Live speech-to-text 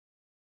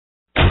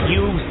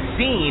You've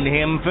seen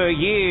him for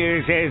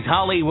years as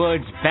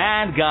Hollywood's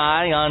bad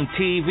guy on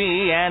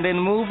TV and in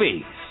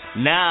movies.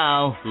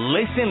 Now,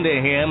 listen to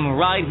him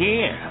right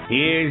here.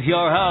 Here's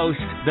your host,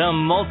 the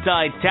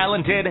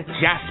multi-talented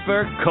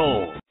Jasper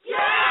Cole.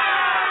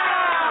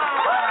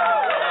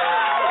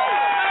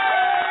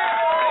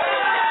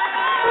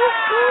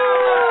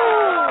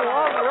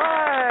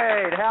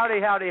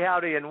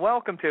 Howdy, and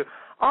welcome to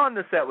On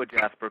the Set with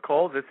Jasper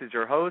Cole. This is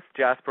your host,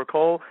 Jasper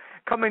Cole,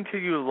 coming to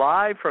you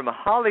live from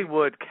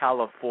Hollywood,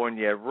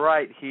 California,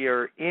 right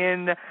here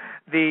in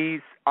the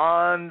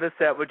On the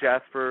Set with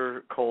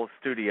Jasper Cole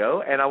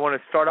studio. And I want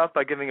to start off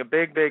by giving a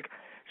big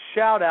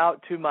shout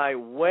out to my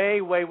way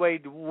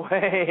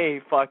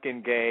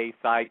fucking gay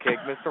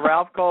sidekick, Mr.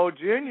 Ralph Cole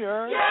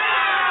Jr. Yeah!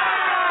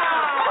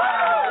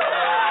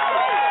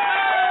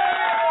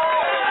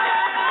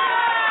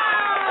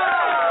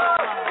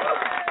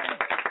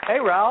 Hey,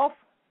 Ralph.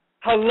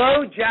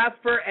 Hello,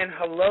 Jasper, and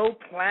hello,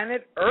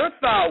 planet Earth.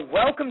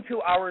 Welcome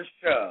to our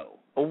show.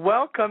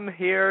 Welcome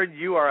here.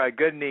 You are a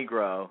good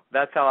Negro.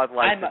 That's how I'd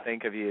like to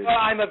think of you. Well,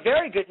 I'm a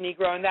very good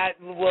Negro, and that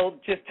will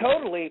just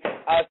totally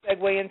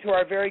segue into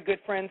our very good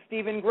friend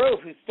Stephen Grove,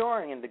 who's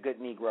starring in The Good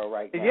Negro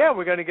right now. Yeah,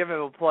 we're going to give him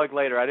a plug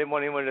later. I didn't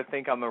want anyone to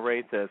think I'm a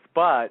racist,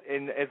 but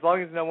as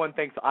long as no one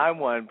thinks I'm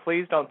one,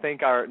 please don't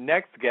think our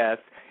next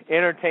guest,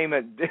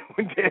 Entertainment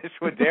Dish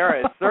with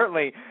Dara, is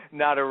certainly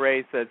not a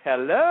racist.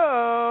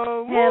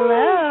 Hello.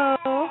 Hello.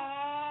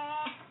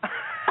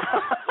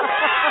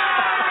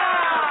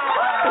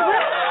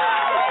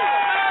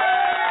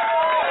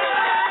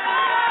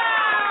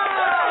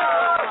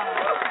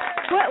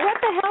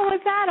 What the hell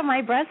was that? Am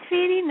I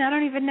breastfeeding? I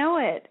don't even know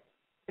it.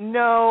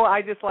 No,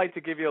 I just like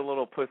to give you a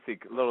little pussy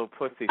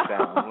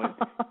sound.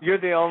 You're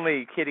the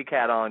only kitty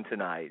cat on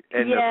tonight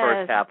in the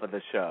first half of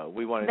the show.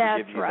 We wanted to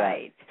give you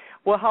right. that.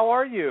 Well, how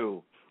are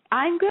you?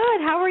 I'm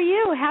good. How are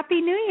you?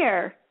 Happy New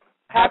Year.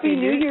 Happy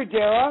New Year,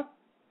 Dara.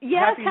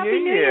 Yes, Happy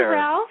New Year,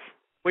 Ralph.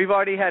 We've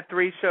already had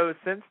 3 shows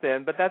since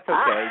then, but that's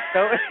okay.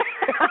 So,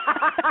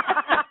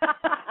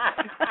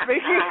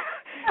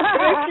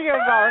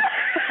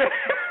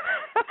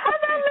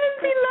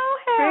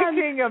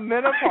 Speaking of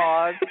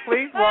menopause,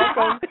 please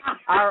welcome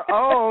our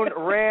own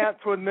Rants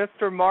with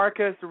Mr.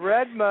 Markus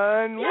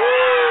Redmond. Yeah!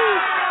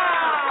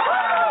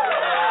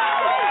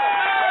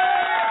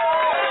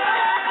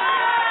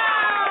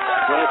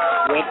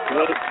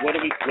 What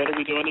are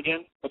we doing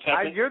again? What's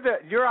happening?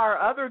 You're our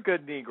other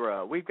good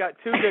Negro. We've got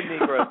 2 good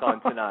Negroes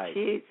on tonight.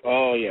 Jeez.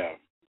 Oh yeah.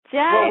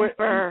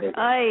 Jasper.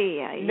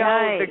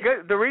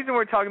 The reason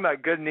we're talking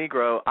about Good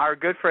Negro, our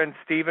good friend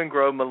Stephen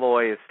Grove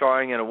Malloy is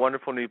starring in a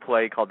wonderful new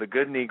play called The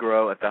Good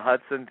Negro at the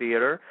Hudson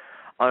Theater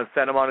on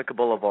Santa Monica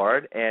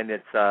Boulevard, and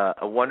it's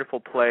a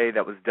wonderful play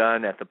that was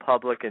done at the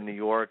Public in New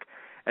York,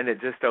 and it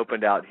just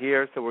opened out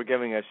here, so we're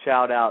giving a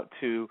shout-out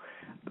to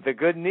The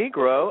Good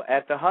Negro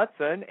at the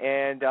Hudson,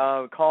 and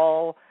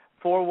call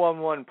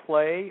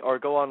 411-PLAY or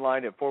go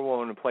online at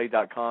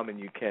 411play.com, and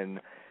you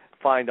can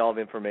find all the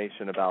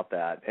information about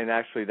that. And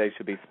actually, they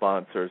should be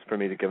sponsors for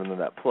me to give them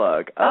that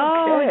plug. Okay.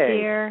 Oh,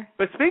 dear.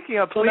 But speaking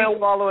of, please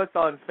follow us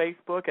on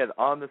Facebook at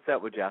On the Set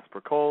with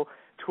Jasper Cole,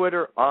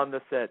 Twitter, On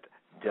the Set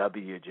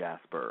W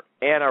Jasper,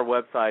 and our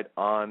website,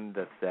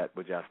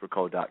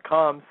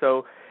 onthesetwithjaspercole.com.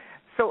 So,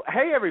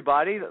 hey,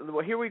 everybody,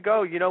 well, here we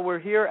go. You know, we're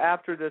here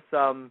after this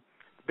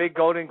big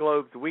Golden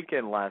Globes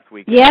weekend last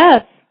week.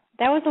 Yes,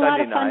 that was a lot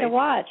of fun night. to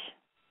watch.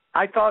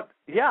 I thought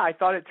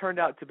it turned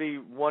out to be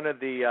one of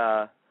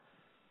the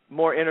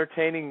more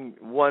entertaining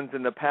ones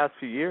in the past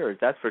few years,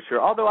 that's for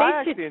sure. Although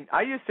I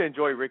used to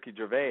enjoy Ricky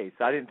Gervais.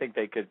 I didn't think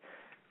they could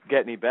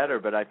get any better,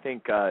 but I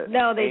think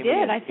no, they Amy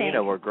did. and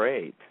Tina were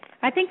great.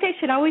 I think they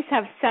should always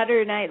have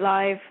Saturday Night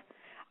Live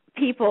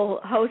people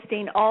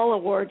hosting all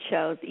award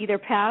shows, either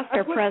past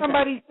or present.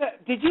 Somebody said.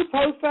 Did you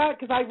post that?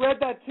 Because I read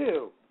that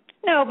too.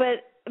 No,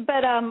 but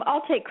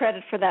I'll take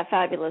credit for that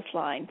fabulous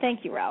line.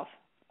 Thank you, Ralph.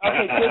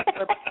 Okay, good.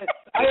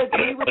 I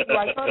agree with you.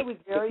 I thought it was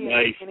very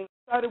entertaining.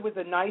 I thought it was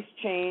a nice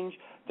change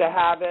to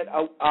have it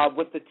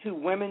with the 2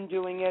 women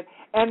doing it,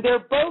 and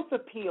they're both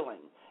appealing.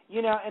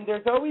 You know, and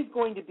there's always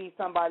going to be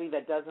somebody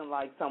that doesn't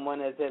like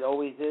someone, as it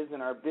always is in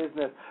our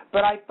business.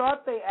 But I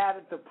thought they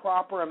added the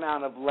proper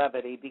amount of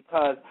levity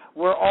because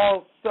we're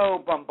all so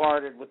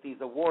bombarded with these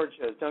award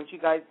shows. Don't you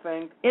guys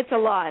think? It's a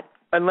lot.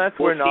 Unless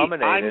we're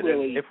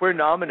nominated. If we're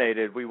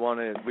nominated, we want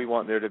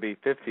there to be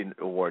 15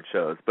 award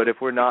shows. But if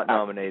we're not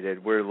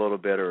nominated, we're a little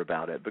bitter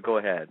about it. But go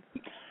ahead.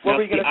 What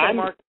were you going to say,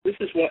 Mark? This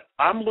is what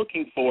I'm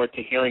looking forward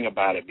to hearing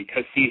about it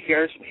because, see,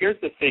 here's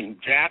the thing.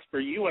 Jasper,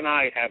 you and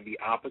I have the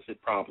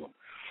opposite problem.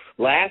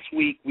 Last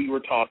week we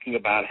were talking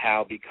about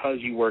how because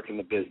you work in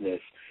the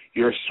business,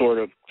 you're sort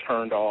of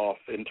turned off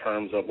in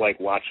terms of like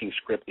watching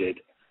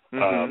scripted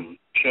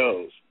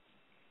shows.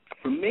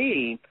 For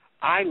me,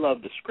 I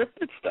love the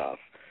scripted stuff,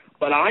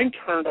 but I'm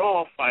turned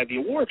off by the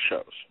award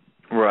shows.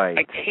 Right.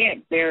 I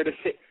can't bear to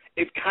sit.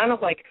 It's kind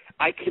of like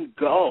I can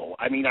go.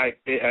 I mean,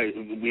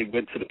 we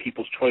went to the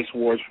People's Choice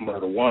Awards for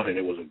Murder One, and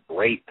it was a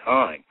great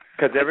time.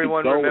 Because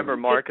everyone remember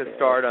Marcus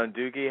starred on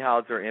Doogie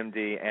Howser,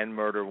 MD, and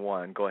Murder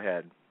One. Go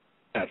ahead.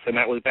 Yes, and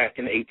that was back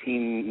in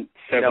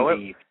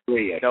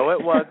 1873. No,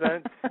 it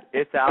wasn't.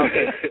 It's out.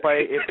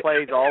 It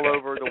plays all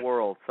over the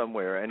world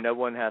somewhere, and no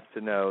one has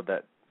to know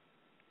that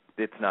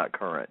it's not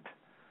current.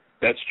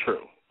 That's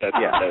true. That is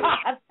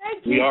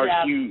Thank we you, are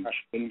Jasper.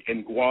 huge.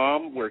 In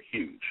Guam, we're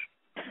huge.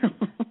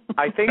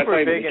 I think That's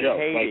we're not big even in a joke.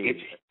 Haiti. Like,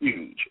 it's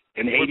huge.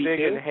 In we're Haiti big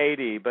too? in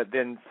Haiti, but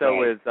then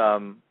so is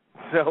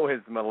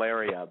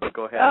malaria. But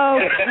go ahead.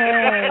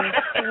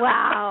 Okay.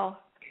 Wow.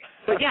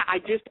 But yeah, I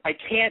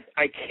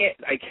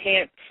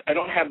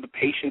don't have the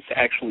patience to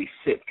actually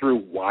sit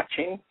through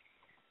watching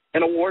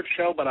an award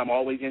show, but I'm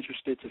always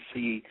interested to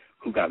see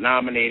who got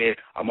nominated.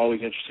 I'm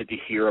always interested to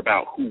hear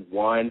about who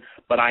won,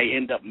 but I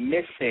end up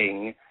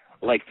missing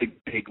like the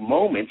big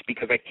moments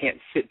because I can't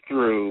sit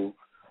through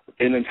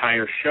an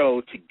entire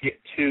show to get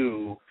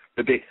to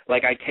the big.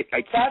 Like I keep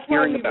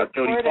hearing about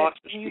Jodie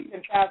Foster's You speech.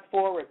 can fast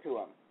forward to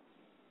them.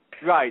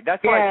 Right,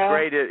 that's why it's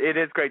great. It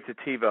is great to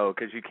TiVo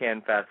because you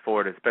can fast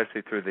forward,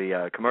 especially through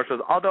the commercials.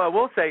 Although I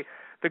will say,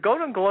 the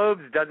Golden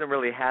Globes doesn't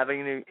really have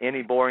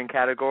any boring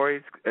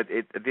categories.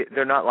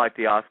 They're not like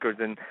the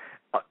Oscars, and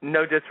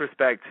no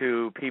disrespect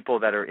to people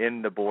that are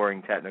in the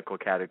boring technical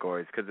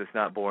categories because it's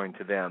not boring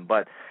to them.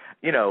 But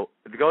you know,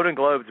 the Golden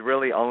Globes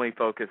really only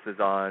focuses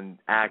on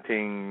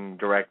acting,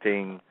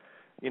 directing,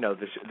 you know,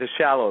 the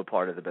shallow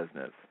part of the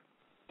business,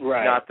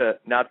 Right?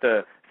 Not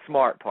the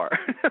smart part.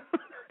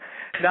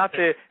 Not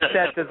the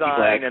set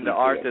design and the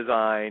art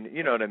design,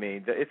 you know what I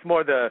mean? It's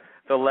more the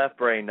left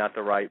brain, not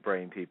the right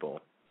brain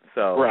people.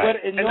 So right. What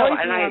annoys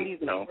me on these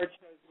award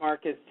shows,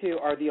 Marcus, too,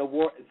 are the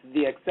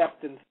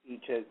acceptance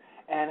speeches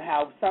and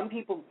how some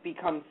people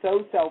become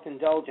so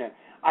self-indulgent.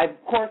 Of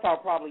course, I'll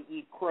probably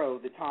eat crow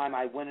the time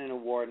I win an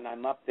award and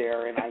I'm up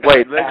there and I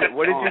wait. Listen,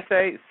 what did you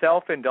say?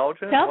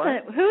 Self-indulgent?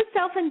 Who's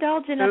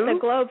self-indulgent at the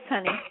Globes,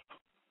 honey?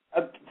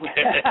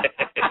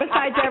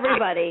 Besides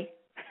everybody.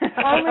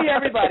 Only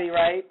everybody,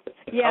 right?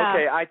 Yeah.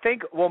 Okay, I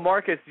think. Well,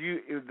 Marcus,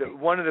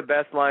 one of the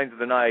best lines of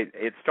the night.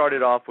 It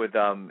started off with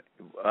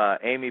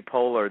Amy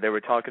Poehler. They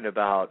were talking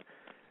about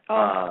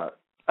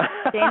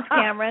James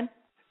Cameron.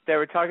 They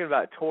were talking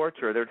about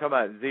torture. They were talking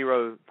about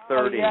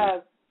 0-30,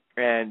 yes.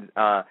 and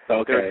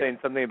they were saying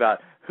something about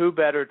who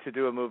better to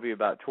do a movie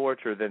about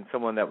torture than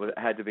someone that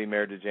had to be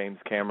married to James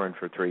Cameron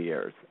for 3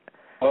 years.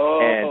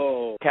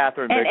 And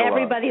Catherine Bigelow. And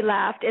everybody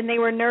laughed, and they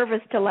were nervous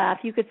to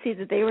laugh. You could see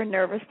that they were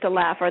nervous to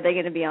laugh. Are they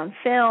going to be on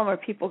film? Are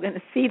people going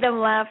to see them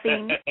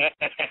laughing?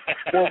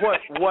 Well,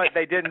 what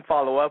they didn't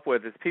follow up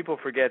with is people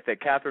forget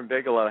that Catherine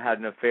Bigelow had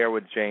an affair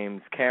with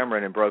James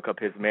Cameron and broke up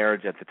his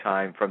marriage at the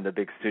time from the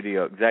big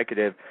studio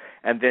executive,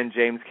 and then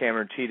James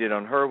Cameron cheated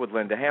on her with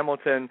Linda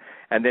Hamilton,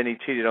 and then he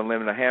cheated on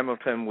Linda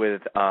Hamilton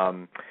with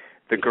the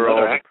girl.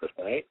 Another actress,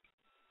 right?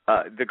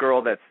 The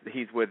girl that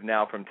he's with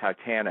now from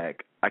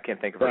Titanic. I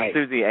can't think of her. Right.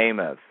 Susie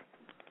Amos.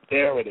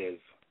 There it is.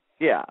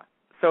 Yeah.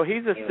 So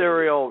he's a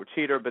serial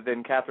cheater, but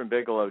then Catherine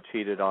Bigelow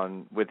cheated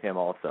with him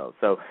also.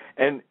 So,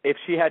 and if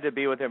she had to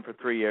be with him for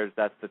 3 years,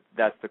 that's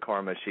the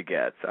karma she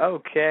gets.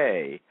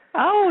 Okay.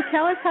 Oh,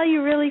 tell us how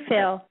you really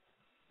feel.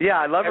 Yeah,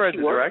 I love her as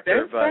a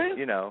director, but right?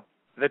 you know,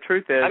 the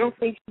truth is, I don't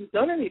think she's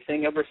done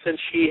anything ever since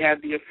she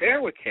had the affair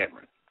with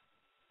Cameron.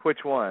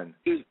 Which one?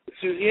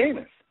 Susie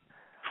Amos.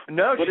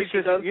 No, she's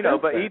just, you know,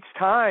 but each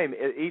time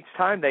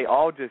they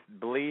all just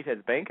bleed his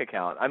bank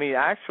account. I mean,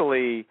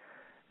 actually,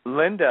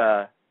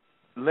 Linda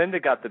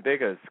got the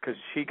biggest because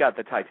she got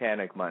the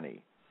Titanic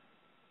money.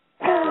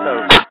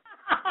 So,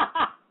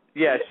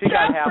 yeah, she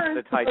got half of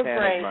the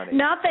Titanic money.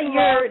 Not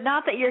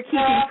that you're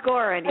keeping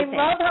score or anything. I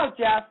love how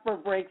Jasper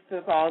breaks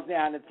this all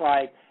down. It's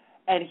like,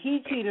 and he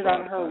cheated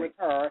on her with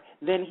her,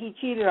 then he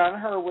cheated on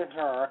her with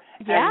her.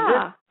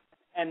 Yeah.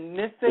 And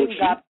missing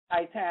got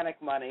Titanic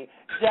money.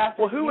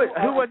 Jasper, well, who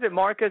was it,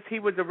 Marcus? He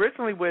was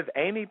originally with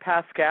Amy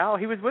Pascal.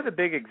 He was with a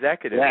big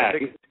executive. Yeah,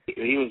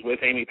 he was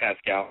with Amy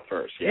Pascal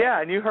first.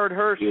 Yeah, and you heard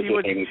her. She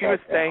was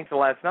saying to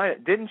last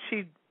night. Didn't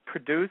she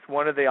produce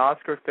one of the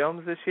Oscar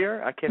films this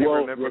year? I can't even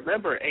remember.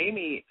 Remember,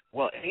 Amy.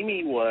 Well,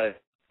 Amy was.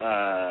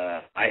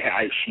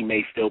 She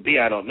may still be.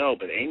 I don't know,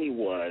 but Amy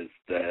was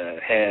the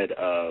head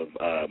of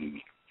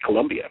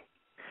Columbia.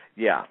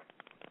 Yeah.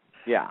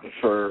 Yeah.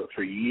 For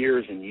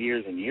years and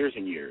years and years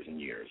and years and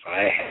years.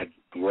 I had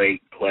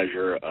great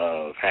pleasure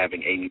of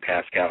having Amy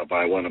Pascal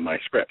buy one of my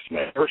scripts,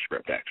 her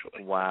script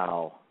actually.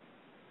 Wow.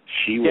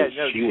 She was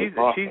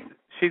awesome.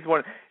 She's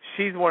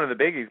one of the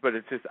biggies, but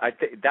it's just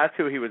that's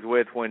who he was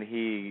with when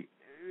he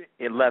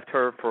left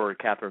her for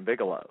Catherine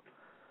Bigelow.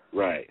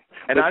 Right.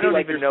 And I don't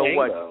even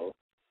know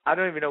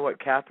what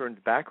Catherine's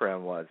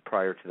background was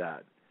prior to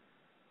that.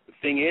 The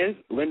thing is,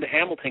 Linda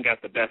Hamilton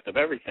got the best of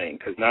everything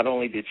because not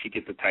only did she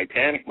get the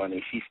Titanic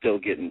money, she's still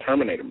getting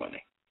Terminator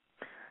money.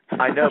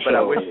 I know, but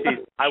I wish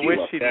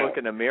she'd look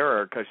in a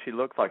mirror because she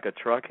looks like a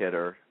truck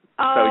hitter.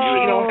 Oh, so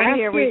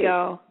here we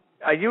go.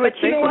 You would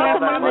think with all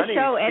that on money,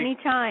 the show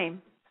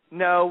anytime.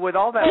 No, with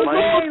all that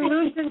money. Hey,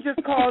 Lucian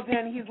just called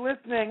in. He's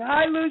listening.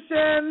 Hi,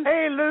 Lucian.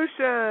 Hey,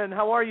 Lucian.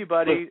 How are you,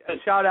 buddy? A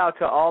shout out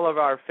to all of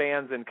our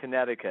fans in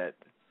Connecticut,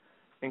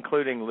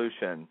 including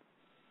Lucian.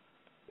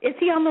 Is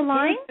he on the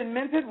line? Houston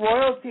Minted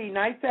Royalty,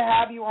 nice to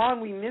have you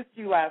on. We missed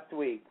you last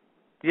week.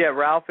 Yeah,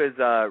 Ralph is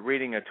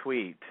reading a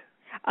tweet.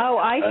 Oh,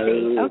 I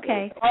see.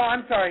 Okay. Oh,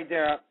 I'm sorry,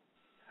 Dara.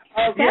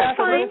 That's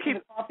fine.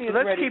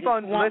 Let's keep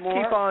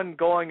on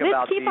going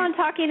about. Let's keep on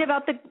talking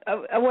about the.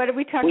 What are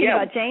we talking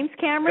about? James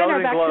Cameron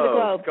Golden or Back to the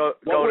Globe?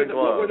 Golden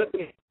Globe.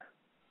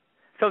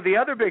 So the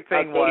other big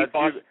thing was,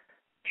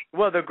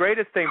 the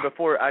greatest thing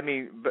before,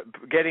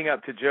 getting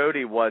up to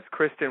Jody was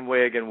Kristen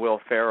Wiig and Will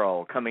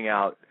Ferrell coming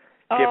out,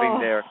 giving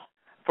their.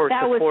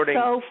 That was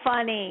so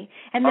funny.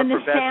 And then the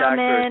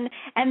salmon,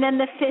 and then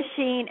the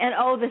fishing, and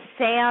the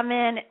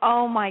salmon.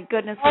 Oh, my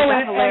goodness, was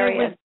that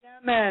hilarious.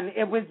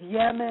 It was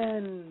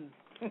Yemen.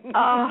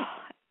 Oh,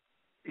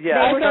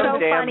 yeah, they were so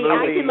funny,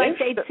 acting like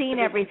they'd seen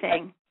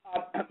everything.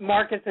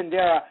 Marcus and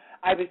Dara,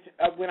 I was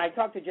when I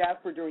talked to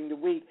Jasper during the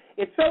week,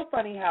 it's so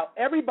funny how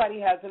everybody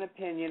has an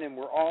opinion and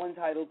we're all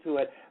entitled to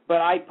it, but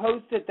I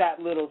posted that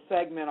little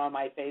segment on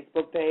my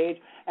Facebook page,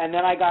 and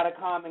then I got a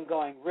comment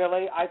going,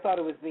 really? I thought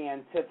it was the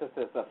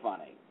antithesis of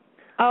funny.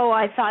 Oh,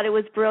 I thought it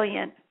was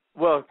brilliant.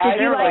 Well, did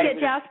you like it,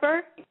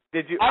 Jasper?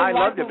 Did you? I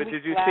loved it, but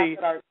did you see?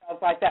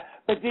 Like that.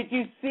 But did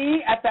you see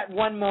at that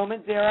one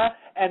moment, Dara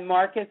and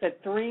Marcus,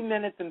 at 3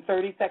 minutes and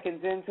 30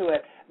 seconds into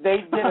it,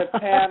 they did a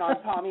pan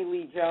on Tommy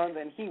Lee Jones,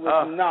 and he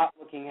was not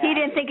looking happy. He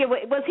didn't think it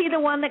was he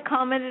the one that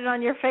commented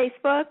on your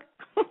Facebook?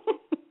 He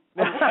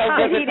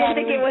didn't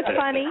think it was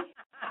funny.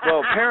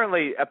 Well,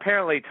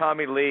 apparently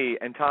Tommy Lee,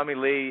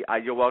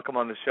 you're welcome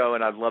on the show,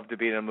 and I'd love to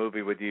be in a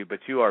movie with you, but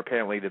you are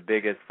apparently the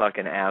biggest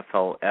fucking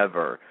asshole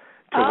ever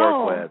to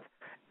work with.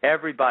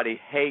 Everybody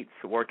hates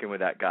working with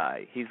that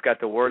guy. He's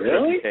got the worst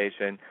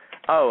reputation.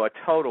 Oh, a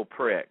total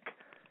prick.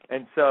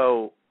 And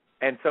so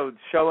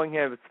showing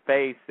him his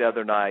face the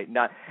other night,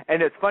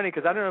 and it's funny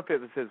because I don't know if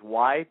it was his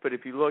wife, but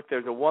if you look,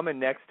 there's a woman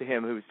next to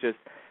him who's just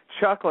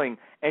chuckling,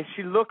 and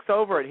she looks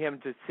over at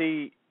him to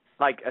see,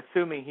 like,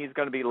 assuming he's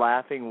going to be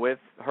laughing with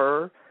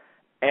her,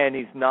 and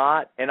he's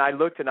not. And I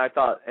looked and I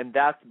thought, and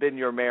that's been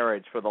your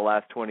marriage for the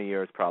last 20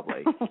 years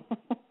probably.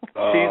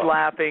 She's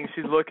laughing.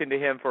 She's looking to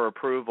him for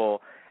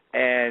approval.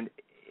 And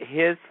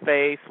his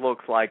face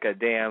looks like a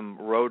damn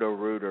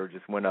Roto-Rooter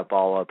just went up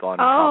all up on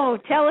him. Oh,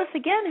 tell us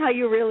again how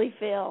you really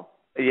feel.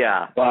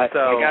 Yeah, but so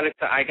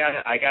I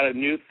got a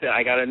new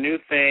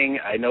thing.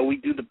 I know we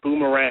do the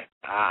boomerang,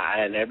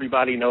 and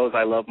everybody knows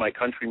I love my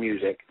country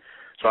music.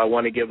 So I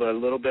want to give a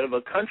little bit of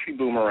a country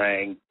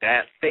boomerang.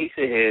 That face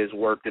of his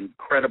worked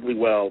incredibly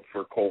well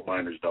for Coal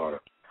Miner's Daughter.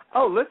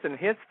 Oh, listen,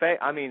 his face,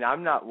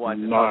 I'm not one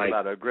to talk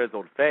about a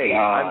grizzled face.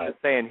 I'm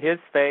just saying his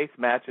face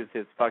matches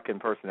his fucking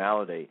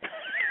personality.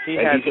 He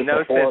has no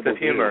sense of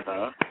humor.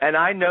 Huh? And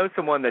I know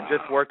someone that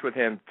just worked with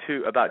him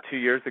about 2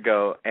 years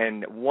ago,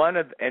 and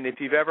if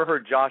you've ever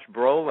heard Josh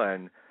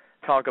Brolin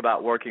talk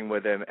about working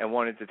with him and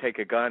wanted to take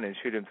a gun and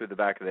shoot him through the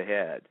back of the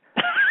head.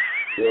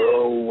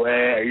 No way.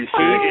 Are you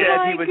serious? He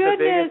said he was the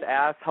biggest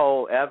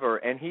asshole ever,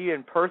 and he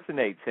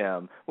impersonates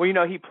him. Well,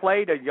 he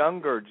played a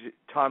younger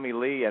Tommy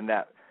Lee in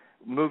that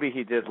movie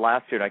he did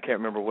last year, and I can't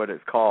remember what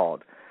it's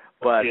called.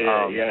 But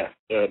Men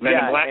in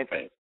Black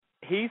thing.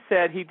 He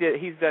said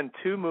he's done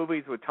 2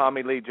 movies with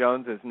Tommy Lee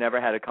Jones and has never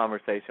had a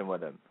conversation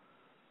with him.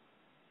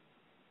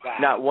 Wow.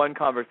 Not one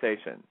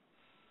conversation.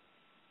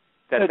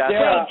 Wait,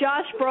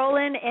 Josh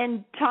Brolin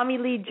and Tommy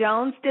Lee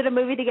Jones did a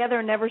movie together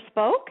and never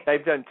spoke?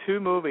 They've done 2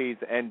 movies,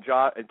 and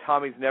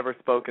Tommy's never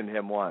spoken to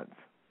him once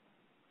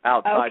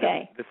outside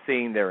of the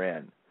scene they're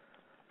in.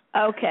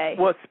 Okay.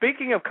 Well,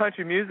 speaking of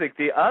country music,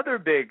 the other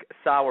big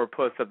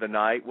sourpuss of the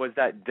night was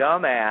that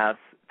dumbass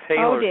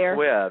Taylor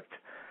Swift,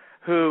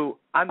 who,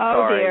 I'm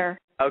sorry. Dear.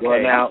 Okay.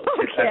 Well, now,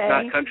 that's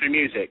not country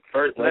music.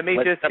 First, let me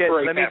get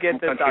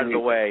this out of the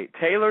way.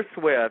 Taylor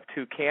Swift,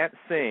 who can't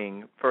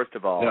sing, first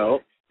of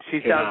all, she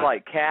sounds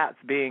like cats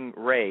being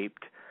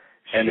raped.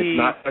 And it's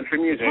not country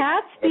music.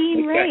 Cats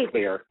being raped.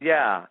 Clear.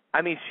 Yeah.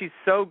 I mean,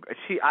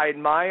 I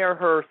admire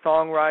her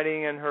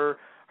songwriting and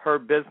her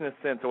business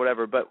sense or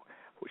whatever, but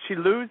she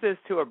loses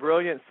to a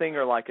brilliant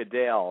singer like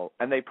Adele,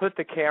 and they put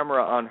the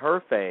camera on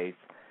her face,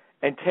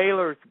 and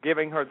Taylor's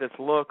giving her this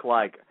look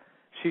like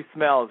she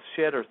smells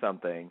shit or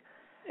something.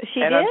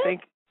 She and did? I'm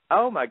thinking,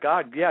 oh, my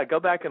God, yeah,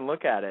 go back and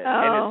look at it. Oh,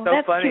 and it's so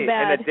that's funny. Too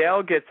bad. And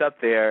Adele gets up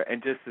there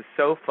and just is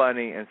so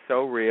funny and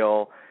so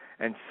real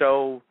and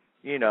so,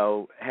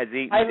 has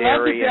eaten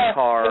dairy and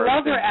carbs. I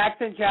love her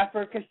accent,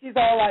 Jasper, because she's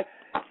all like,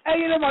 hey,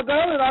 my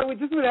girl and I, we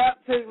just went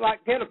out to,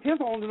 get a piss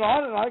on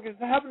tonight, and I just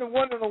happened to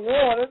wander in the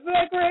wall. Isn't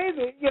that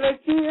crazy?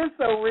 She is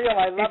so real.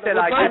 I love it.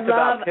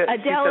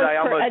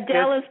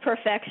 Adele is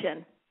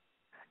perfection.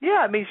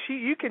 Yeah, I mean,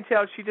 you can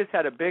tell she just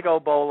had a big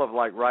old bowl of,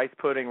 rice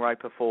pudding right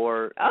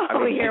before.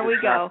 Oh, here we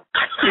go.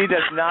 She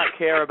does not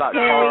care about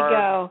Here carbs. we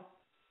go.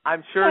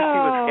 I'm sure she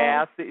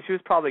was gassy. She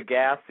was probably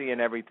gassy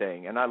and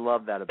everything, and I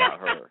love that about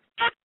her.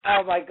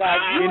 Oh, my God.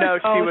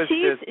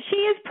 She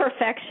is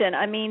perfection.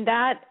 I mean,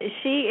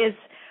 she is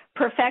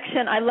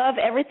perfection. I love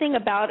everything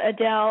about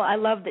Adele. I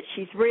love that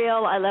she's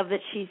real. I love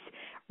that she's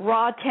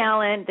raw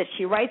talent, that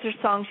she writes her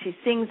songs, she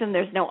sings them,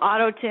 there's no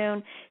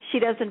auto-tune. She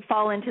doesn't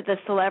fall into the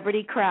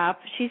celebrity crap.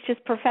 She's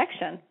just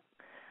perfection.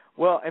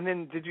 Well, and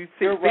then did you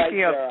see,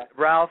 speaking of,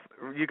 Ralph,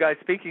 you guys,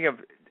 speaking of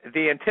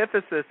the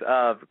antithesis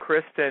of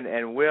Kristen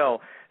and Will,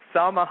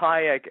 Salma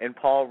Hayek and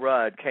Paul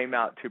Rudd came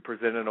out to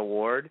present an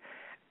award,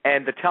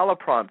 and the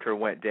teleprompter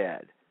went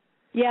dead.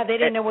 Yeah, they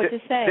didn't know what to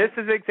say. This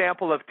is an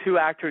example of two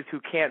actors who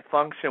can't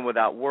function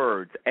without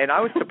words. And I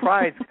was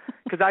surprised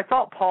because I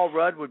thought Paul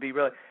Rudd would be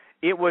really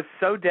 – it was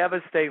so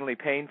devastatingly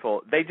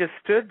painful. They just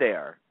stood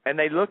there, and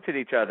they looked at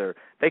each other.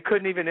 They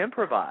couldn't even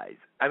improvise.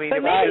 I mean,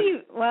 but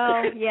maybe –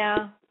 well,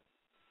 yeah.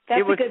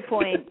 That's a good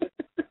point.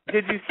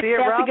 Did you see it,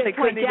 Ralph? They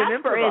couldn't even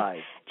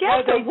improvise.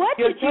 Jasper, what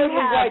did you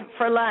have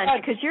for lunch?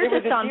 Because you're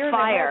just on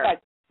fire.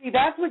 See,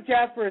 that's what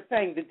Jasper is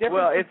saying. The difference.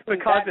 Well, it's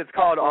because it's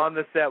called On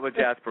the Set with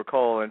Jasper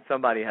Cole, and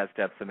somebody has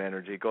to have some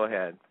energy. Go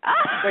ahead.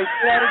 Wait,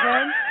 say that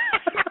again?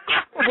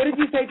 What did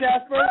you say,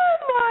 Jasper?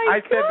 Oh, my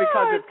I said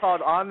because it's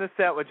called On the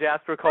Set with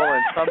Jasper Cole,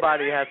 and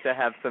somebody has to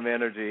have some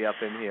energy up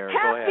in here.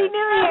 Go ahead. Happy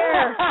New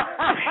Year!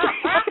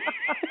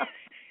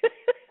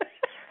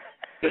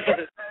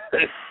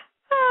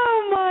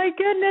 Oh, my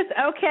goodness.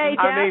 Okay,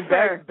 Jasper. I mean,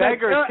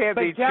 beggars can't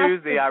be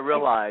choosy, I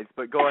realize,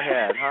 but go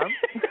ahead, huh?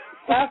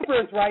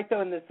 Jasper is right,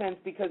 though, in the sense,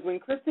 because when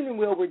Kristen and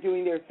Will were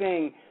doing their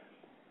thing,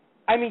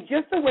 I mean,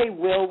 just the way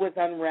Will was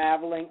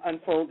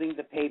unfolding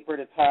the paper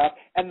to talk,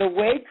 and the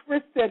way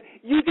Kristen,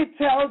 you could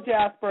tell,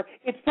 Jasper,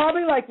 it's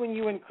probably like when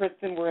you and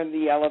Kristen were in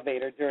the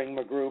elevator during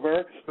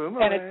MacGruber,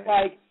 and it's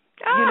like,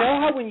 you know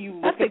how when you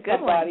look at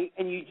somebody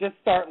and you just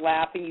start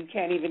laughing, you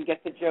can't even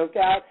get the joke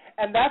out?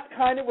 And that's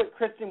kind of what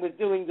Kristen was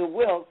doing to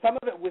Will. Some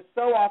of it was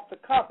so off the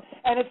cuff.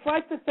 And it's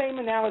like the same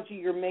analogy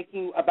you're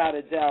making about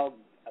Adele,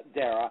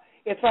 Dara.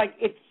 It's like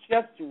it's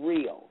just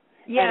real.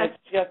 Yes. And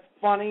it's just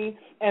funny,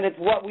 and it's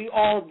what we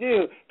all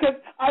do. Because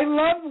I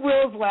loved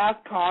Will's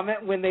last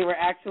comment when they were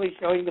actually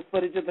showing the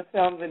footage of the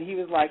films, and he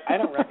was like, I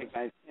don't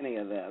recognize any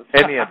of this.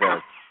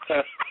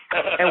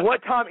 And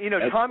what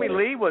Tommy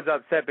Lee was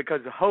upset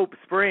because Hope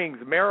Springs,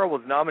 Meryl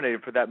was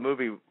nominated for that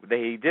movie that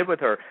he did with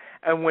her.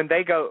 And when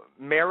they go,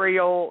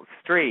 Meryl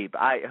Streep,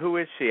 who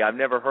is she? I've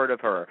never heard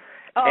of her.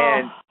 Oh.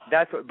 And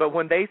but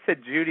when they said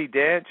Judi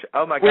Dench,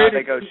 oh my God,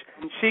 they go,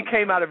 she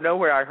came out of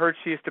nowhere. I heard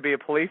she used to be a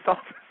police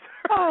officer.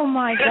 Oh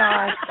my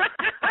gosh.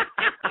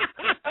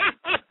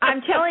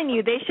 I'm telling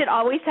you, they should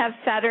always have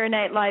Saturday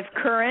Night Live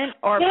current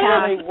or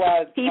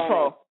past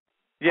people.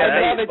 Yeah,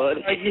 I love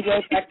it. You go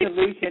back to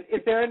Lucian.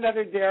 Is there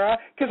another Dara?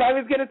 Because I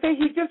was going to say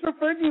he just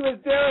referred to you as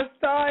Dara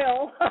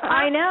Style.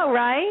 I know,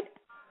 right?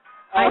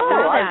 I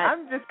saw that.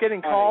 I'm just getting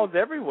calls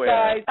everywhere.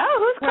 Guys,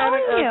 who's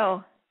calling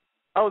you?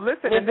 Oh,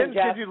 listen, and then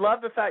did you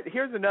love the fact?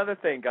 Here's another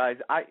thing, guys.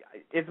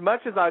 As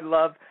much as I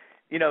love,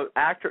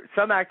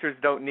 some actors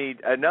don't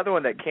need another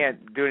one that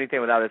can't do anything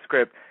without a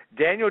script.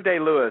 Daniel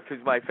Day-Lewis, who's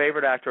my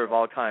favorite actor of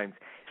all time,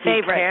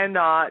 he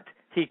cannot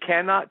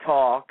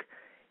talk,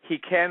 he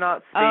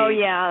cannot speak. Oh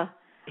yeah,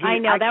 I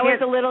know that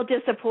was a little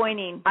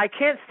disappointing. I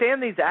can't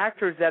stand these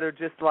actors that are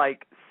just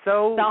like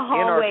so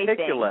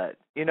inarticulate.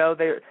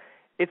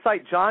 It's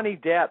like Johnny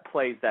Depp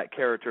plays that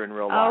character in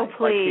real life. Oh,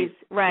 please,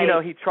 right.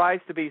 He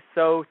tries to be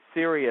so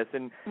serious,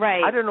 and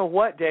I don't know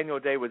what Daniel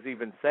Day was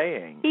even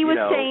saying. He was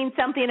saying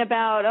something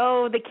about,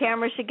 the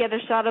camera should get a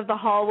shot of the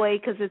hallway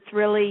because it's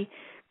really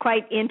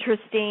quite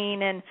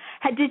interesting. And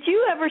did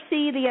you ever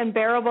see The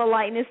Unbearable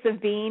Lightness of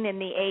Being in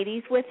the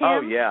 80s with him? Oh,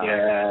 yeah.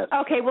 Yes.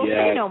 Okay, well,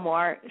 say no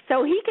more.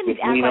 So he can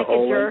act like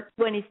a jerk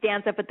when he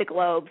stands up at the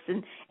Globes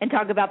and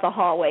talk about the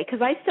hallway,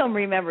 because I still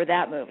remember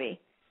that movie.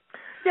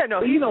 Yeah,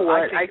 no, you know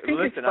what? I think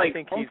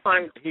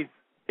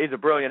he's a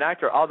brilliant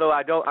actor. Although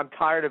I'm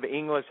tired of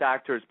English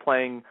actors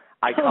playing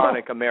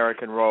iconic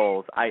American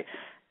roles. I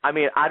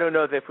mean, I don't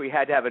know if we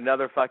had to have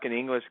another fucking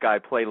English guy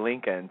play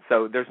Lincoln.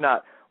 So there's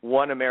not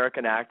one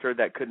American actor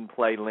that couldn't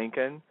play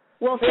Lincoln.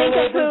 Well, think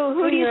of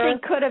who do you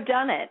think could have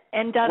done it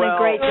and done a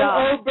great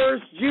job?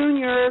 Oberst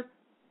Jr.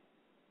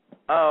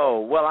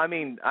 Oh, well, I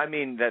mean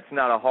that's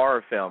not a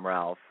horror film,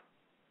 Ralph.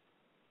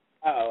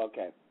 Oh,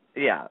 okay.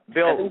 Yeah,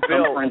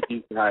 Sometimes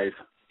these guys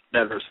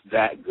that are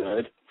that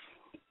good,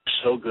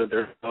 so good,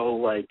 they're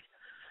so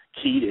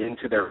keyed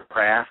into their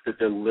craft that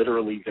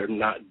they're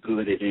not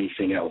good at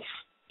anything else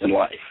in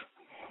life.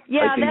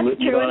 Yeah, that's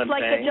true. It's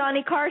like the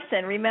Johnny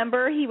Carson.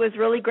 Remember, he was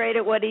really great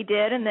at what he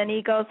did, and then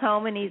he goes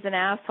home and he's an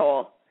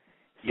asshole.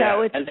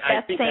 So it's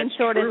that same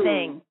sort of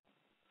thing.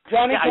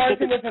 Johnny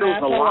Carson was an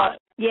asshole. A lot.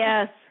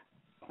 Yes.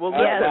 Well,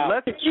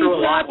 let's true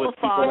a lot with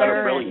people that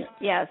are brilliant.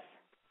 Yes.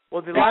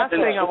 Well, the last thing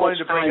I wanted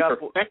to bring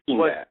up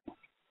was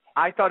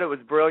I thought it was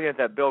brilliant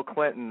that Bill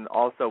Clinton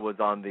also was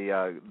on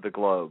the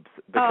Globes.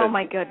 Oh,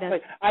 my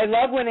goodness. I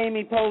love when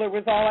Amy Poehler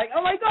was all like,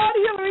 oh, my God,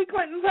 Hillary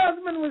Clinton's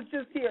husband was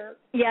just here.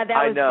 Yeah,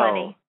 that was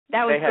funny.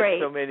 That was great.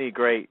 They had so many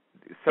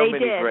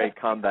great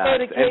comebacks. So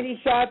to Katie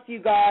Schatz, you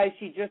guys,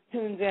 she just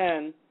tuned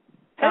in.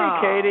 Hey,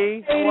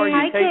 Katie. How are you?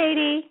 Hi,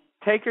 Katie.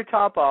 Take your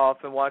top off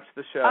and watch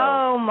the show.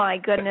 Oh, my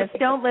goodness.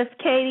 Don't list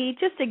Katie.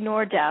 Just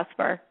ignore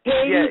Jasper.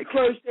 Katie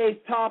crochets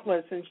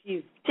topless, and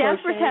she's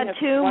Jasper's had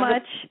too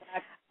much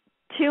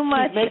caffeine.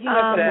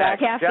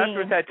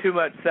 Jasper's had too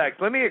much sex.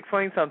 Let me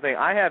explain something.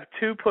 I have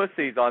two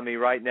pussies on me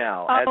right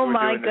now as we're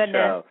doing the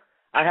show.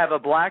 I have a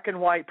black and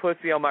white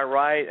pussy on my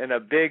right and a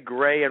big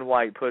gray and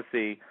white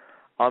pussy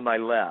on my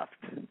left.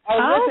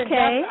 Oh, listen,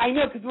 okay. I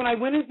know, because when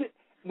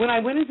I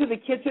went into the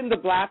kitchen, the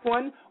black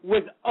one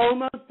was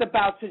almost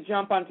about to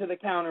jump onto the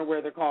counter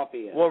where the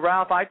coffee is. Well,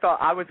 Ralph, I thought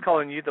I was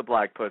calling you the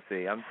black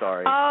pussy. I'm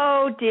sorry.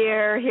 Oh,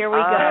 dear. Here we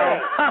go.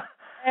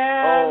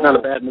 Not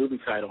a bad movie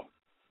title.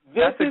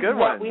 That's a good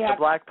one. The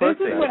black pussy.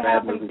 This is what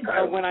happens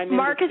when I'm in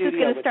Marcus the is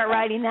studio going to start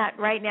writing that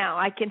right now.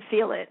 I can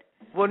feel it.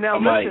 Well, now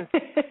listen.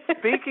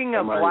 Speaking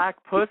of black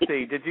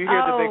pussy, did you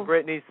hear the big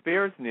Britney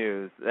Spears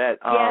news that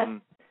yes,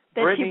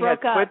 that Britney she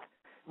broke had quit? up.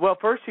 Well,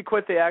 first she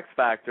quit the X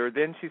Factor,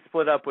 then she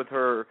split up with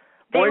her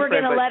boyfriend. They were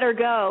going to let her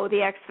go,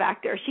 the X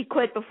Factor. She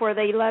quit before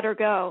they let her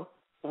go.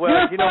 Well,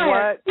 You're you know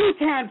fired. what? You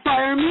can't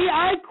fire me.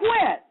 I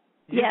quit.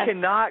 You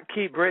cannot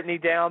keep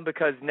Britney down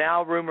because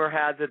now rumor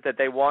has it that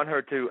they want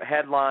her to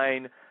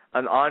headline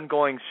an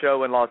ongoing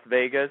show in Las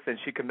Vegas, and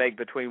she can make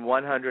between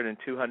 $100 and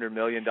 $200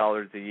 million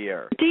a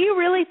year. Do you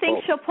really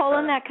think she'll pull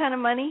in that kind of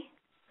money?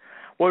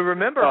 Well,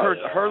 remember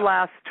her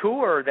last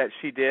tour that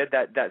she did,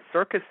 that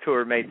circus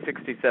tour, made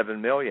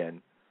 $67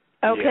 million.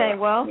 Okay,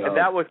 well, and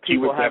that was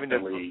people having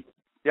to.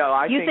 Yeah,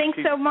 I you think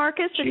so,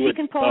 Marcus? That she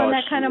can pull in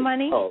that kind of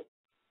money?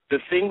 The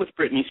thing with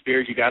Britney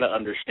Spears, you got to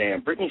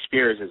understand, Britney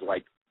Spears is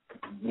like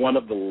one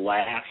of the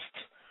last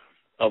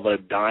of a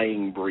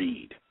dying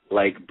breed.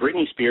 Like,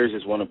 Britney Spears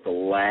is one of the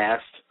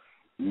last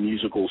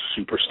musical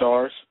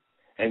superstars,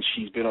 and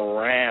she's been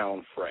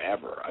around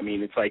forever. I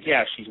mean, it's like,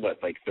 yeah, she's,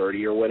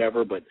 30 or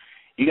whatever, but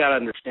you got to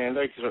understand,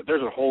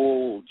 there's a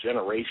whole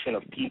generation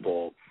of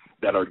people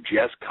that are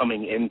just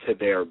coming into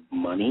their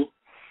money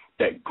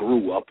that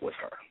grew up with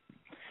her.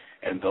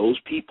 And those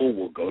people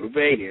will go to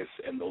Vegas,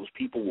 and those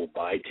people will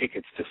buy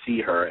tickets to see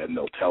her, and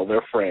they'll tell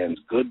their friends,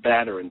 good,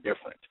 bad, or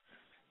indifferent.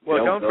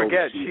 Well, don't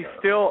forget, she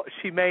still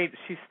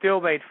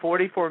made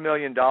 $44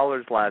 million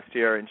last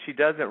year, and she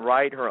doesn't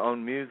write her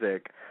own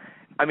music.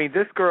 I mean,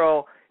 this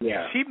girl,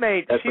 she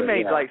made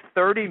like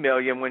 $30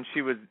 million when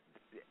she was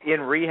in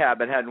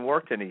rehab and hadn't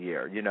worked in a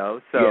year. You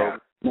know, so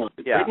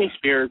Britney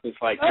Spears is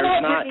like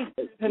there's not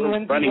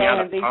running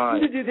out of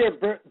time. They need to do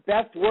their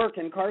best work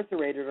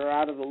incarcerated or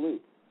out of the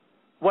loop.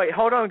 Wait,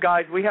 hold on,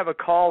 guys. We have a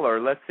caller.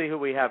 Let's see who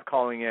we have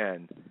calling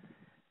in.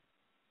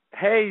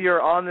 Hey,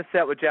 you're on the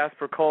set with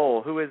Jasper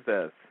Cole. Who is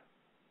this?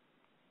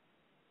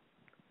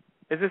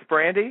 Is this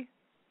Brandy?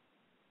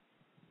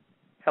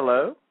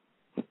 Hello?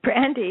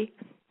 Brandy?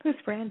 Who's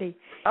Brandy?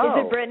 Oh. Is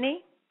it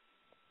Brittany?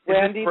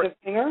 Brandy the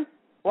singer?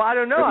 Well, I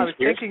don't know. I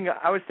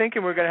was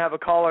thinking we were going to have a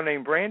caller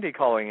named Brandy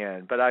calling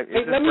in, but is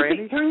this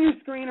Brandy? Turn your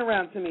screen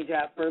around to me,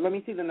 Jasper. Let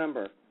me see the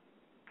number.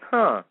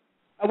 Huh.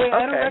 Oh, wait,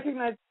 I don't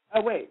recognize.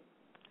 Oh, wait.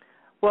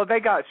 Well, they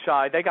got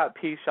shy. They got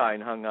pea shy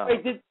and hung up.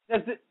 Wait,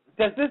 does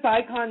this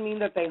icon mean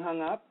that they hung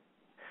up?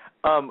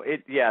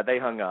 They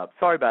hung up.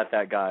 Sorry about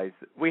that, guys.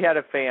 We had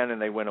a fan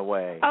and they went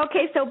away.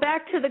 Okay, so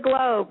back to the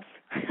globes.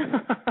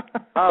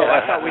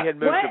 I thought we had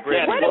moved to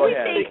Britain. What do we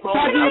think?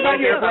 Talking about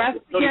your breasts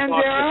again,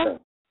 Dara?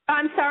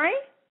 I'm sorry?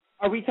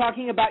 Are we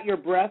talking about your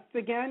breasts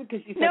again?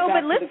 Because you said no,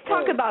 but let's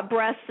talk about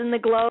breasts and the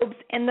globes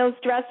and those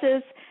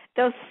dresses,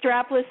 those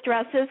strapless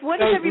dresses. What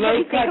does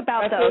everybody think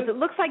about those? It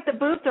looks like the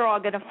boobs are all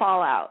going to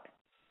fall out.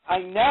 I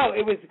know.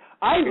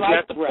 I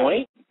like the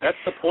point. That's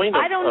the point.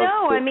 I don't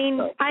know. I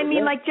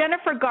mean, like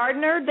Jennifer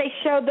Gardner, they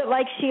showed that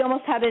like she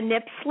almost had a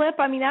nip slip.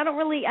 I mean, I don't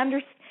really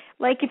understand.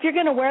 Like, if you're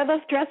going to wear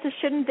those dresses,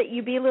 shouldn't that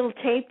you be a little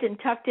taped and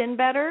tucked in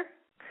better?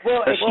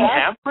 Well, does she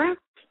have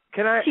breasts?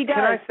 Can I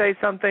say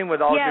something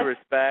with all due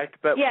respect?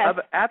 But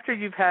after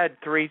you've had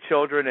 3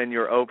 children and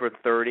you're over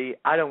 30,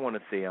 I don't want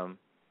to see them.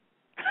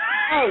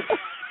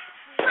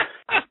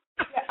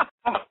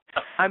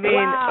 I mean,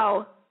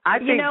 wow. I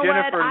think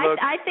Jennifer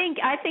looks. I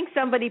think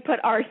somebody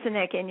put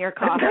arsenic in your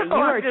coffee. No, you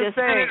are just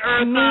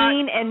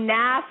mean and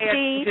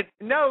nasty.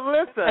 No,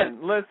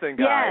 listen,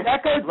 guys.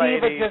 Yes. Deco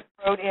Diva just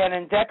wrote in,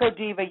 and Deco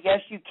Diva, yes,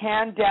 you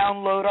can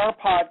download our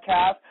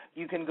podcast.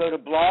 You can go to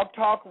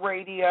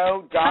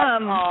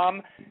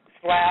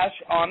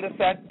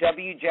blogtalkradio.com/on-the-set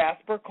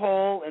Jasper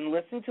Cole and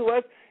listen to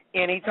us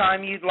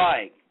anytime you'd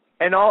like.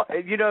 And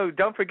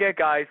don't forget,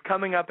 guys,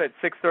 coming up at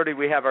 6:30,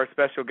 we have our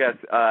special guest,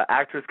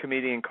 actress,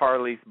 comedienne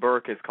Carlease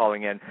Burke is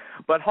calling in.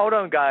 But hold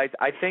on, guys.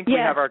 I think we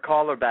have our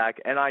caller back,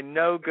 and I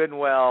know good and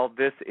well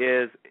this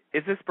is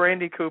this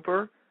Brandy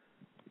Cooper?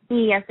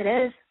 Yes, it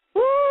is.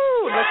 Woo!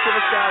 Let's give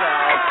a shout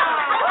out.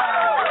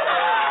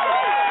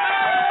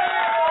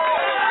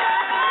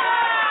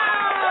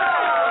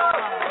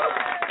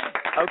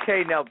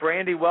 Okay, now,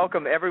 Brandy,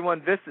 welcome,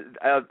 everyone. This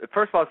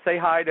first of all, say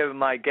hi to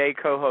my gay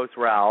co-host,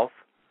 Ralph.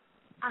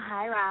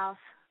 Hi, Ralph.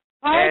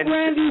 Hi,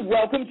 Brandy.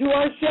 Welcome to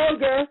our show,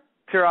 girl.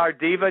 To our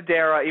diva,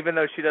 Dara, even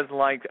though she doesn't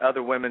like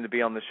other women to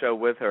be on the show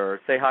with her.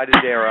 Say hi to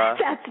Dara.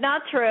 That's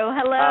not true.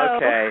 Hello.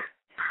 Okay.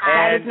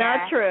 That is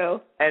not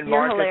true. And You're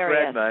Marcus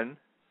hilarious. Redmond.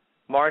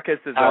 Marcus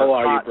is a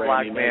hot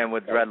black man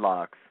with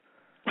dreadlocks.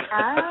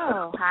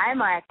 Oh, hi,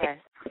 Marcus.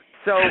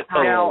 So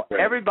now,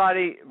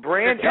 everybody,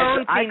 Brandy,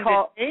 I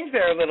call change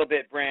there a little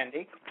bit,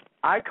 Brandy.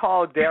 I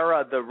call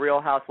Dara the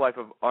Real Housewife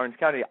of Orange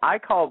County. I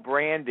call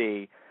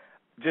Brandy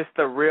just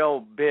the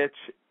real bitch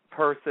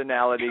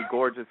personality,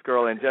 gorgeous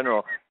girl in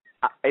general.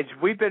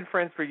 We've been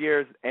friends for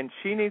years, and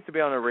she needs to be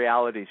on a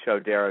reality show,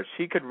 Dara.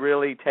 She could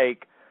really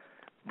take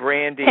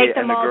Brandy take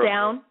them and the all girl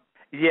down.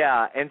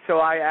 Yeah, and so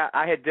I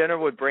had dinner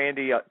with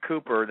Brandy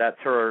Cooper. That's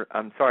her.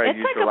 I'm sorry, I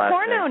used her last name. It's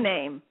like a porno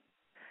name.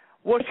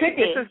 Well,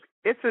 Brandy.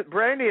 It's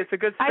a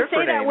good stripper I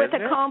say that name, with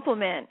isn't a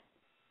compliment.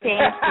 Thank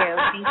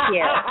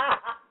you.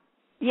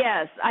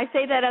 Yes, I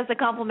say that as a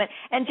compliment.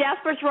 And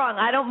Jasper's wrong.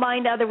 I don't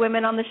mind other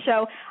women on the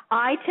show.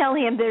 I tell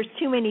him there's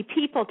too many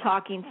people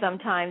talking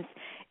sometimes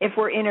if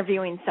we're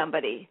interviewing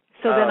somebody.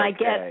 So then I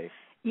get,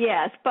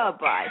 yes,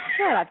 bye-bye.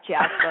 Shut up,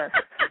 Jasper.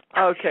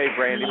 Okay,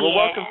 Brandy. Well,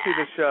 welcome to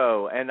the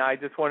show. And I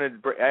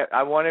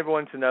want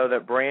everyone to know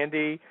that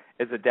Brandy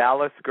is a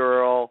Dallas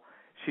girl.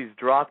 She's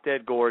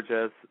drop-dead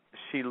gorgeous.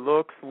 She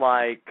looks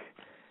like...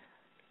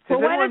 Well,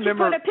 why don't you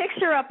put a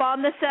picture up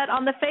on the set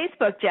on the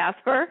Facebook,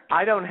 Jasper?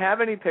 I don't have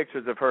any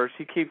pictures of her.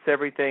 She keeps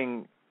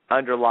everything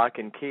under lock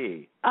and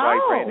key. Oh, right,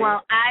 Brandy?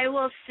 Well, I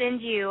will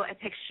send you a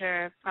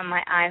picture from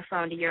my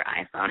iPhone to your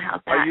iPhone.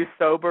 How's that? Are you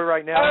sober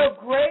right now? Oh,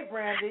 great,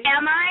 Brandy.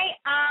 Am I?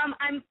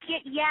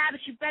 But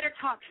you better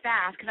talk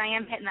fast because I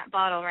am hitting that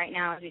bottle right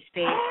now as we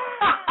speak.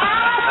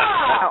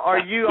 Are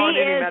you on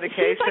any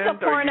medications? She's like a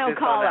porno or are you just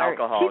caller. on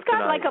alcohol She's got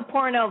tonight? like a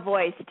porno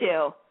voice,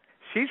 too.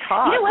 She's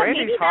hot. You know what?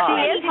 Brandy's Maybe that's hot. what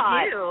I need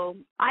hot. to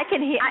do. I can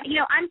hear.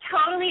 I'm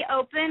totally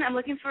open. I'm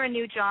looking for a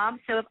new job,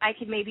 so if I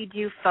could maybe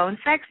do phone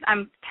sex,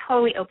 I'm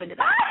totally open to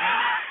that.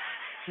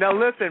 Now,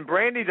 listen,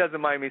 Brandy doesn't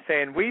mind me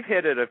saying we've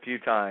hit it a few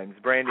times,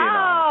 Brandy and I.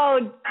 Oh,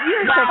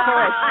 you're so full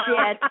of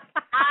shit.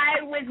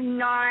 I was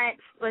not,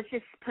 let's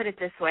just put it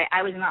this way,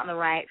 I was not in the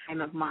right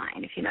frame of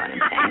mind, if you know what I'm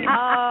saying.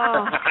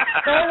 Oh.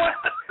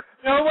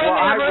 No one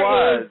I ever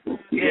was. is.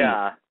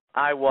 Yeah,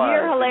 I was.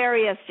 You're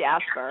hilarious,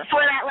 Jasper.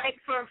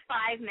 For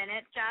 5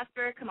 minutes,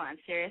 Jasper? Come on,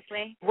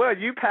 seriously? Well,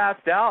 you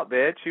passed out,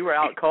 bitch. You were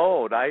out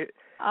cold. Here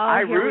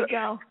we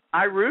go.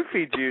 I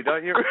roofied you,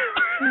 don't you?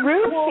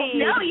 Roofie.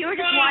 No, you were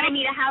just wanting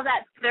me to have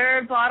that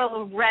third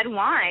bottle of red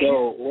wine.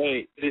 So,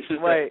 wait.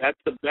 That's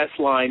the best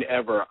line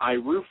ever. I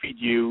roofied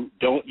you,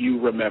 don't you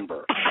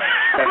remember?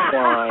 Best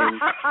line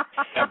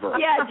ever.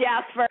 Yeah,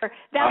 Jasper.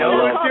 That's Don't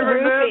what you called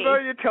remember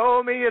roofie. you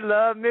told me you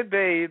loved me,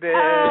 baby?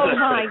 Oh,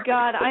 my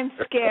God. I'm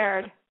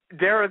scared.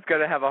 Dara's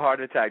going to have a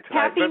heart attack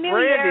tonight. Happy New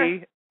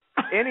Brandy,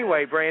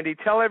 anyway, Brandy,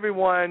 tell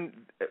everyone,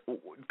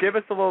 give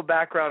us a little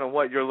background on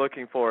what you're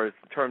looking for in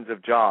terms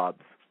of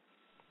jobs.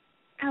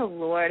 Oh,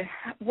 Lord.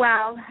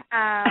 Well,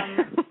 God,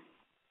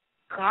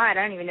 I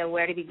don't even know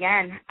where to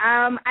begin.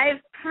 I've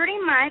pretty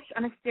much,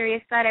 on a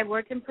serious side, I've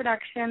worked in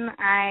production.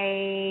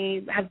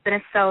 I have been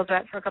a sales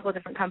rep for a couple of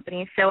different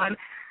companies, so I'm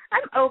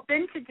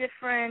open to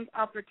different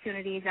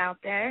opportunities out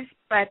there,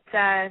 but,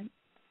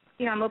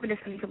 I'm open to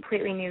something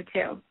completely new,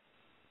 too.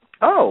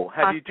 Oh,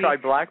 have you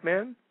tried black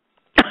men?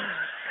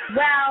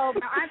 Well,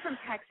 I'm from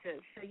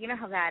Texas, so you know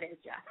how that is,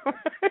 Jeff.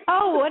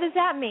 Oh, what does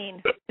that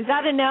mean? Is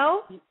that a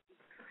no?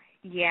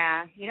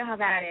 Yeah, you know how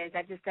that is.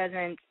 That just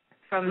doesn't.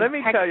 Let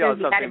me tell y'all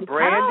something,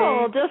 Brandy.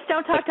 Oh, just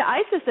don't talk to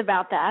ISIS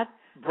about that.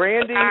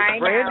 Brandy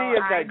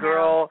is that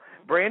girl. Know.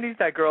 Brandy's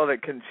that girl that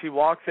she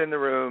walks in the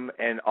room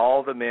and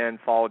all the men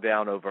fall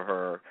down over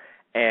her,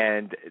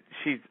 and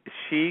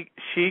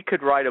she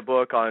could write a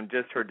book on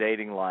just her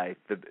dating life,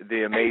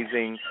 the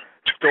amazing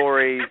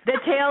stories. The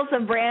Tales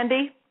of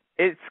Brandy.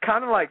 It's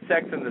kind of like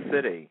Sex in the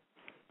City.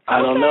 I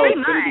don't know.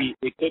 Pretty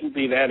It couldn't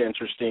be that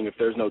interesting if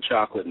there's no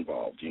chocolate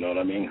involved. You know what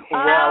I mean?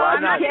 Well,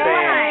 I'm not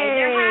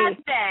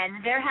saying.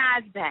 saying. There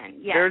has been.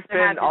 Yes, There's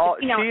been all.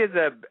 She is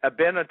a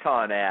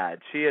Benetton ad.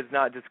 She is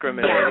not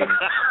discriminating.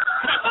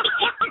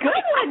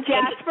 Good one,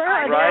 Jasper.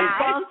 Are they a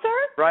sponsor?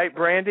 Right,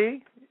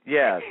 Brandy?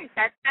 Yes.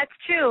 That's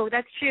true.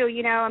 That's true.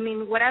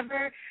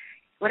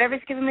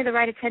 Whatever's giving me the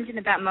right attention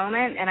at that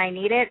moment, and I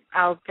need it,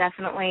 I'll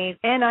definitely.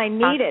 And I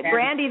need it,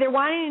 Brandy. They're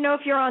wanting to know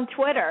if you're on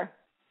Twitter.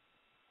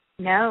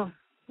 No.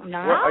 I'm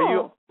not.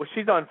 Well,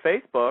 she's on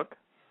Facebook.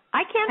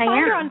 I can't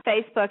find her on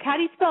Facebook. How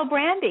do you spell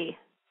Brandy?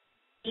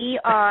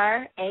 Brandy.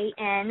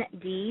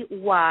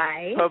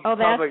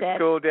 Public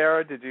school,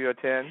 Dara, did you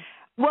attend?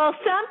 Well,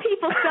 some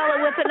people spell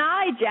it with an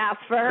I,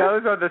 Jasper.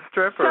 Those are the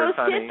strippers,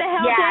 so honey. sit the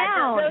hell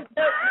down.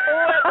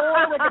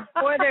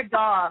 Or their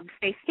dogs.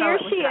 They spell Here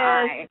it with she an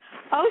is.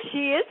 I. Oh,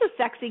 she is a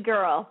sexy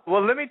girl.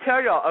 Well, let me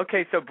tell y'all.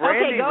 Okay, so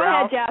Brandy, go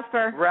ahead,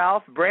 Jasper.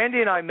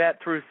 Brandy and I met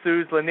through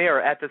Suze Lanier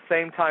at the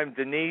same time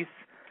Denise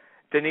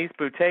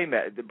Boutte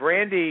met.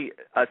 Brandy,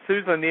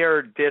 Suze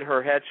Lanier did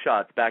her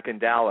headshots back in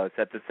Dallas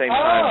at the same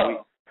time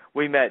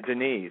we met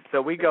Denise.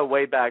 So we go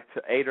way back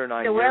to 8 or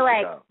 9 years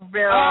ago.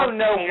 Oh,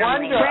 no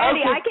wonder.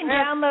 Brandy, I can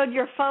download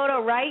your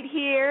photo right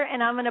here,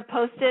 and I'm going to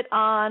post it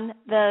on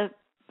the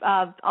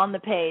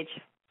page.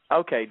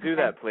 Okay, do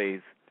that,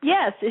 please.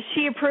 Yes, is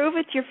she approved?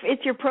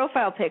 It's your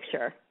profile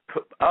picture.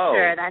 Oh,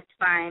 sure, that's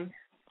fine.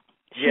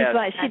 Yes.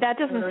 That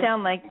doesn't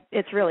sound like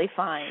it's really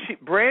fine.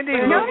 Brandy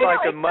looks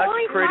like a much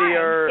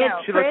prettier.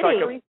 It's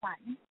pretty.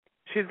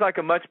 She's like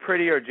a much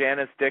prettier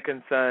Janice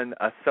Dickinson, more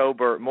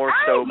sober.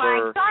 Oh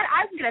my God!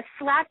 I'm gonna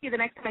slap you the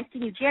next time I see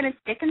you, Janice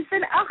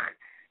Dickinson. Ugh,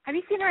 have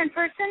you seen her in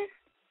person?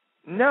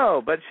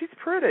 No, but she's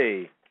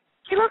pretty.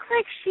 She looks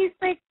like she's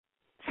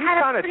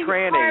had a pretty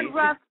hard,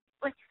 rough.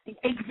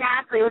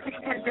 Exactly. Looks like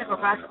she's had a bit of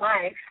a rough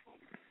life.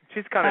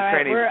 She's kind of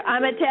tranny.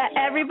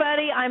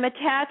 Everybody, I'm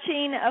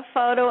attaching a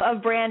photo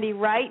of Brandy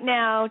right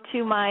now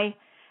to my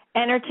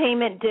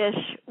Entertainment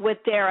Dish with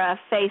Dara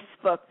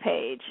Facebook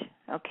page.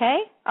 Okay?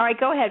 All right,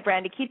 go ahead,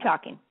 Brandy. Keep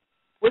talking.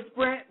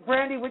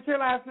 Brandy, what's your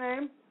last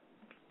name?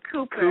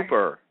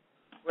 Cooper.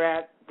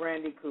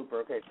 Brandy Cooper.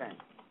 Okay,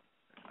 thanks.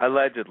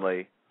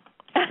 Allegedly.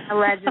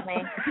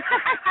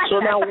 So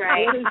now, what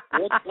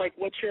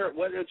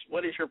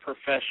is your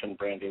profession,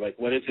 Brandy? Like,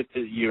 what is it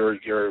that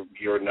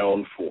you're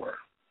known for?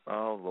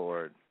 Oh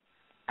Lord.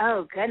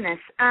 Oh goodness.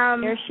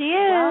 There she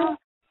is. Well,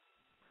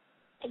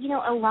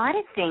 a lot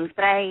of things,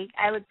 but I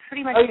would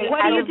pretty much say. What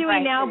are you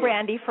doing now,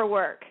 Brandy, for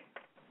work?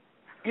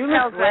 You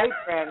look great,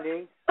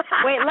 Brandy.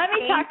 Wait, let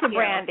me talk to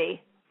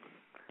Brandy.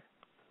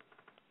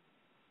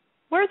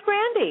 Where's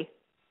Brandy?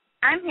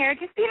 I'm here,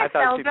 just being a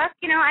sales rep.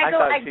 I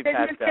go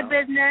business to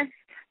business,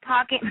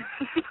 talking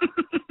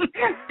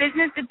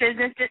business to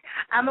business.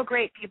 I'm a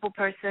great people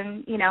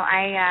person.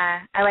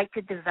 I like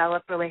to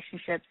develop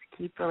relationships,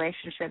 keep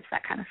relationships,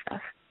 that kind of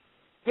stuff.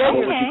 Yeah,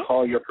 what would you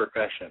call your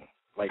profession?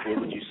 Like, what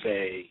would you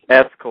say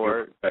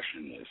escort your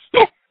profession is?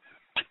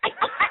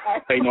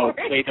 Pay no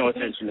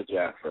attention to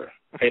Jasper.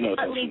 Pay no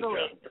attention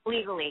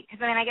legally.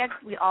 Because, I guess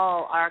we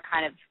all are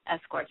kind of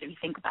escorts if you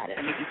think about it.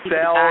 You keep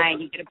it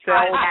fine, you get a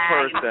product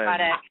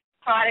bag,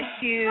 product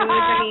shoes.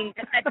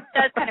 That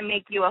does kind of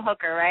make you a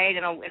hooker, right?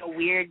 In a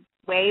weird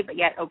way, but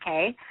yet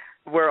okay.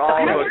 We're all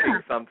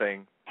hooking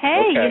something.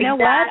 Hey, you know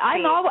what?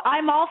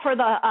 I'm all for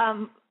the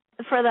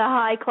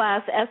high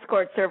class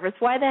escort service.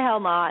 Why the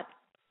hell not?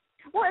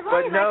 Well, as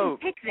long as I can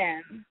pick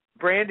them.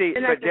 Brandy,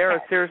 but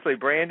Dara, seriously,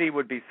 Brandy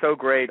would be so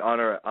great on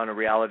a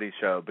reality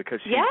show because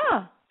she's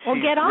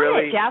get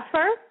on it,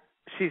 Jasper.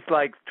 She's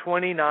like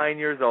 29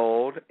 years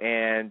old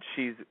and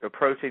she's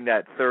approaching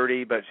that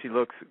 30, but she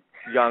looks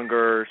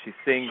younger. She's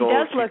single. She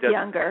does look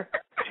younger.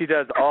 She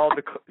does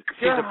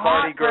she's a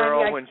party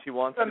girl when she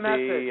wants to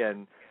be,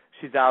 and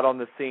she's out on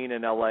the scene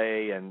in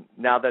L.A. And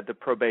now that the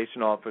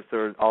probation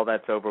officer, all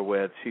that's over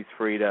with, she's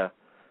free to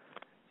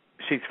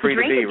be,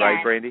 again.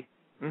 right, Brandy?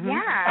 Mm-hmm.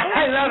 Yeah.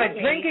 I love it.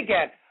 Drink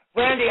again.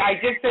 Brandy, I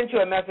just sent you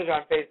a message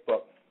on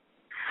Facebook.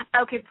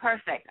 Okay,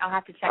 perfect. I'll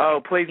have to check. Oh,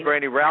 please,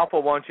 Brandy. Ralph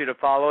will want you to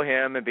follow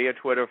him and be a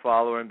Twitter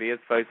follower and be his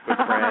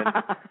Facebook friend.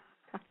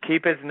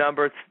 Keep his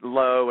numbers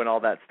low and all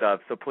that stuff.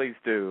 So please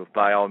do,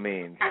 by all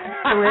means.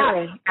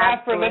 Absolutely.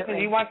 Jasper, listen,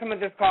 do you want some of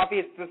this coffee?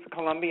 It's this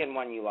Colombian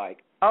one you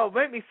like. Oh,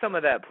 make me some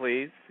of that,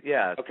 please.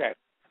 Yes. Okay.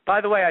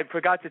 By the way, I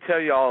forgot to tell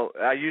you all,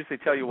 I usually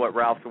tell you what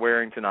Ralph's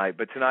wearing tonight,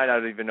 but tonight I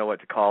don't even know what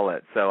to call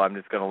it, so I'm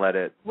just going to let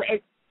it.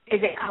 Is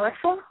it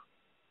colorful?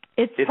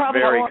 It's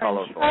probably very orange.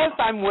 colorful. Yes,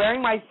 I'm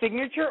wearing my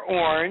signature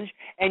orange,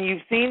 and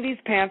you've seen these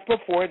pants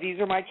before. These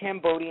are my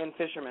Cambodian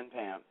fisherman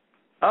pants.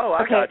 Oh,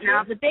 I got you.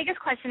 Now the biggest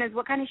question is,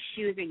 what kind of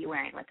shoes are you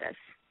wearing with this?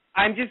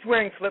 I'm just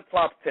wearing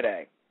flip-flops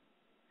today.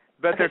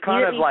 But they're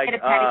kind of like,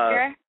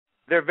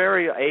 they're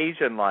very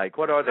Asian-like.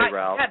 What are they,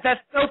 Ralph? That's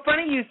so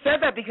funny you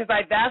said that because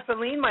I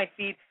Vaseline my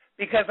feet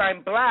because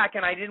I'm black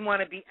and I didn't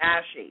want to be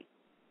ashy.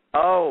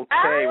 Oh,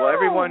 okay. Well,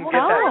 everyone get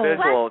that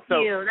visual.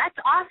 Bless you. That's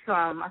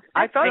awesome.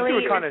 I thought you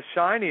were kind of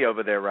shiny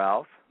over there,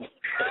 Ralph. You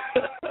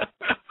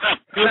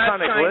were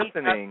kind of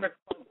glistening.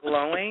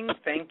 Glowing.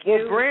 Thank you.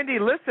 Well, Brandy,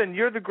 listen,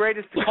 you're the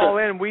greatest to call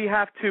in. We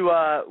have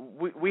to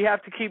we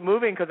have to keep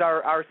moving because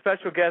our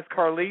special guest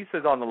Carlease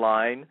is on the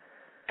line.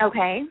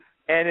 Okay.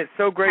 And it's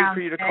so great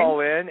for you to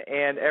call in.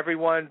 And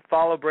everyone,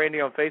 follow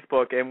Brandy on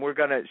Facebook. And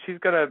she's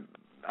gonna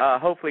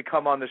hopefully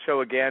come on the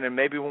show again. And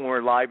maybe when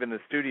we're live in the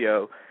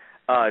studio.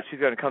 She's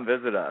going to come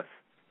visit us.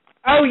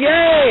 Oh,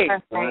 yay!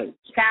 Perfect.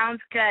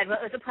 Sounds good. Well,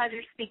 it was a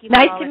pleasure speaking with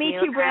you. Nice to meet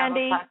you,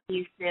 Brandy. We'll talk to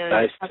you soon.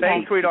 Nice.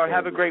 Thanks, sweetheart.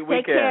 Have a great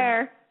weekend. Take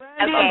care.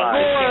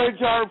 Brandy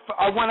George,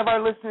 one of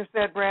our listeners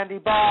said, Brandy,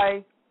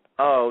 bye.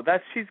 Oh,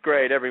 she's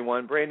great,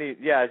 everyone. Brandy,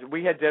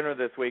 we had dinner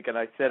this week, and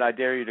I said, I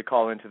dare you to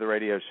call into the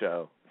radio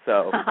show.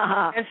 So,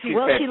 and she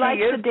likes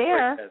to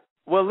dare.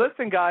 Well,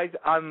 listen, guys,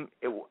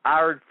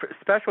 our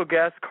special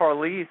guest,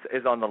 Carlease,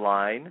 is on the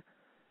line.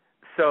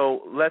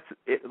 So let's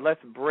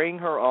bring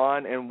her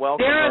on and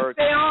welcome her.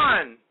 Stay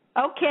on.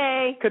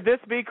 Okay. Could this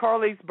be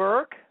Carlease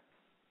Burke?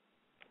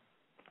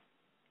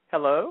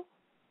 Hello?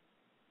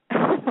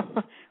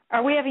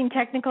 Are we having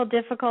technical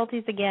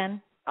difficulties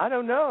again? I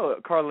don't know.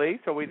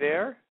 Carlease, are we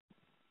there?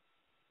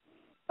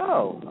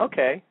 Oh,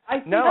 okay. I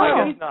guess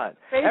not.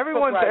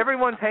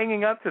 Everyone's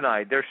hanging up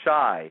tonight. They're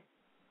shy.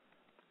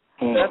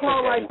 She'll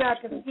call right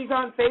back because she's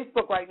on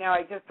Facebook right now.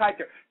 I just typed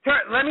her.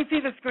 Let me see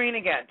the screen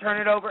again. Turn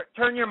it over.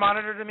 Turn your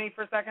monitor to me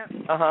for a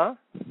second. Uh-huh.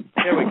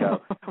 There we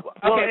go.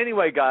 Well,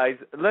 anyway, guys,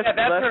 let's... Yeah,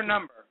 that's her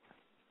number.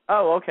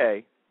 Oh,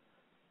 okay.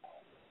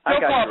 She'll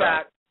call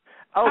back.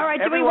 Oh, all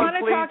right, do we want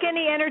to talk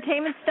any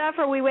entertainment stuff,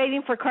 or are we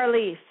waiting for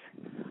Carlease?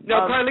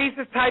 No, Carlease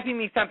is typing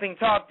me something.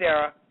 Talk,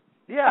 Dara.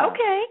 Yeah.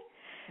 Okay.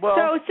 Well,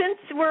 so since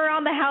we're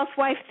on the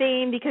housewife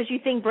theme, because you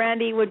think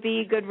Brandy would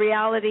be a good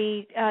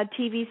reality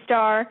TV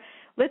star...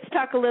 Let's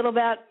talk a little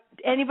about,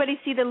 anybody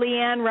see the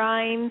Leanne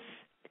Rimes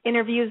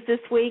interviews this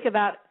week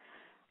about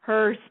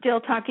her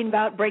still talking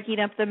about breaking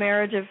up the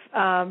marriage of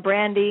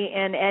Brandy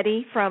and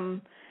Eddie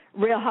from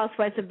Real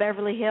Housewives of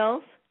Beverly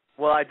Hills?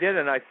 Well, I did,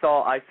 and I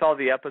saw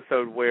the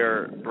episode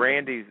where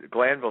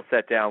Glanville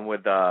sat down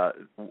with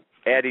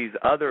Eddie's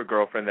other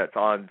girlfriend that's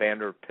on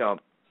Vanderpump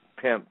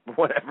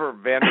Rules.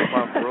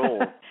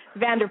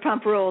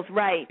 Vanderpump Rules,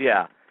 right.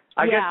 Yeah.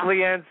 I guess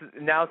Leanne's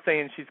now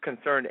saying she's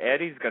concerned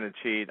Eddie's going to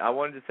cheat. I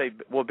wanted to say,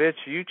 well, bitch,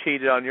 you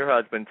cheated on your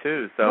husband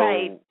too, so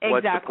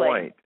what's the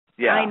point?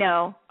 Yeah.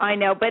 I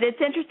know. But it's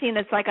interesting.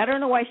 It's like, I don't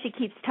know why she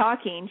keeps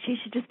talking. She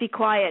should just be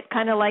quiet,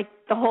 kind of like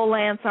the whole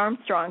Lance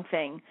Armstrong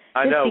thing.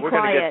 I know. We're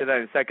going to get to that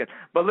in a second.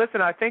 But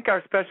listen, I think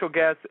our special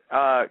guest,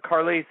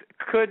 Carlease,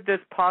 could this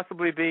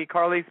possibly be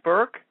Carlease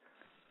Burke?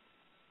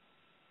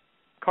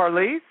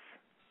 Carlease?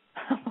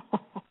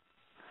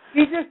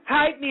 She just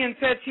typed me and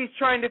said she's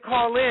trying to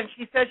call in.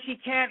 She says she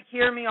can't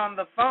hear me on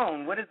the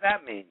phone. What does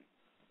that mean?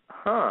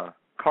 Huh.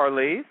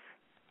 Carlease?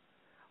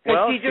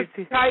 Well, she just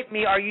typed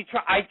me. I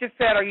just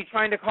said, "Are you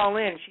trying to call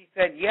in?" She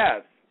said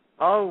yes.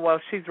 Oh, well,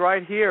 she's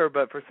right here,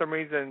 but for some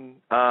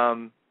reason,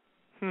 sorry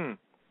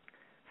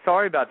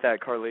about that,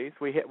 Carlease.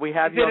 We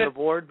have you on the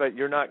board, but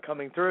you're not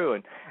coming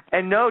through.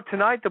 And no,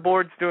 tonight the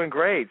board's doing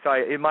great. So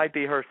it might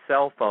be her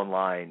cell phone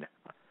line.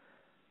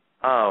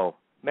 Oh,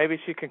 maybe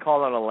she can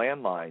call on a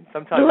landline.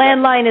 Sometimes the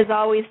landline is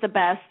always the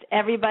best.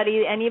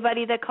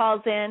 Anybody that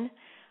calls in,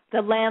 the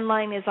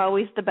landline is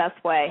always the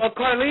best way. Well,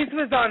 Carlease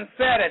was on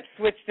set at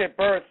Switched at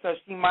Birth, so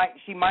she might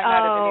not have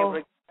been able to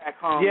get back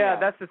home. Yeah,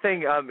 yet. That's the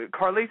thing.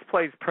 Carlease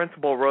plays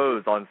Principal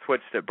Rose on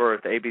Switched at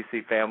Birth,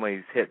 ABC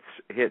Family's hit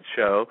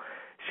show.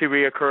 She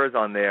reoccurs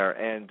on there,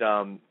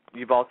 and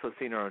you've also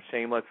seen her on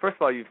Shameless. First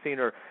of all, you've seen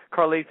her.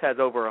 Carlease has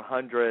over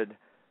 100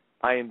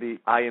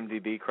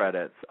 IMDb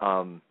credits.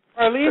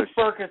 Carlease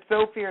Burke is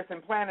so fierce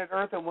in Planet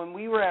Earth, and when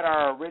we were at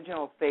our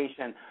original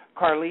station,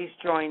 Carlease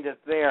joined us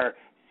there.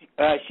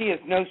 She is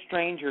no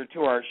stranger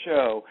to our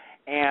show,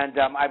 and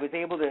I was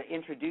able to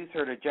introduce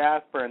her to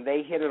Jasper, and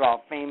they hit it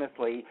off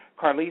famously.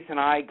 Carlease and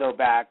I go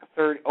back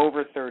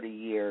over 30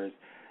 years.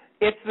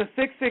 It's the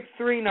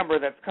 663 number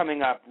that's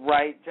coming up,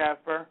 right,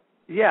 Jasper?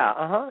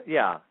 Yeah,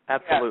 yeah,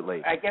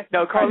 absolutely. Yeah, I guess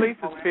no, Carlease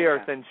is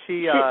fierce, and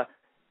she,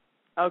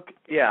 okay,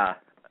 yeah.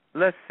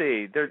 Let's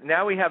see.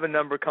 Now we have a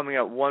number coming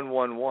up,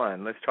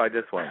 111. Let's try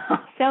this one.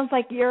 Sounds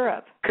like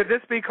Europe. Could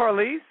this be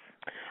Carlease?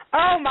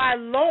 Oh, my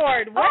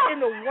Lord. What in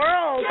the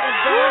world is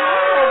going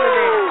on over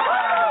there?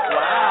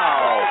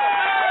 Wow.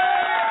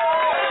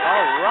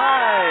 All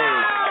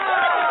right.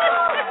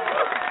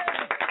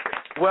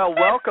 Well,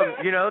 welcome.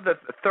 You know, the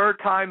third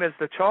time is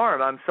the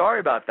charm. I'm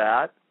sorry about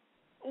that.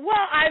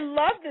 Well, I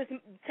love this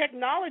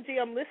technology.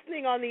 I'm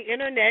listening on the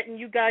Internet, and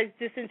you guys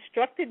just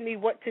instructed me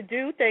what to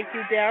do. Thank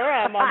you,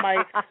 Dara. I'm on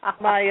my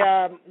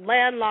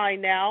landline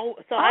now.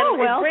 So is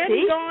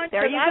Brandy gone?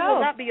 There you I go.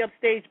 will not be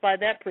upstaged by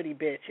that pretty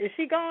bitch. Is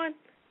she gone?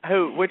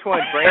 Who? Which one,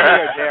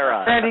 Brandy or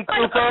Dara? Brandy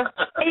Cooper.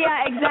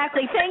 Yeah,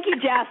 exactly. Thank you,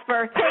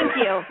 Jasper. Thank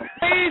you.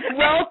 Please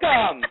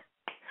welcome.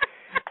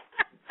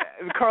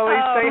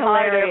 Carlease, say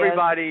hi to hilarious.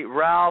 everybody,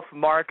 Ralph,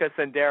 Marcus,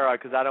 and Dara,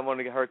 because I don't want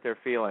to hurt their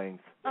feelings.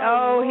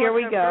 Oh, here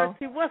we go.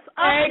 What's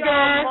up,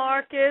 y'all?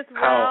 Marcus,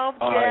 Ralph,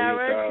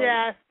 Dara,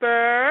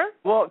 Jasper.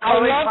 Well, I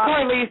love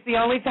Carlease. The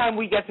only time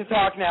we get to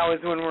talk now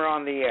is when we're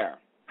on the air.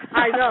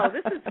 I know.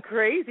 This is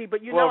crazy,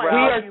 but you know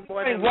I love you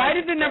more than why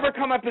did the number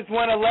come up as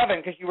 111?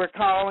 Because you were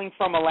calling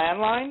from a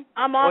landline?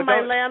 I'm on my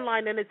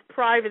landline, and it's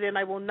private, and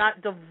I will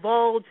not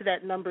divulge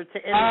that number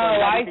to anyone.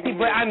 Oh, I see.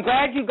 But I'm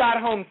glad you got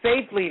home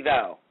safely,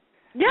 though.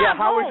 Yeah,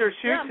 how was your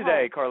shoot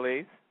today,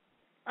 Carlease?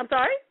 I'm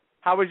sorry?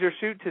 How was your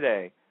shoot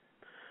today?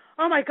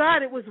 Oh, my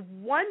God, it was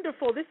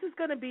wonderful. This is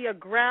going to be a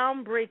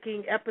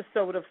groundbreaking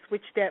episode of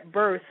Switched at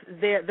Birth.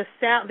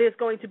 There's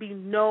going to be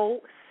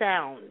no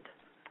sound.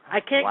 I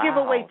can't give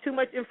away too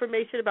much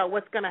information about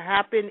what's going to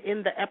happen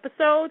in the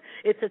episode.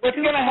 It's a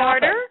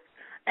two-parter,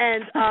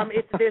 and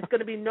there's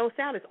going to be no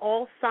sound. It's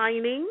all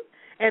signing,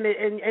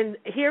 and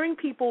hearing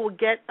people will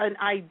get an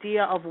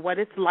idea of what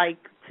it's like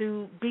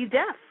to be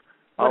deaf.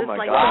 What it's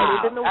like to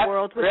live in the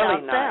world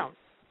without sound.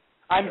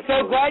 I'm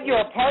so glad you're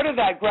a part of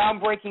that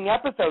groundbreaking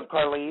episode,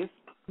 Carlease.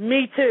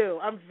 Me too.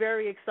 I'm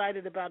very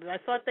excited about it. I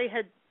thought they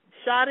had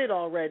shot it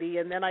already,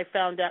 and then I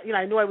found out,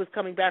 I knew I was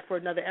coming back for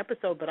another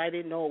episode, but I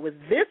didn't know it was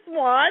this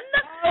one.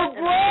 Oh,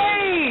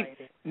 great!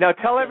 Now,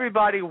 tell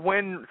everybody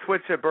when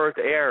Switched at Birth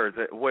airs,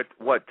 what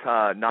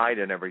night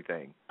and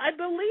everything. I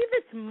believe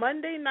it's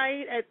Monday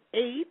night at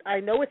 8.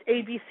 I know it's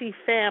ABC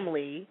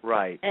Family.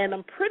 Right. And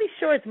I'm pretty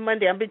sure it's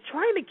Monday. I've been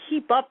trying to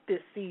keep up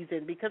this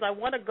season because I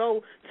want to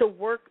go to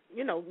work,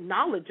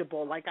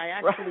 knowledgeable, like I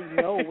actually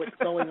know what's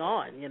going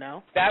on,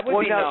 That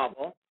would be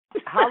novel.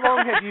 How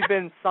long have you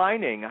been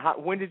signing?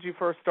 When did you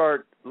first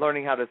start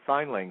learning how to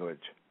sign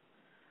language?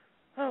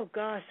 Oh,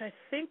 gosh, I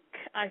think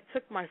I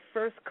took my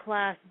first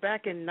class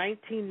back in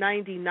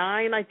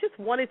 1999. I just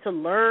wanted to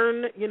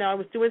learn. I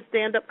was doing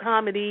stand-up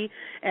comedy,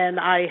 and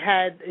I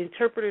had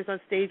interpreters on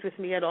stage with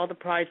me at all the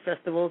Pride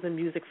festivals and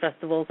music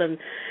festivals. And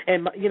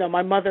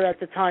my mother at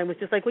the time was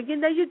just like, well,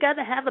 you got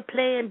to have a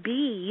plan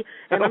B.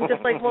 And I'm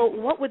just like, well,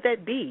 what would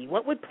that be?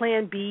 What would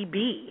plan B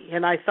be?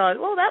 And I thought,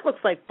 well, that looks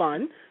like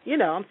fun.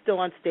 I'm still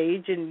on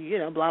stage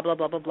and, blah, blah,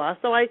 blah, blah, blah.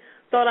 So I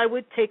thought I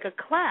would take a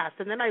class,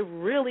 and then I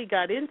really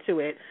got into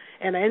it,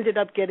 and I ended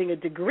up getting a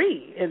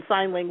degree in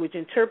sign language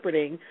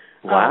interpreting.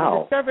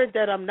 Wow. Discovered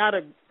that I'm not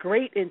a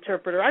great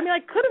interpreter. I mean, I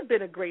could have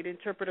been a great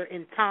interpreter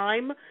in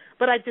time,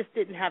 but I just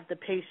didn't have the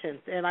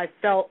patience, and I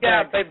felt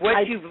but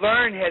what you've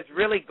learned has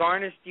really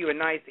garnished you a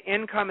nice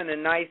income and a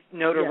nice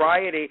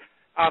notoriety. Yeah.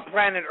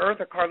 Planet Earth,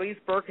 Carlease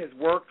Burke has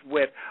worked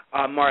with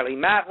Marlee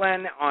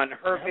Matlin on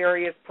her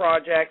various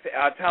projects.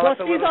 Tell us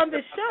a little she's on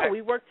this show.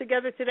 We worked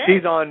together today.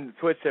 She's on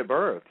Switched at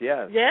Birth,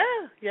 yes.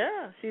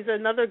 Yeah. She's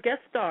another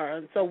guest star,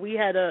 and so we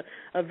had a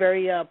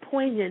very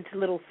poignant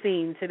little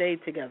scene today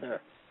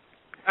together.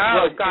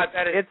 Oh, God,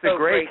 that is it's so a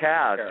great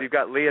cast. Here. You've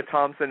got Leah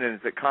Thompson, and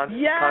is it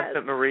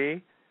Constant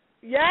Marie?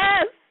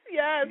 Yes,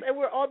 and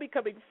we're all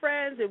becoming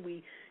friends, and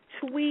we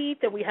tweet,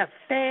 and we have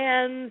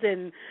fans,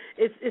 and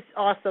it's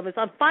awesome.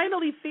 I'm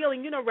finally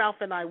feeling, Ralph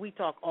and I, we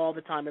talk all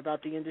the time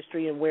about the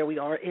industry and where we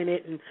are in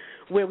it and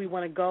where we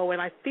want to go,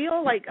 and I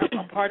feel like I'm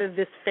a part of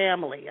this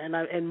family,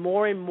 and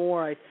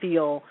more I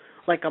feel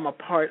like I'm a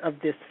part of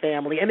this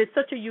family. And it's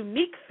such a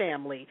unique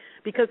family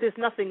because there's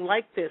nothing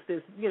like this.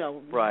 There's,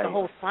 right. the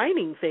whole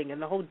signing thing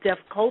and the whole deaf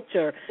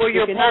culture. Well,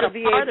 you're not part of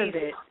the part of ABC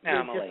it.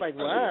 family. You're just like,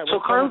 what? So,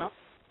 Carl,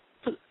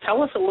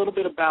 tell us a little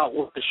bit about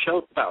what the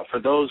show's about for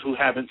those who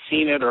haven't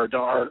seen it or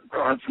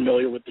aren't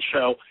familiar with the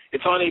show.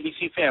 It's on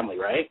ABC Family,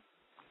 right?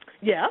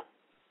 Yeah.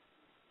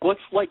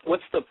 What's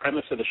the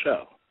premise of the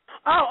show?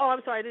 Oh, I'm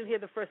sorry, I didn't hear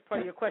the first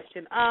part of your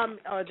question.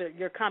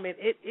 Your comment.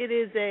 It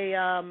is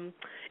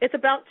it's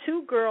about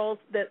two girls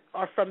that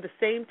are from the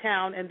same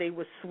town and they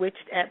were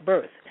switched at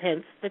birth,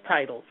 hence the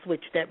title,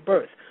 Switched at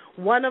Birth.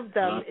 One of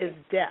them is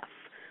deaf.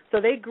 So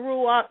they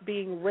grew up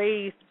being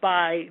raised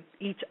by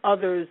each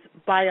other's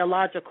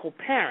biological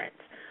parents.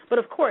 But,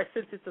 of course,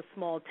 since it's a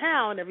small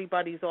town,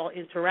 everybody's all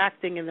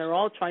interacting and they're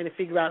all trying to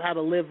figure out how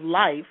to live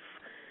life,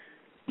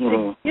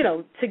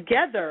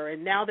 together.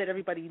 And now that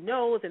everybody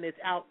knows and it's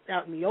out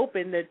in the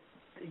open that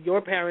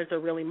your parents are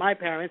really my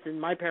parents and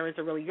my parents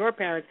are really your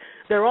parents,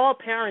 they're all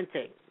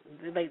parenting.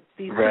 These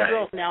two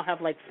girls now have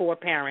 4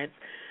 parents.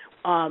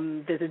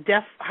 There's a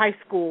deaf high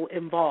school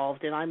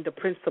involved, and I'm the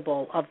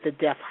principal of the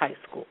deaf high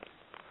school.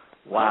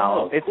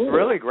 Wow. It's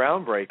really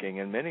groundbreaking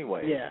in many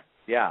ways.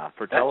 Yeah,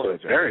 for television.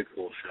 That's a very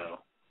cool show.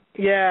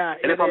 Yeah.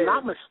 And if I'm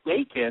not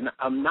mistaken,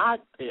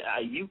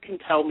 you can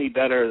tell me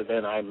better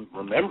than I'm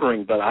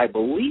remembering, but I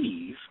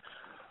believe,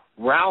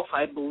 Ralph,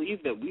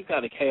 that we've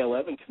got a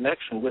K11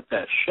 connection with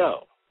that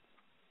show.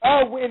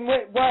 Oh, in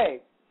what way?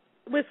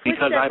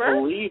 Because I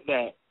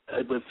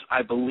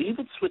believe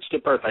it's Switched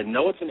at Birth. I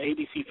know it's an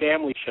ABC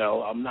Family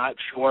show. I'm not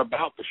sure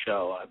about the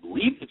show. I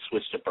believe it's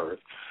Switched at Birth.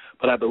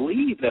 But I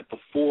believe that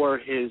before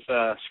his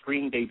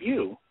screen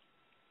debut,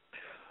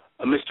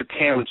 Mr.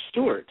 Cameron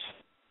Stewart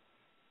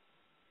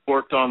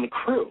worked on the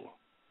crew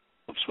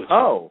of Switched at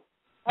Birth.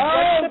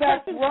 Oh,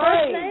 that's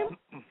right.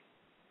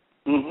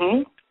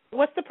 Mm-hmm.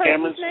 What's the person's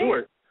Cameron name?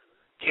 Stewart.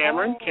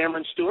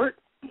 Cameron Stewart.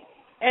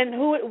 And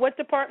what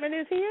department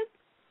is he in?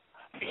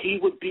 He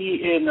would be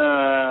in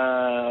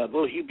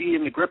he'd be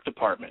in the grip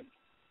department.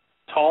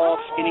 Tall,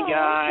 skinny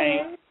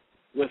guy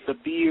with a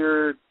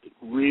beard,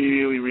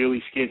 really,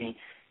 really skinny.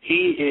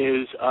 He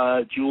is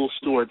Jules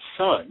Stewart's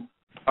son.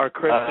 Or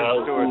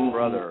Kristen Stewart's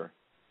brother.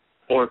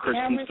 Or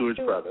Kristen Stewart's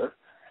brother.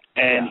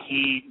 And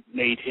he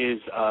made his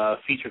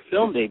feature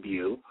film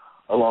debut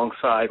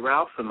alongside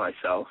Ralph and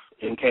myself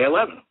in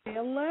K11.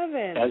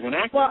 K11. As an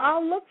actor. Well,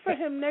 I'll look for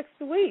him next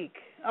week.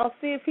 I'll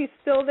see if he's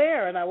still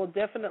there, and I will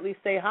definitely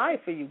say hi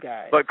for you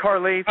guys. But,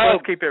 Carlease,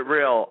 let's keep it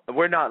real.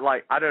 We're not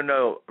I don't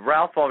know,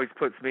 Ralph always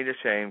puts me to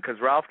shame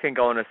because Ralph can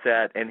go on a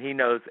set and he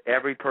knows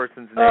every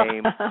person's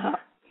name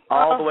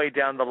all the way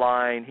down the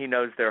line. He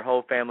knows their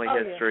whole family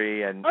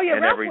history and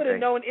Ralph everything. would have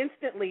known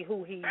instantly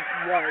who he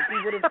was. He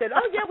would have said,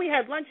 we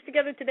had lunch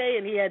together today,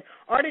 and he had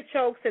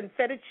artichokes and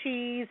feta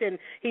cheese, and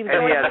he was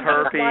he had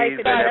herpes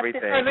and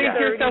everything. Carlease,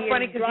 you're so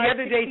funny because the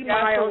other day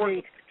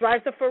Jasper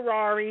drives a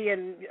Ferrari,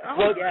 and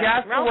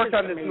Jasper worked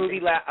on this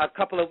movie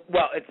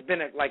it's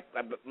been a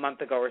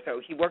month ago or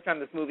so. He worked on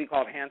this movie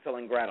called Hansel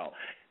and Gretel.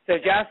 So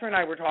Jasper and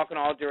I were talking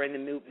all during the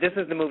movie. This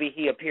is the movie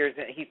he appears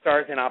in. He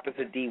stars in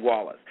opposite Dee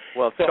Wallace.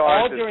 Well, so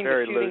stars all during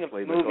very the shooting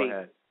loosely, of the movie. Go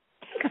ahead.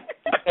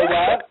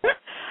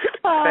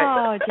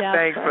 Jasper.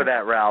 Thanks for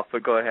that, Ralph.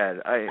 But go ahead.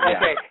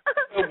 Okay.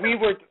 So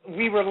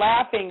we were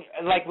laughing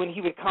when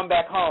he would come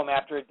back home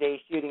after a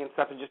day shooting and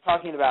stuff, and just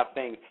talking about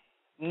things.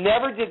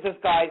 Never did this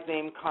guy's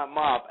name come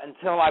up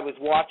until I was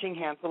watching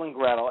Hansel and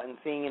Gretel and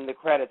seeing in the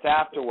credits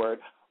afterward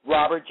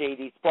Robert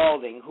J.D.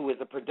 Spaulding, who is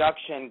a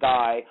production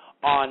guy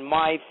on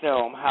my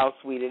film, How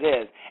Sweet It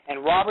Is.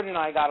 And Robert and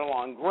I got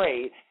along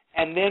great,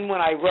 And then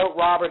when I wrote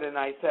Robert and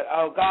I said,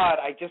 oh, God,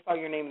 I just saw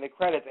your name in the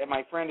credits, and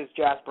my friend is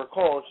Jasper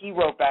Cole, he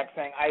wrote back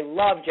saying, I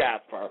love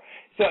Jasper.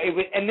 So it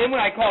was, and then when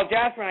I called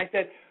Jasper and I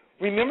said,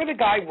 remember the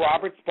guy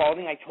Robert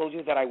Spalding I told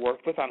you that I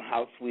worked with on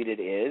How Sweet It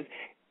Is?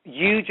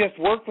 You just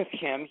worked with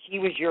him. He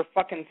was your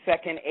fucking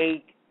second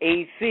AC.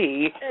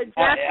 And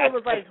Jasper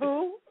was like,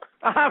 who?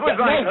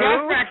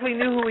 Jasper actually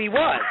knew who he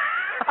was.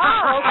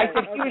 Oh, okay. I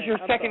said he was your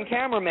second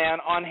cameraman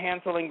on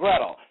Hansel and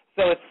Gretel.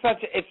 So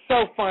it's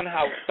so fun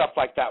how stuff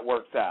like that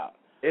works out.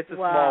 It's a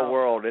small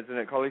world, isn't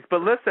it, Carlease?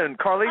 But listen,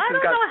 Carlease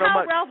has got so much. I don't know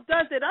how Ralph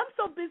does it. I'm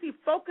so busy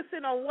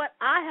focusing on what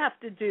I have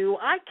to do.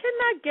 I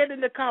cannot get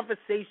into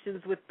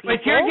conversations with people.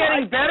 But you're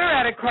getting better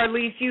at it,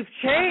 Carlease. You've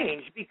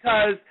changed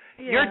because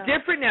you're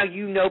different now.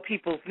 You know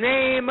people's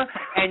name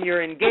and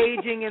you're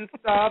engaging and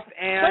stuff.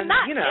 And but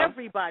not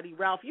everybody,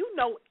 Ralph. You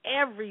know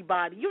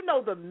everybody. You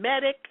know the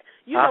medic.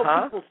 You know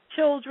people's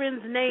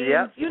children's names.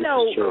 Yep. You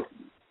know.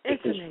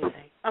 It's amazing.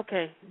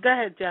 Okay, go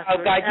ahead, Jeff. Oh,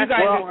 God, you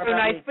guys are so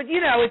nice. But,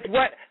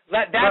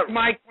 that's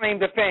my claim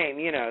to fame,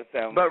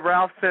 so. But,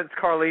 Ralph, since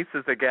Carlease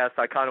is a guest,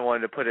 I kind of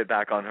wanted to put it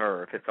back on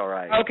her, if it's all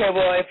right. Okay,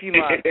 well, if you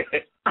must.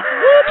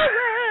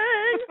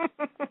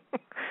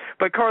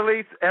 But,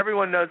 Carlease,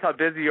 everyone knows how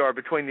busy you are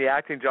between the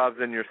acting jobs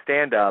and your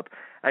stand-up.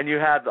 And you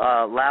have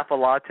Laugh A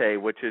Latte,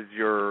 which is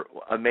your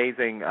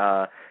amazing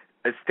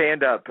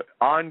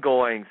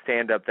ongoing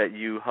stand-up that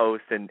you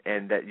host and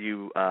that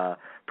you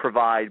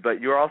provide,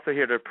 but you're also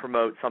here to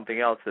promote something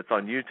else that's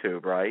on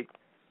YouTube, right?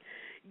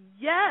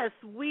 Yes,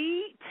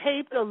 we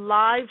taped a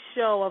live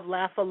show of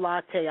Laugh A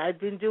Latte. I've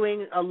been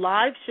doing a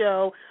live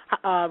show.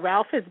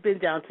 Ralph has been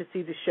down to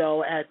see the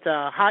show at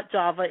Hot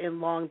Java in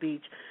Long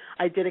Beach.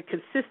 I did it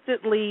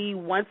consistently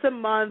once a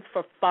month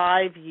for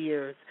 5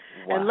 years.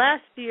 Wow. And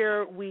last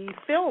year we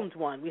filmed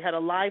one. We had a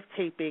live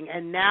taping,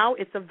 and now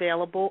it's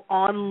available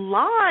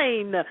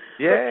online for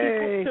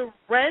people to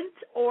rent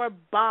or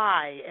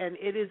buy, and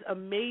it is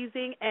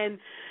amazing. And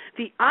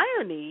the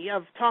irony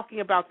of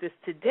talking about this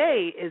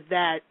today is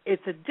that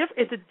it's a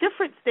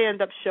different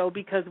stand-up show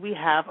because we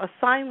have a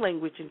sign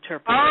language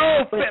interpreter.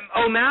 Oh,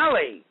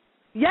 O'Malley.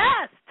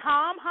 Yes,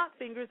 Tom Hot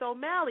Fingers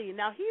O'Malley.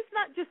 Now, he's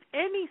not just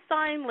any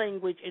sign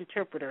language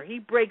interpreter. He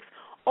breaks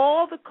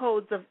all the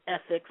codes of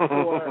ethics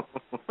for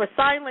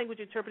sign language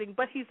interpreting,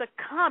 but he's a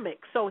comic,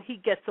 so he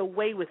gets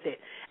away with it.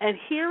 And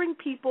hearing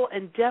people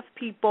and deaf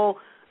people,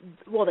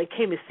 well, they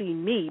came to see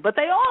me, but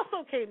they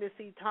also came to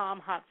see Tom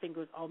Hot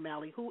Fingers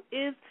O'Malley, who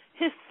is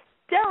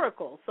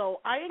hysterical.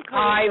 So I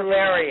encourage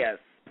hilarious,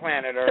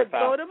 Planet Earth. To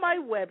go to my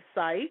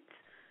website,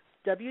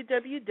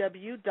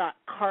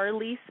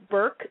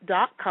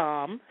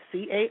 www.carleaseburke.com,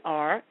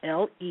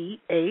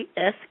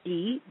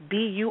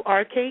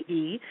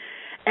 CarleaseBurke,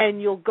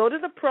 and you'll go to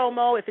the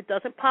promo. If it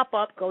doesn't pop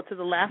up, go to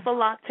the Laugh A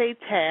Latte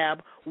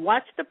tab,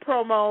 watch the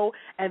promo,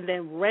 and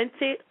then rent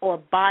it or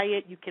buy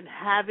it. You can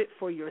have it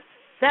for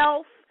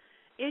yourself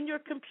in your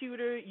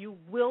computer. You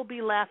will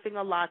be laughing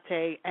a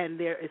latte, and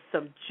there is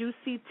some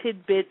juicy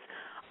tidbits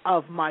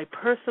of my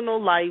personal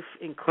life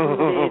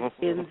included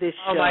in this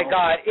show. Oh, my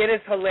God. It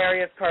is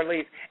hilarious,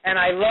 Carlease. And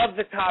I love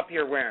the top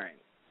you're wearing.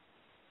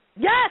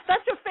 Yes,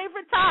 that's your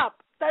favorite top.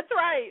 That's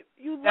right.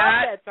 You love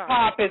that top. That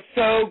top is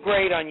so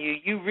great on you.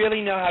 You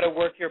really know how to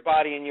work your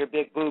body and your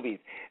big boobies.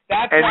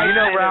 That's and why you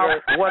know,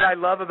 Ralph, what I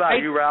love about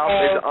you,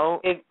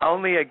 Ralph, is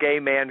only a gay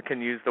man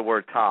can use the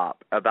word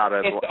top about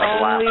a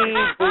only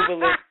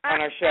boobalist on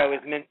our show,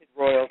 as Minted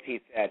Royalty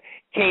said.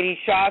 Katie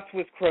Schatz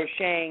was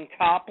crocheting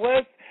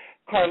topless.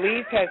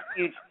 Carlease has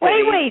huge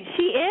titties. Wait,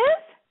 she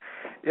is?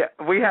 Yeah,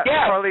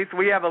 Carlease,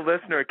 we have a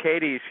listener,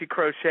 Katie. She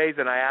crochets,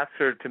 and I asked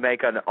her to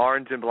make an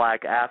orange and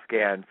black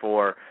Afghan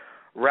for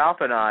Ralph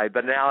and I,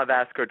 but now I've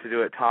asked her to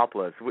do it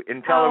topless.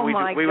 And tell her we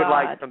would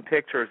like some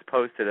pictures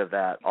posted of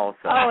that also.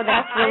 Oh,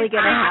 that's really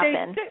going to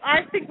happen.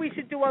 I think we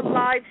should do a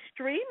live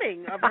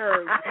streaming of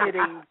her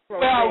knitting.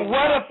 Well,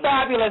 what a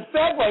fabulous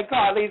segue,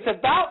 Carlease,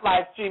 about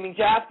live streaming.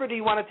 Jasper, do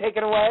you want to take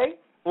it away?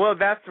 Well,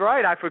 that's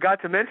right. I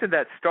forgot to mention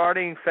that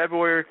starting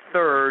February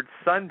 3rd,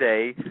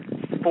 Sunday,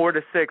 4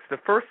 to 6, the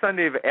first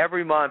Sunday of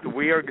every month,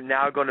 we are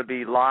now going to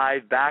be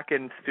live back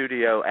in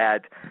studio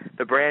at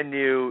the brand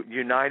new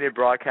United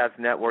Broadcast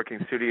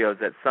Networking Studios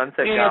at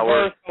Sunset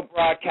Gower. Universal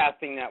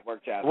Broadcasting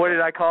Network, Jasper. What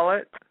did I call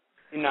it?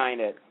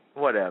 United.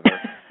 Whatever.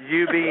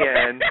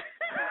 UBN.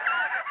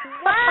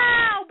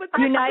 Wow! But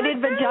United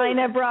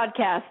Vagina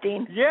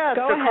Broadcasting. Yeah,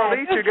 Go so ahead.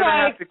 Carlease, you're going to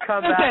have to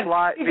come back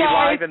be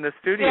live in the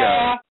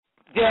studio.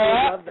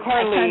 Dara,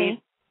 Carlease,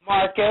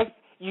 Markus,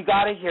 you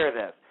got to hear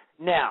this.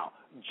 Now,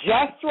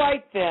 just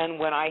right then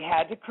when I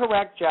had to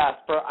correct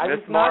Jasper, I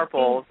was not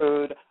being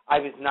rude. I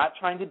was not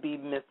trying to be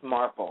Miss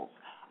Marples.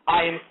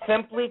 I am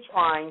simply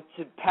trying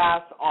to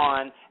pass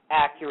on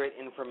accurate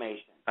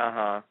information.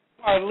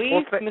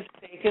 Carlease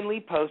mistakenly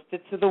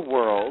posted to the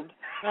world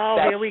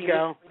that here we go. She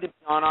was going to be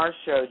on our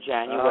show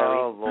January.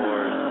 Oh,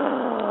 Lord.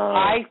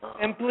 I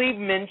simply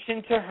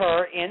mentioned to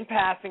her in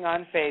passing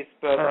on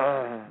Facebook,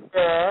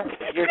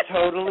 you're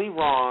totally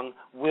wrong.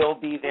 We'll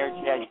be there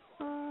January.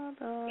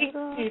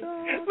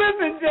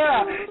 Listen,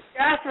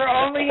 Jasper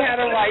only had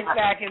to write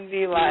back and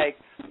be like,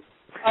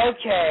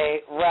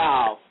 Okay,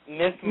 Ralph,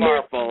 Miss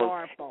Marple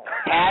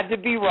had to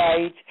be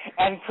right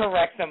and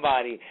correct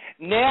somebody.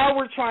 Now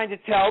we're trying to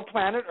tell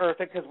Planet Earth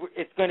because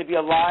it's going to be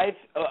a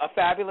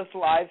fabulous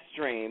live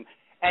stream,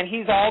 and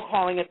he's all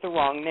calling it the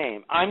wrong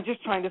name. I'm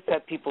just trying to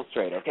set people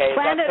straight, okay?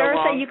 Planet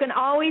Earth, you can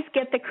always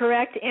get the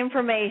correct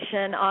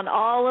information on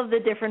all of the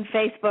different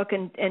Facebook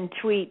and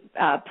tweet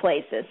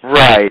places.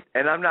 Right,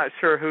 and I'm not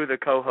sure who the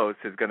co-host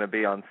is going to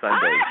be on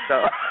Sunday.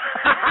 So.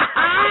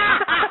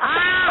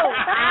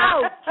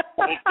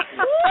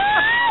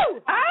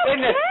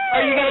 Goodness,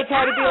 are you going to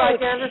try to be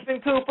like Anderson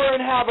Cooper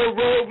and have a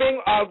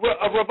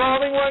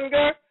revolving one,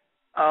 girl?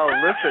 Oh,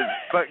 listen,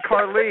 but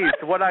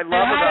Carlease, what I love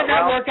how about did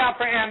that Ralph, work out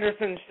for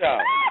Anderson's show?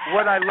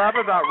 What I love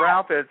about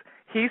Ralph is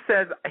he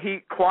says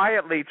he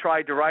quietly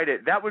tried to write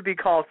it. That would be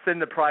called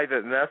send a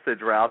private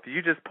message, Ralph.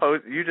 You just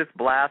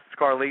blast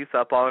Carlease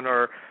up on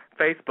her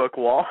Facebook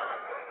wall.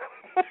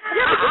 Yeah, but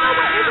you know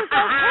what? It was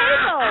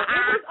okay, though.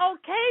 It was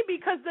okay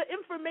because the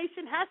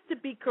information has to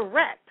be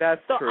correct.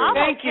 That's so true. I'm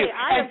Thank okay. you.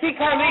 And see,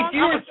 Carlease,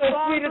 you were so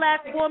sweet.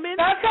 Black woman.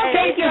 That's okay,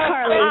 Thank you,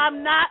 Carlease. I'm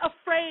not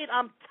afraid.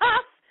 I'm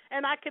tough,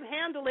 and I can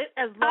handle it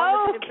as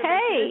long as the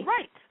information is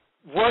right.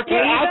 Work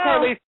it out,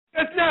 Carlease.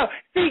 No,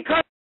 see,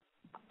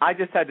 Carlease. I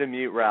just had to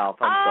mute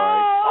Ralph. I'm sorry.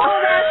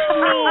 Oh, that's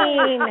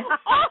mean.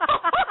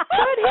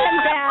 Put him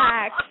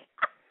back.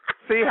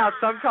 See how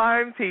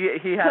sometimes he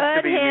has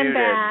to be muted,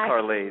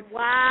 Carlease.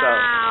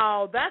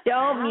 Wow, that's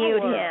Don't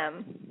mute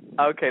him.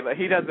 Okay, but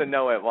he doesn't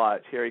know it.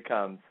 Watch, here he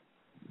comes.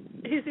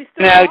 Is he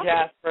still No, on?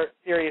 Jasper,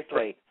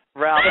 seriously.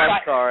 Ralph,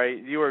 I'm sorry,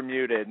 you were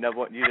muted. No,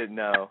 you didn't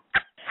know.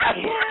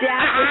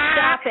 Jasper,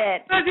 stop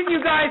it. Listen,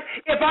 you guys,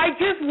 if I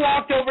just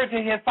walked over to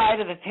his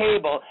side of the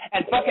table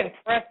and fucking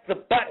pressed the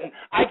button,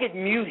 I could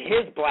mute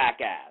his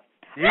black ass.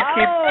 You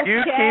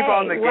keep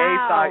on the gay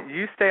side.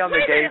 You stay on the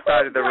gay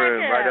side of the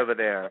room, right over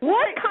there.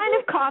 What kind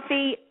of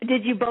coffee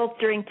did you both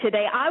drink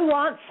today? I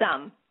want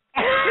some.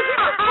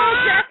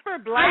 Jasper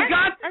Black? I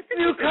got this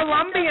new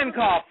Colombian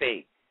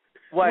coffee.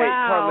 Wait,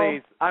 Wow.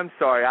 Carlease, I'm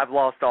sorry. I've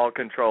lost all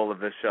control of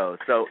the show.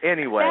 So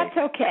anyway.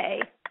 That's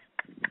okay.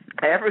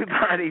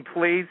 Everybody,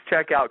 please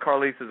check out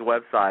Carlease's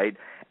website.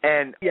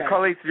 And, yes.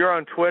 Carlease, you're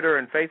on Twitter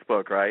and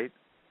Facebook, right?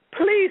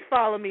 Please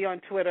follow me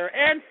on Twitter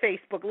and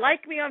Facebook.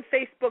 Like me on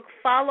Facebook.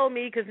 Follow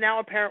me because now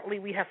apparently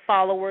we have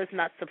followers,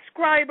 not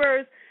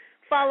subscribers.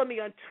 Follow me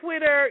on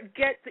Twitter.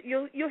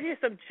 You'll hear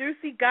some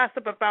juicy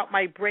gossip about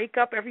my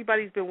breakup.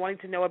 Everybody's been wanting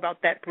to know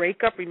about that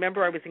breakup.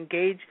 Remember, I was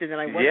engaged and then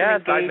I wasn't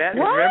engaged. Yes, I met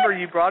him. Remember,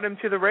 you brought him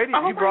to the radio.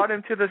 Oh, you brought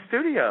him to the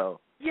studio.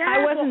 Yes, I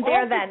wasn't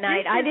there that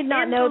night. I did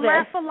not know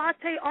this. A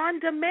Latte on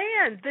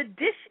demand. The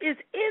dish is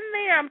in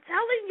there. I'm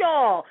telling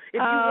y'all. If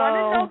you want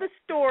to know the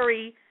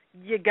story,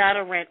 you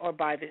gotta rent or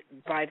buy the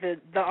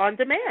on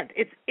demand.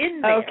 It's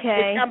in there.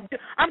 Okay. I'm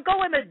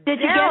going to. Did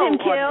you get him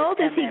killed?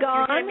 Is he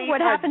gone?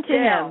 What happened to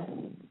him?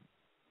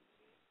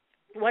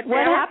 What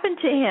happened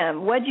to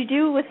him? What'd you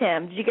do with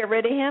him? Did you get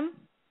rid of him?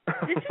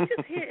 Did you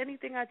just hear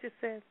anything I just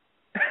said?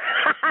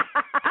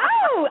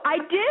 Oh, I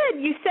did.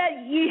 You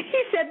said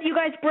you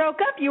guys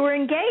broke up. You were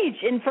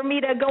engaged, and for me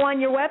to go on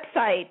your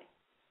website.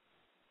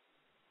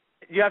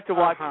 You have to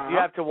watch. You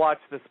have to watch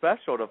the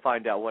special to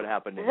find out what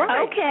happened to him.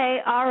 Right.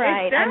 Okay, all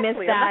right. Exactly. I missed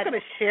that. I'm not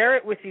going to share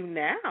it with you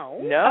now.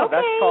 No,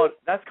 okay.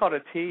 that's called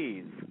a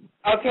tease.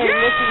 Okay,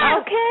 listen.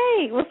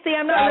 Okay. Well, see,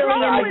 I'm not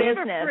really in the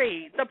business.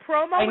 Free. The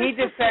promo I need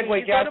to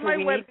segue, Jasper.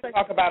 We need to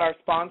talk about our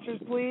sponsors,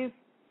 please.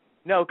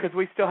 No, because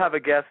we still have a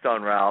guest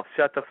on, Ralph.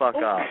 Shut the fuck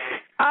up.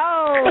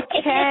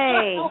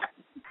 Okay.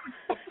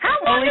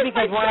 Only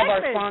because one of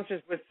our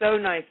sponsors was so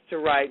nice to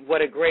write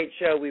what a great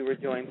show we were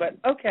doing. But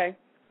okay.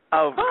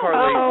 Oh,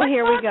 Carlease. Oh,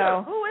 here we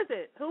go. Who is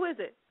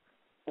it?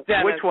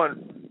 Dennis.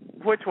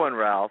 Which one,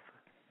 Ralph?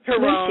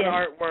 Tyrone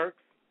Artworks.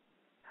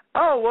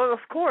 Oh, well, of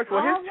course.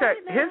 Well,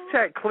 his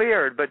check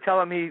cleared, but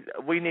tell him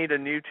we need a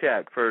new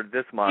check for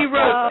this month. He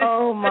wrote,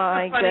 oh,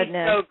 my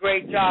goodness. So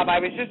great job. I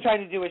was just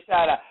trying to do a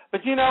shout-out.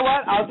 But you know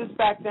what? I'll just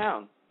back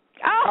down.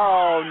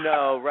 Oh,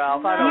 no,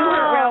 Ralph. I don't You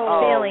hurt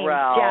Ralph's feelings,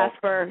 Ralph.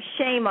 Jasper.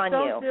 Shame on you.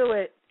 Don't do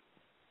it.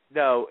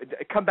 No,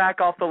 come back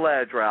off the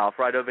ledge, Ralph,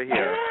 right over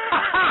here.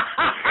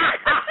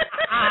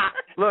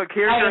 Look,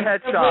 here's your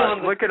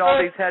headshot. Look at all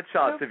these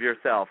headshots of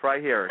yourself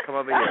right here. Come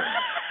over here.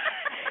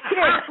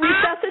 Here,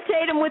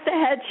 resuscitate him with the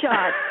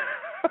headshot.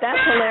 That's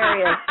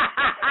hilarious.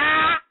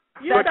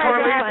 But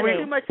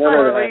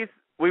Carlease,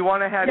 we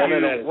want to have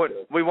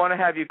you. We want to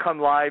have you come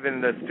live in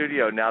the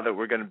studio now that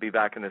we're going to be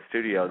back in the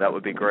studio. That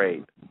would be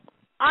great.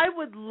 I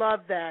would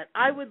love that.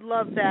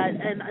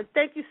 And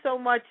thank you so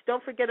much.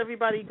 Don't forget,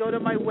 everybody, go to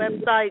my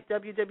website,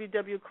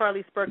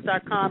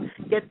 www.carleaseburke.com.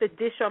 Get the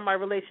dish on my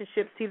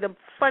relationship. See the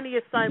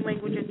funniest sign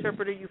language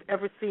interpreter you've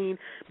ever seen.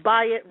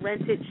 Buy it,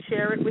 rent it,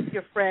 share it with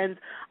your friends.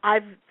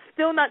 I've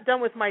still not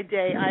done with my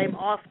day. I am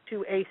off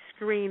to a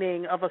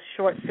screening of a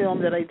short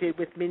film that I did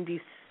with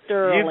Mindy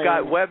Sterling. You've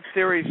got web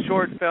series,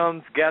 short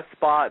films, guest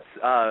spots,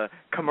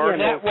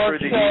 commercials through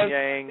the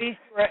yin-yang.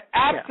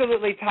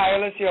 Absolutely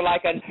tireless. You're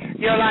like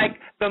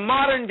the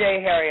modern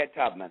day Harriet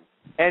Tubman.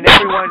 And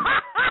everyone,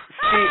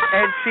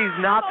 she's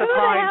not the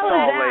Pine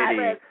Sol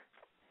lady.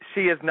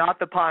 she is not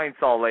the Pine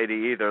Sol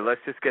lady either.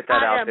 Let's just get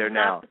that out there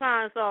now. I am not the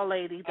Pine Sol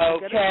lady.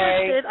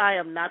 Okay. I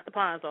am not the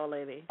Pine Sol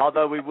lady.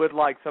 Although we would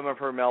like some of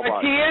her mailbox.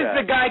 But she is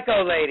the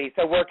Geico lady,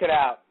 so work it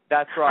out.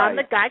 That's right. I'm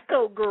the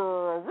Geico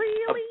girl.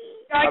 Really?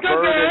 A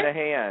bird in the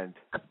hand.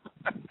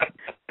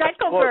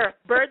 Geico girl.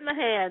 Bird in the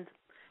hand.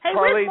 Hey,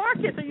 Carlease, where's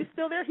Markus? Are you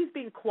still there? He's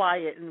being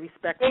quiet and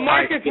respectful. Well,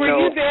 Markus, were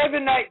you there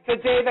the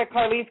day that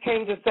Carlease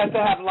came to set to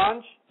have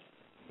lunch?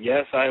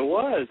 Yes, I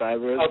was.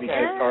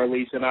 Because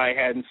Carlease and I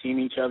hadn't seen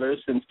each other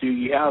since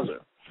Doogie Howser.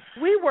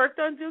 We worked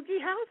on Doogie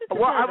Howser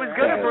together. Well, I was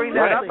going to bring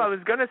that up. I was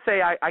going to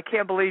say I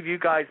can't believe you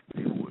guys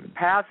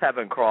paths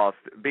haven't crossed,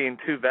 being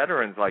two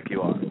veterans like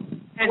you are.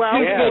 Well,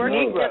 we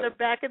worked together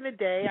back in the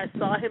day. I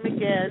saw him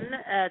again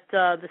at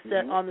the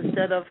set on the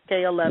set of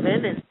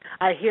K11, and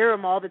I hear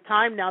him all the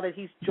time now that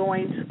he's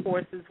joined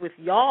forces with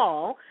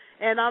y'all.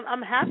 And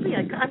I'm happy.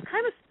 I'm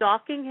kind of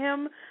stalking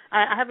him.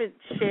 I haven't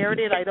shared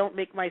it. I don't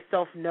make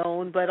myself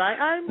known, but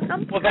I'm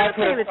kind of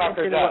paying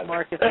attention to what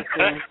Markus is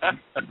doing.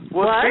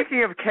 Well,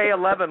 speaking of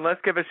K11, let's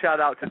give a shout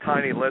out to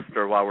Tiny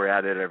Lister while we're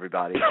at it,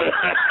 everybody.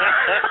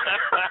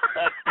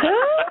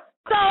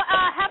 So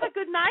have a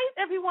good night,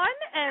 everyone.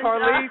 And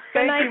Carlease,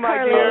 thank night, you,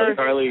 my dear.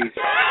 Carlease.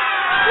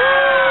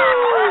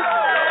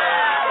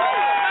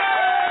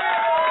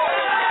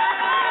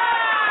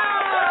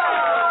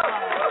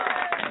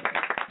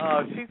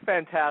 Oh, she's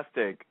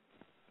fantastic.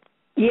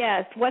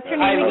 Yes. What's her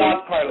name I again?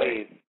 love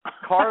Carlease.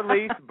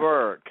 Carlease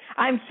Burke.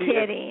 I'm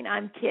kidding.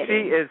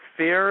 She is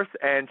fierce,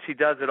 and she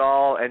does it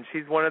all, and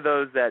she's one of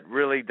those that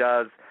really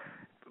does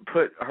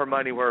put her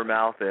money where her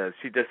mouth is.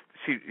 She just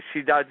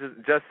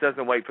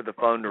doesn't wait for the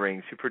phone to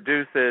ring. She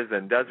produces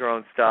and does her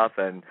own stuff,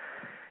 and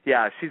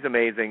yeah, she's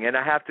amazing. And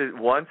I have to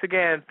once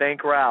again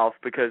thank Ralph,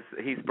 because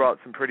he's brought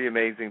some pretty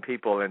amazing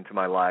people into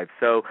my life.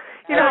 So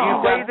you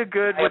weigh the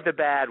good with the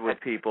bad with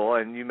people,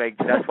 and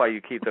that's why you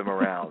keep them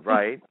around,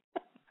 right?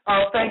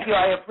 Oh, thank you.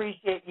 I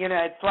appreciate.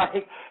 It's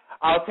like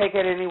I'll take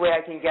it any way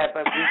I can get,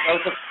 but we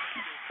both.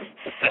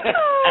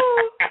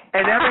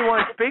 And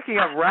everyone, speaking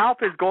of,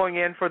 Ralph is going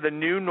in for the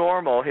new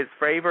normal, his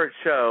favorite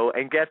show,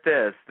 and get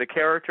this, the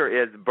character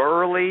is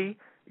Burly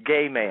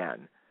Gay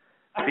Man.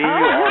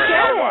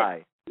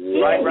 B-U-R-L-Y.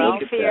 Right,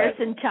 Ralph? He's fierce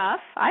and tough.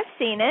 I've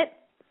seen it.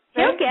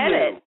 He'll get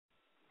it.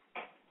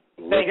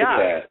 Look at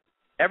that.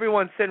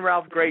 Everyone send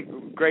Ralph great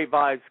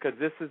vibes, because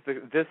this is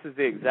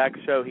the exact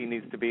show he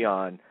needs to be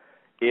on.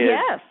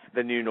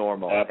 The new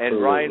normal. Absolutely.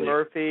 And Ryan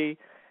Murphy,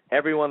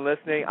 everyone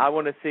listening, I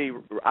want to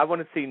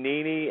see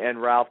Nene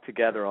and Ralph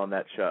together on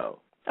that show.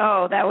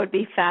 Oh, that would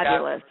be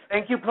fabulous. Yeah.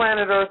 Thank you,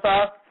 Planet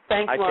Eartha.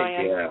 Thanks,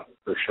 Ryan. Yeah,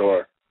 for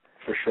sure.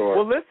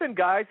 Well, listen,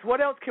 guys,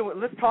 what else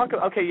let's talk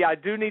about? Okay, I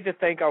do need to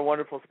thank our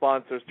wonderful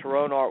sponsors,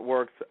 Tyrone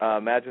Artworks,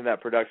 Imagine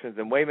That Productions,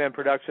 and Wayman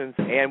Productions,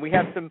 and we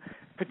have some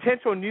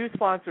potential new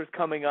sponsors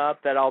coming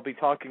up that I'll be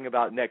talking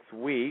about next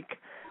week,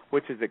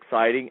 which is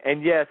exciting.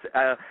 And yes,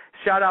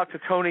 shout out to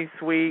Tony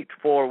Sweet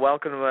for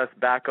welcoming us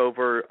back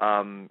over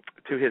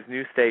to his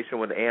new station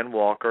with Ann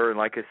Walker. And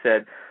like I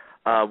said,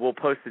 we'll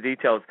post the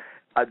details.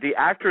 The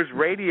Actors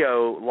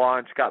Radio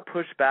launch got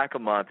pushed back a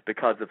month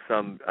because of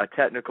some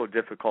technical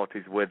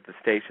difficulties with the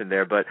station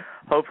there, but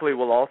hopefully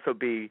we'll also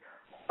be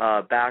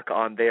back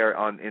on there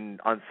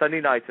on Sunday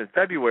nights in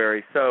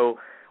February. So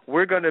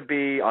we're going to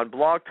be on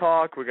Blog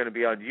Talk, we're going to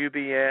be on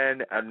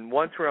UBN, and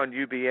once we're on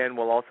UBN,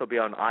 we'll also be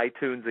on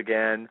iTunes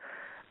again.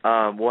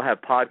 We'll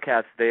have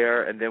podcasts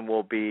there, and then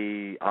we'll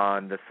be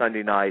on the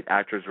Sunday night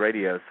Actors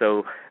Radio.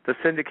 So the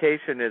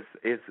syndication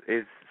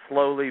is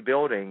slowly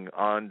building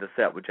on the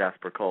set with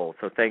Jasper Cole.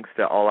 So thanks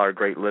to all our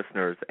great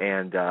listeners.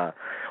 And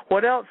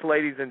what else,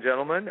 ladies and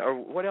gentlemen, or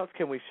what else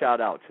can we shout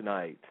out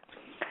tonight?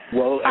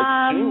 Well,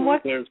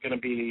 there's going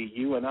to be,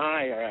 you and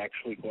I are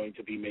actually going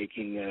to be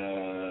making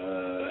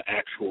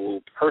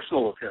actual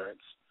personal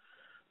appearance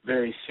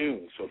very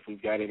soon. So if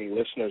we've got any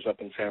listeners up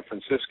in San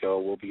Francisco,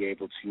 we'll be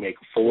able to make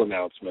a full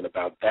announcement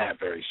about that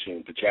very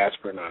soon. But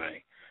Jasper and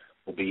I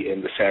will be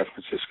in the San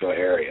Francisco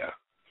area.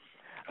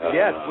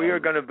 Yes, we are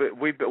going to be.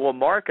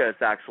 Markus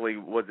actually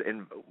was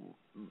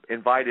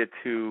invited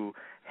to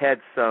head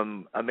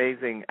some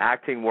amazing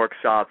acting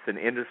workshops and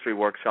industry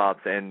workshops,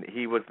 and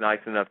he was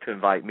nice enough to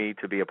invite me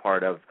to be a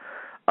part of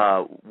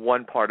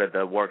one part of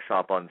the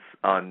workshop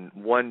on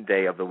one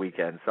day of the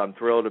weekend. So I'm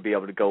thrilled to be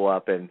able to go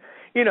up and,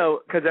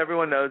 because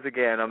everyone knows,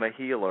 again, I'm a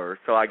healer,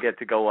 so I get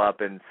to go up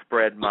and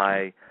spread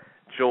my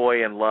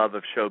joy and love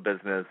of show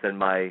business and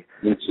my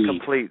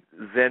complete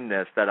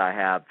zenness that I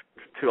have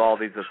to all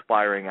these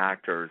aspiring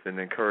actors and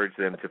encourage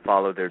them to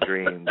follow their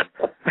dreams.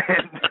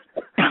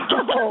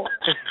 Oh,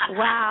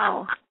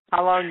 wow.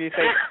 How long do you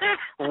think?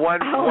 One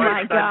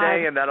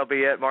Sunday, and that'll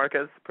be it,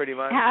 Markus, pretty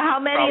much? How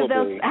many of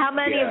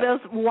those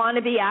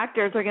wannabe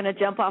actors are going to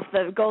jump off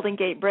the Golden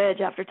Gate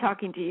Bridge after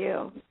talking to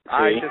you?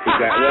 That's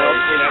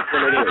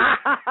what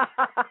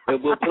it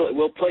is.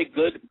 We'll play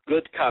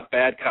good cop,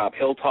 bad cop.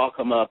 He'll talk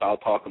him up, I'll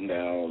talk him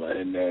down,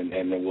 and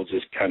then we'll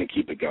just kind of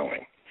keep it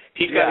going.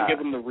 He's got to give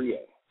them the real.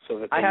 So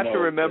that I have to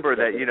remember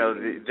that,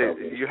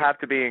 you have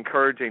to be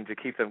encouraging to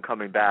keep them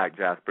coming back,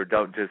 Jasper.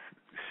 Don't just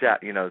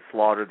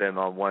slaughter them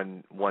on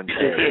one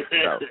day.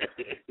 So.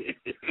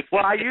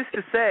 Well, I used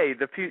to say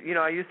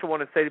I used to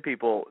want to say to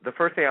people, the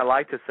first thing I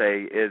like to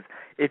say is,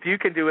 if you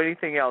can do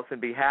anything else and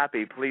be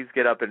happy, please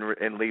get up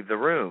and leave the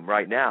room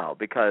right now,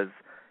 because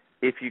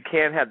if you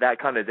can't have that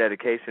kind of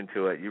dedication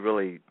to it,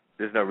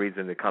 there's no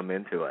reason to come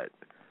into it.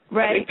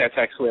 Right. I think that's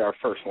actually our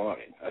first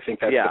line. I think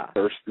that's the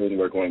first thing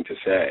we're going to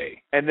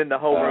say. And then the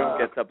whole room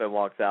gets up and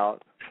walks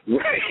out.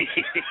 Right.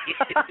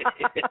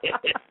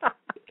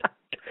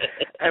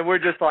 And we're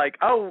just like,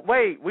 oh,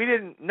 wait, we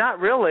didn't, not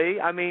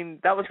really. I mean,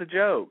 that was a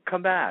joke.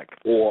 Come back.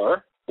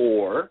 Or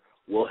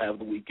we'll have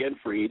the weekend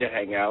free to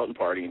hang out and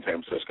party in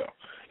San Francisco.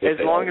 As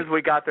long as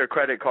we got their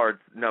credit card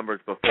numbers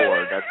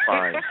before, that's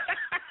fine.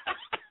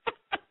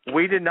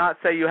 We did not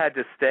say you had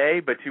to stay,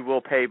 but you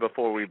will pay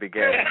before we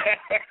begin.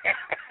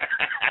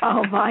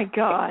 Oh, my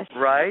gosh.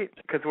 Right?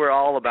 Because we're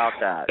all about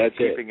that. That's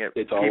keeping it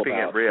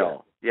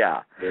real.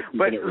 Yeah.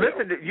 But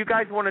listen, you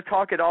guys want to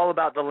talk at all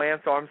about the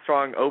Lance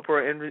Armstrong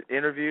Oprah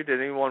interview? Did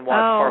anyone watch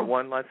part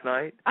one last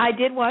night? I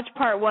did watch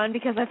part one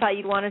because I thought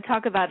you'd want to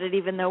talk about it,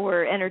 even though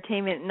we're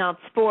entertainment, not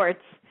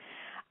sports.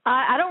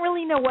 I don't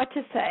really know what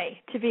to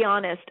say, to be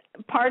honest.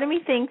 Part of me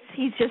thinks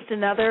he's just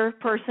another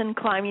person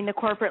climbing the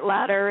corporate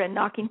ladder and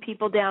knocking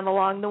people down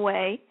along the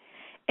way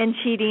and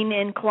cheating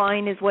and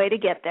clawing his way to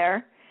get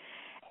there.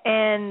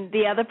 And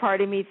the other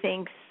part of me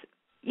thinks,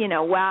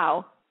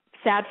 wow,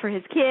 sad for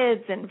his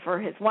kids and for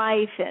his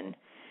wife and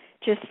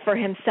just for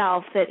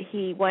himself that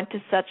he went to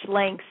such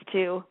lengths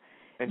to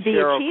be a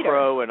cheater. And Sheryl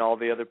Crow and all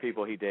the other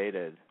people he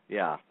dated,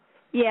 yeah.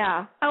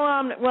 Yeah. Oh,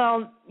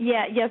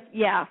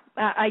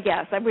 I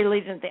guess I really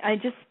didn't think. I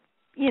just,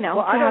 Well,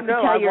 I don't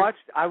know.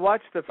 I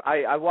watched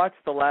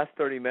the last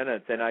 30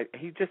 minutes, and I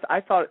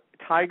thought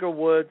Tiger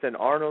Woods and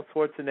Arnold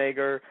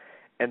Schwarzenegger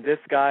and this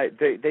guy,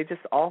 they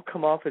just all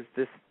come off as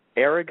this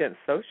arrogant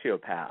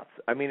sociopaths.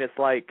 I mean, it's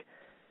like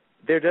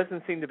there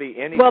doesn't seem to be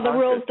any. Well, the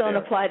rules don't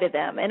apply to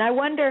them, and I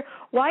wonder,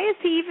 why is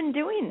he even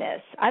doing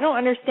this? I don't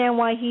understand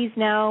why he's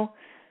now,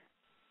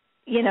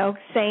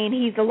 saying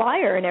he's a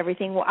liar and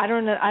everything. Well, I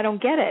don't know. I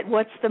don't get it.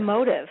 What's the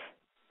motive?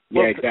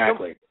 Yeah,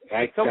 exactly.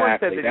 Someone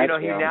said that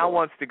he now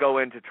wants to go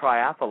into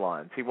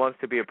triathlons. He wants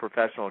to be a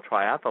professional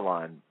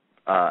triathlon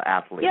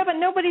athlete. Yeah, but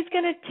nobody's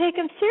going to take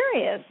him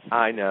serious.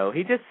 I know.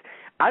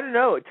 I don't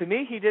know. To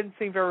me, he didn't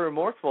seem very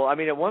remorseful. I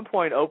mean, at one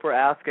point, Oprah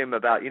asked him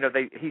about,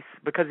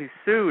 because he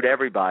sued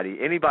anybody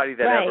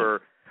that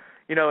ever,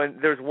 and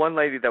there's one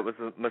lady that was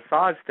a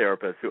massage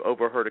therapist who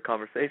overheard a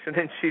conversation,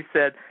 and she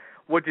said,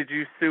 "What, did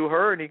you sue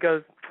her?" And he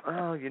goes,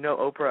 "Oh,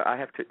 Oprah, I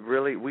have to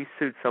we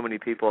sued so many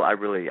people, I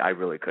really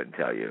couldn't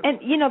tell you." And,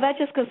 that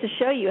just goes to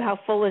show you how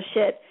full of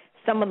shit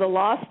some of the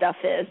law stuff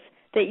is,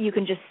 that you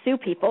can just sue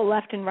people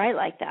left and right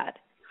like that.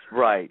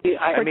 Right.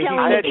 For telling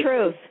the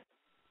truth.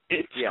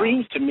 It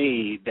screams to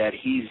me that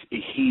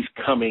he's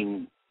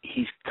coming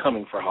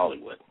for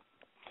Hollywood.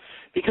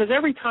 Because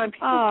every time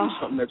people do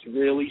something that's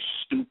really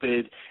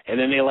stupid and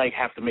then they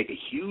have to make a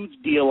huge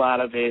deal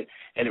out of it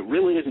and it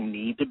really doesn't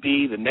need to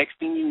be, the next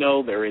thing you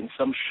know, they're in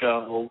some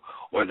show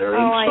or they're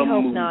in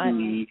some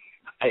movie.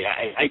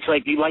 It's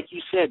like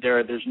you said,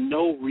 there's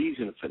no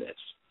reason for this.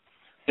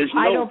 There's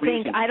no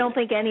reason. I don't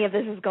think any of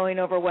this is going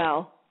over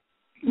well.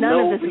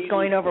 None of this is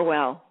going over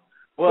well.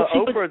 Well,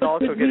 Oprah is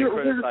also getting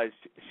criticized.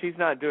 She's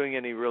not doing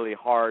any really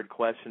hard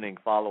questioning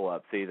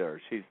follow-ups either.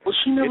 She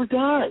never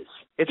does.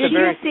 Did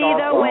you see,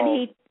 though,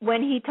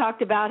 when he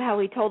talked about how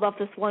he told off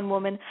this one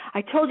woman,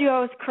 I told you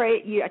I was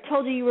crazy, I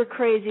told you were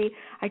crazy,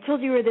 I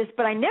told you were this,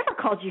 but I never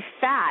called you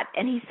fat.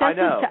 And he said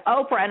this to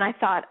Oprah, and I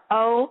thought,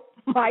 oh,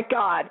 my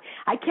God,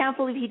 I can't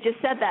believe he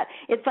just said that.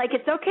 It's like,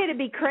 it's okay to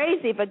be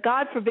crazy, but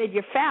God forbid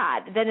you're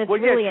fat. Then it's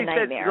really a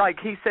nightmare.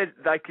 He said,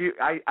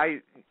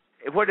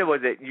 what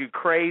was it? You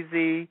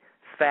crazy,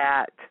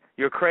 fat,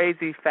 you're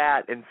crazy,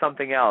 fat, and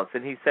something else.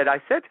 And he said,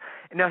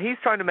 now he's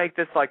trying to make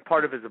this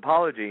part of his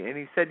apology. And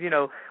he said,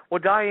 well,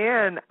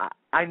 Diane,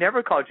 I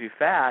never called you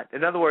fat.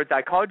 In other words,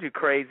 I called you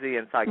crazy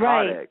and psychotic.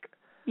 Right.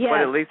 Yeah.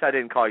 But at least I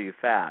didn't call you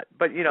fat.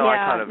 But, I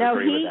kind of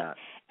agree with that.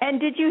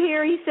 And did you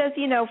hear he says,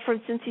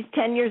 since he's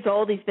 10 years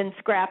old, he's been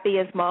scrappy.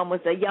 His mom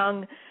was a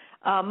young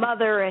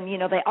mother, and,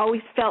 they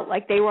always felt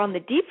like they were on the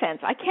defense.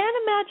 I can't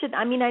imagine.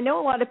 I mean, I know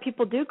a lot of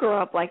people do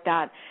grow up like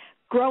that,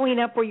 growing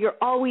up where you're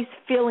always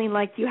feeling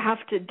like you have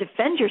to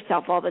defend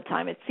yourself all the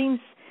time. It seems,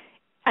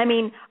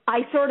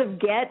 I sort of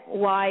get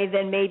why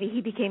then maybe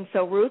he became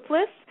so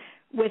ruthless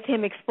with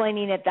him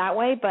explaining it that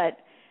way, but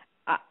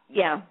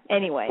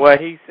anyway. Well,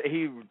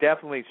 he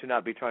definitely should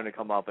not be trying to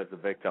come off as a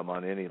victim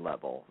on any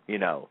level,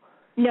 No.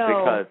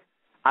 Because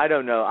I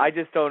don't know. I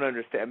just don't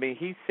understand.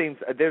 He seems,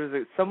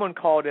 someone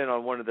called in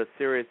on one of the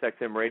Sirius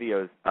XM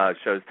radio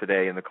shows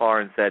today in the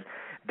car and said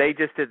they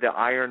just did the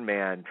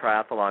Ironman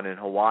triathlon in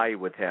Hawaii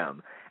with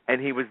him,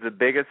 and he was the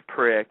biggest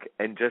prick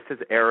and just as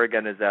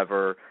arrogant as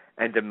ever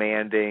and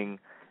demanding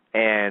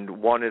and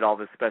wanted all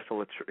this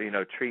special,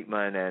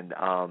 treatment and.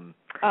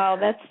 Oh,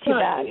 that's too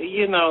bad.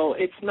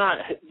 It's not.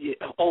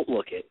 Oh,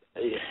 look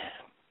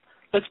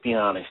let's be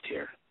honest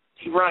here.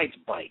 He rides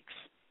bikes.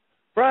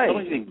 Right.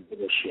 Nobody's going to give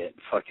a shit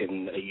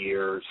fucking a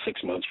year,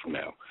 6 months from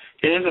now.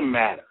 It doesn't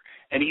matter.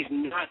 And he's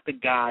not the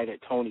guy that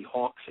Tony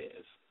Hawk's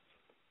is,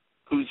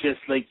 who's just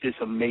like this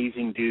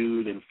amazing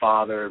dude and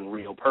father and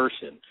real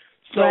person.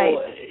 So,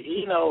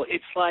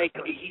 it's like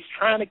he's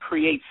trying to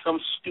create some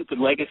stupid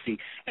legacy.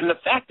 And the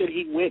fact that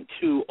he went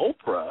to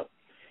Oprah,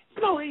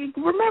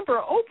 remember,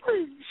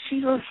 Oprah,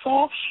 she's a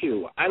soft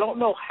shoe. I don't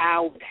know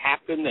how it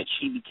happened that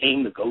she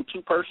became the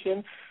go-to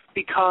person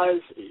because,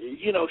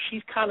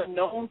 she's kind of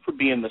known for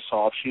being the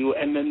soft shoe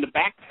and then the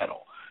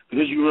backpedal.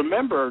 Because you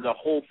remember the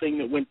whole thing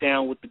that went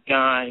down with the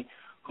guy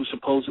who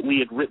supposedly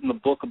had written the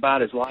book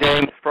about his life.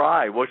 James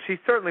Fry. Well, she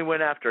certainly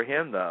went after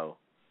him, though.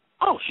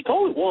 Oh, she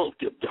totally. Well,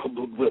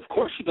 of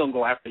course she's gonna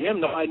go after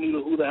him. Nobody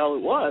knew who the hell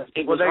it was.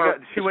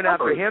 She went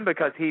after him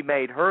because he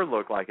made her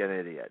look like an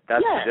idiot.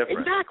 That's the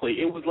difference. Exactly.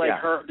 It was like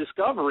her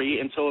discovery,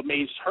 and so it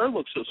made her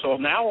look so.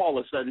 Now all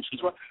of a sudden she's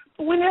right.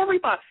 But when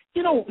everybody,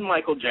 when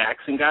Michael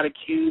Jackson got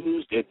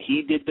accused, and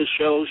he did the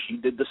show, she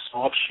did the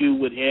soft shoe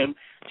with him.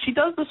 She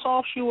does the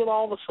soft shoe with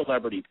all the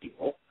celebrity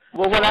people.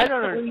 Well, what I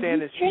don't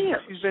understand is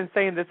she's been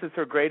saying this is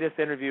her greatest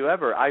interview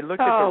ever. I looked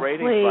at the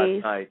ratings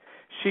last night.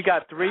 She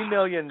got 3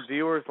 million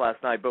viewers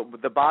last night,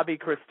 but the Bobby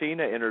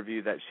Christina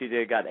interview that she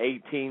did got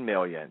 18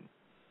 million.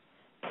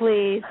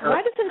 Please.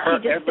 Why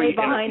doesn't she just stay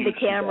behind the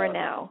camera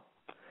now?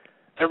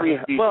 Every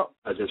interview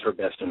is her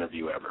best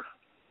interview ever.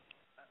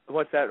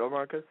 What's that,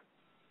 Marcus?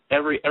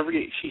 Every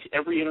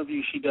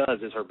interview she does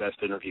is her best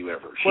interview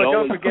ever. She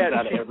always comes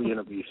out of every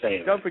interview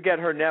saying Don't forget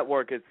her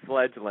network is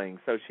fledgling,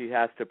 so she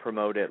has to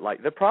promote it.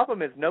 Like the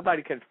problem is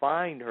nobody can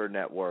find her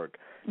network.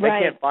 They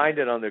can't find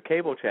it on their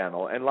cable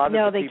channel, and a lot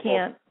of the people,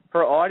 can't.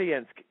 Her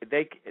audience,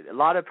 a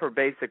lot of her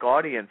basic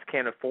audience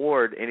can't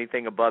afford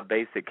anything above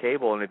basic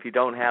cable, and if you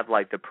don't have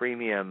like the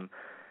premium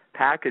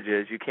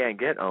packages, you can't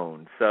get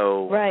owned.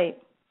 So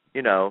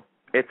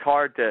it's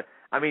hard to.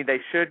 I mean, they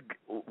should,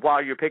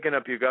 while you're picking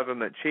up your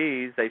government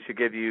cheese, they should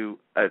give you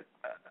a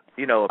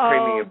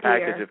premium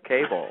package of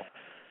cable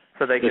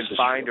so they can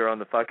find her on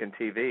the fucking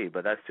TV.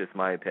 But that's just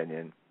my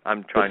opinion.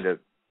 I'm trying to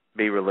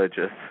be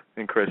religious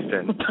and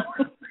Christian.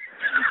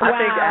 I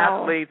think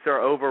athletes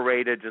are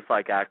overrated just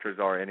like actors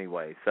are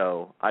anyway,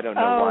 so I don't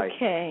know why.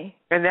 Okay.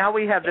 And now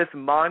we have this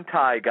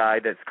Montai guy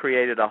that's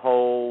created a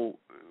whole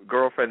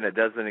girlfriend that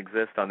doesn't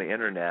exist on the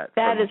internet.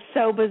 That is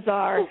so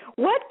bizarre.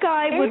 What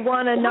guy would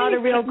want not a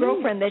real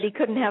girlfriend that he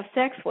couldn't have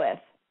sex with?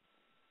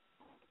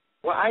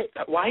 Why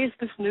is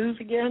this news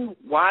again?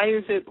 Why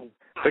is it?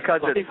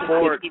 Because it's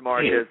sports,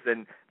 Marcus,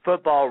 and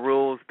football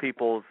rules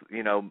people's,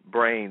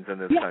 brains in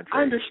this country.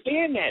 I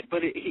understand that,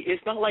 but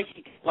it's not like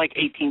he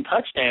 18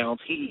 touchdowns.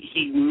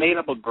 He made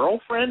up a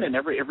girlfriend and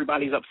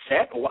everybody's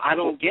upset. Well, I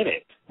don't get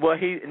it. Well,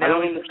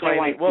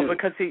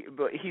 because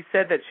he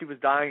said that she was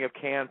dying of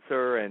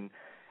cancer and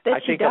I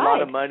think a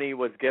lot of money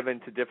was given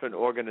to different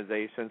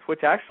organizations, which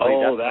actually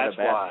that's not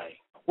bad. Why.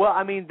 Well,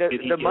 I mean,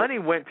 the money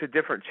went to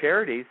different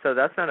charities, so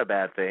that's not a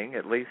bad thing.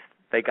 At least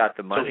they got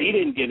the money. So he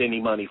didn't get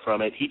any money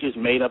from it. He just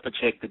made up a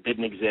chick that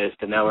didn't exist,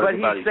 and now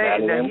everybody's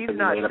mad at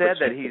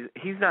him.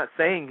 He's not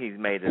saying he's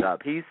made it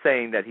up. He's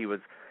saying that he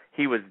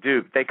was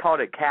duped. They called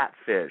it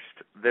catfished.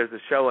 There's a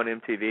show on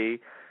MTV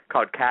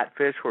called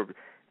Catfish where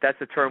that's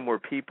a term where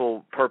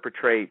people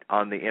perpetrate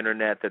on the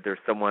internet that there's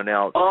someone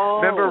else. Oh,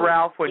 remember,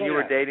 Ralph, when you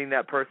were dating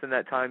that person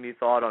that time you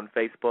thought on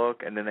Facebook,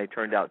 and then they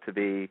turned out to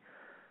be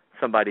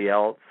somebody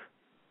else?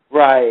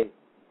 Right.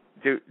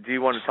 Do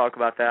you want to talk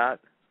about that?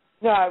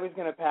 No, I was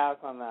going to pass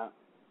on that.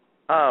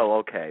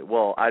 Oh, okay.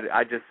 Well,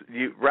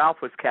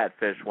 Ralph was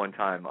catfished one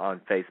time on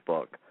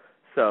Facebook.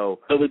 So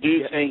the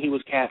dude's saying he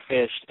was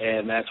catfished,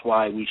 and that's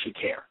why we should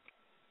care.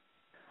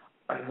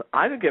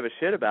 I don't give a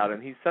shit about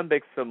him. He's some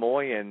big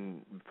Samoan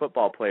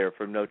football player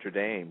from Notre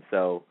Dame,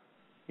 so,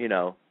 I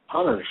don't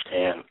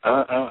understand.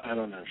 I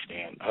don't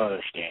understand.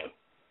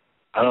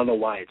 I don't know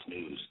why it's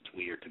news. It's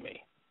weird to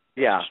me.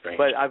 Yeah,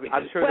 but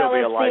I'm sure there'll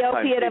be a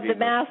lifetime it's the opiate of the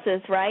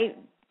masses, right?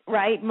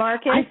 Right,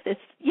 Marcus? It's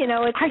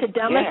to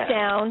dumb us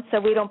down so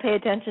we don't pay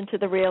attention to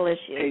the real issues.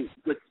 Hey,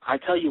 look, I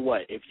tell you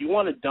what, if you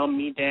want to dumb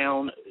me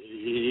down,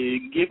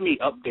 give me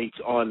updates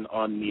on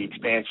the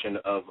expansion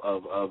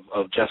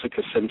of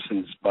Jessica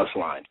Simpson's bus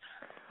line.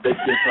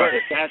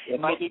 It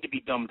might need to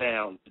be dumbed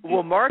down.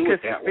 Well, Marcus,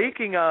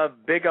 speaking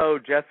of big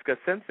old Jessica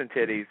Simpson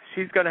titties,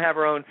 she's going to have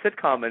her own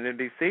sitcom on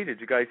NBC. Did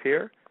you guys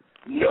hear?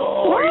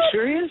 No, what? Are you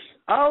serious?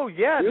 Oh,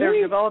 yeah, really?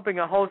 They're developing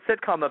a whole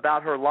sitcom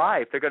about her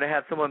life. They're going to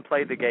have someone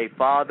play the gay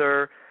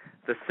father,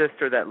 the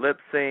sister that lip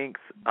syncs,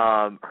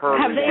 Have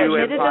they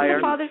admitted that the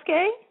father's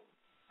gay?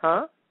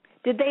 Huh?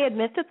 Did they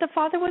admit that the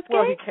father was gay?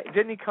 Well,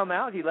 didn't he come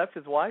out? He left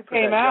his wife for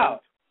that young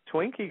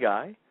Twinkie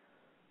guy.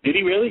 Did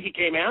he really? He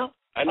came out?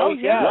 I know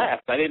he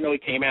left. I didn't know he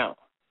came out.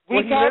 He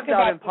lived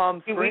out in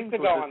Palm Springs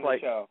with this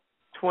like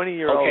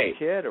 20-year-old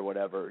kid or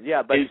whatever.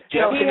 Yeah, but in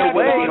a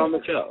way, on the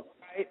show.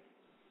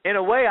 In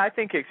a way, I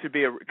think it could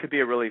be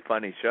a really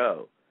funny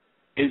show.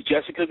 Is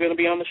Jessica going to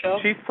be on the show?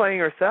 She's playing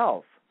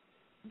herself.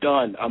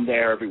 Done. I'm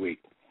there every week.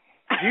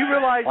 Do you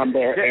realize, I'm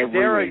there every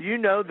Dara, week. you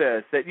know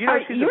this, that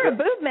she's you're a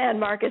boob man,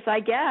 Marcus,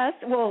 I guess.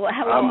 Well,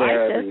 hello, I'm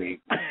there ISIS. every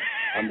week.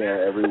 I'm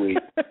there every week.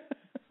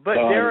 But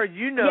Dara,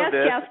 you know yes,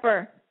 this. Yes,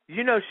 Jasper.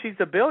 You know she's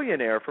a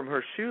billionaire from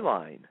her shoe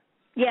line.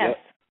 Yes. Yep.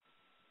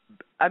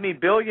 I mean,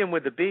 billion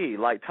with a B,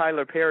 like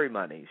Tyler Perry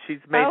money. She's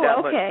made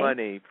that much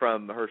money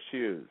from her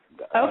shoes.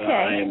 Okay.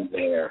 I am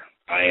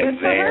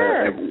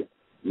there.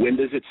 When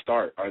does it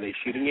start? Are they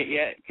shooting it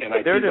yet?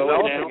 They're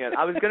developing it.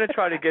 I was going to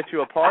try to get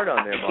you a part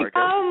on there, Marcus.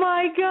 Oh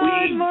my God,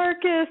 please.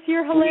 Marcus,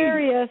 you're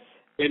hilarious.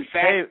 Please. In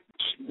fact,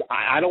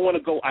 I don't want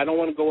to go. I don't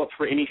want to go up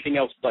for anything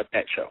else but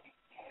that show.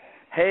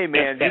 Hey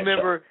man, you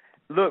remember?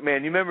 Look,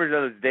 man, you remember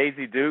those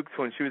Daisy Dukes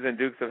when she was in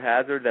Dukes of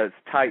Hazzard? Those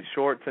tight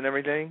shorts and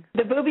everything.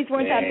 The boobies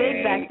weren't that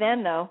big back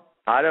then, though.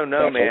 I don't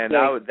know, man.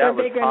 That They're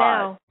was bigger hot.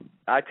 now.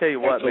 I tell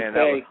you what, man, that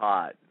was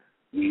hot.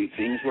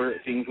 Things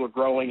were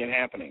growing and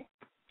happening.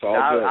 It's all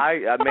good. I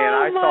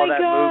saw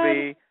that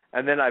movie,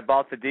 and then I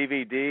bought the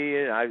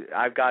DVD, and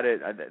I've got it.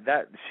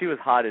 She was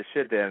hot as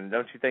shit then,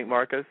 don't you think,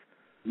 Marcus?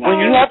 Well,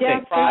 you have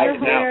to try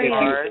it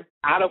now.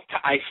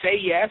 I say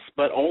yes,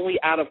 but only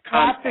out of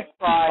context.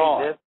 You have to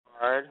try this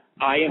hard.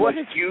 I am what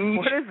a huge.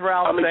 What is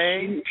Ralph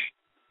saying?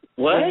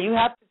 What? You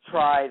have to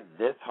try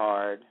this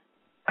hard.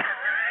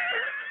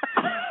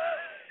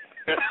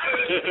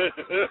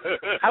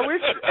 I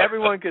wish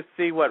everyone could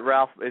see what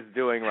Ralph is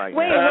doing right now.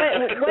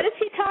 Wait, what is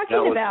he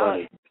talking about?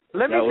 Funny.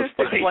 Let me just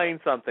explain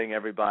something,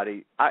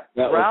 everybody.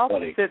 Ralph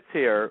sits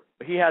here.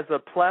 He has a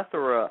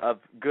plethora of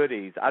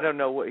goodies. I don't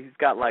know what he's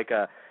got, like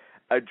a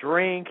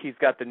drink. He's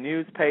got the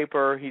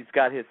newspaper. He's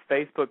got his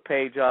Facebook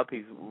page up.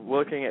 He's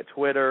looking at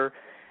Twitter.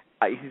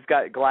 He's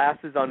got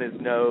glasses on his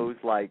nose,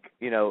 like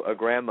a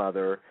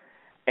grandmother,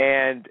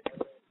 and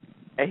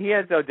he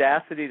has the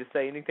audacity to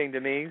say anything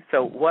to me.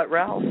 So what,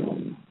 Ralph?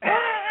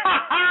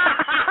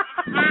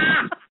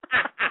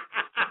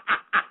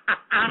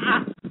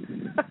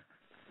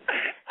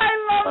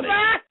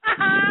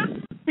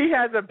 He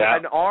has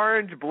an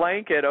orange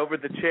blanket over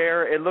the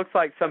chair. It looks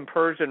like some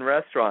Persian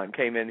restaurant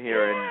came in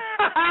here, and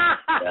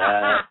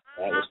that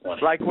was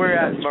funny. Like we're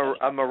at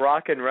a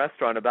Moroccan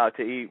restaurant about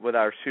to eat with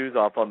our shoes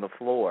off on the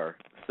floor.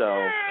 So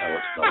that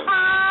was funny.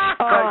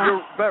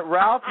 But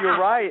Ralph, you're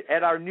right.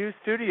 At our new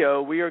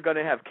studio, we are going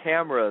to have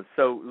cameras.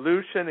 So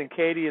Lucian and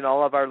Katie and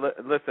all of our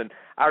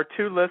our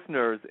two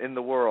listeners in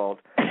the world.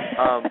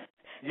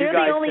 You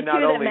guys can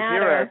not only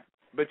hear us.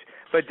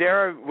 But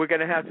Dara, we're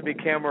going to have to be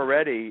camera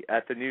ready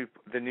at the new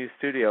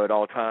studio at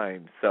all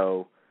times.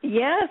 So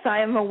yes, I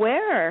am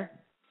aware.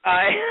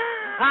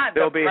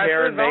 There'll be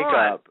hair and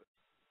makeup.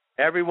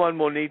 Everyone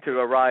will need to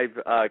arrive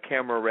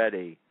camera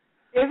ready.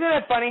 Isn't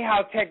it funny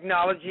how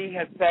technology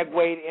has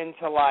segued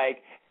into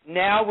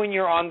now when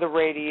you're on the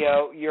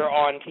radio, you're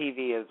on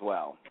TV as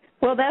well?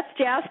 Well, that's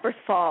Jasper's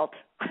fault.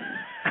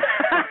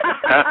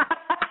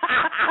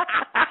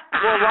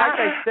 Well, like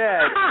I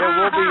said, there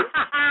will be.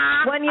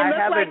 When you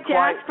look like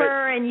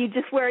Jasper and you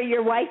just wear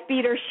your wife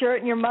beater shirt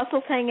and your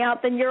muscles hang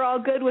out, then you're all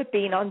good with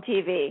being on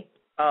TV.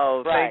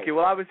 Oh, thank you.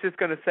 Well, I was just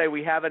going to say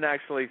we haven't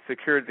actually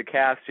secured the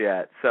cast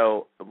yet,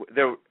 so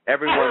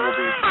everyone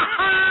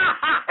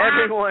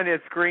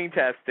is screen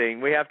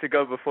testing. We have to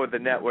go before the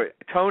network.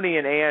 Tony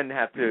and Ann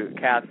have to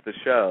cast the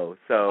show.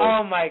 So.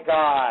 Oh my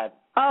God.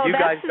 Oh, you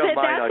guys don't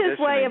mind that's his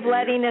way of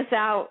letting us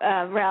out,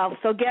 Ralph.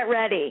 So get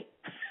ready.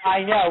 I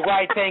know,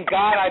 right? Thank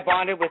God I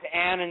bonded with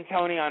Ann and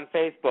Tony on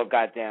Facebook.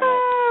 God damn it!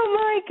 Oh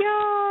my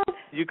God!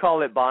 You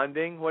call it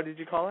bonding? What did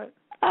you call it?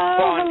 Oh,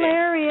 bonding.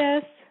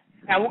 Hilarious!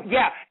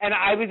 And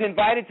I was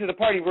invited to the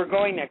party. We're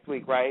going next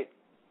week, right?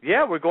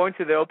 Yeah, we're going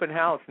to the open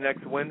house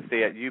next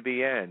Wednesday at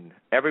UBN.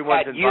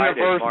 Everyone's at invited.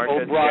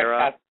 Universal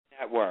Broadcasting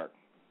Network.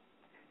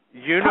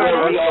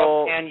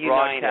 Universal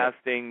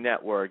Broadcasting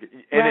Network.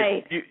 And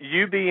right. It's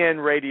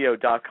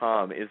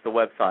ubnradio.com is the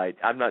website.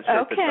 I'm not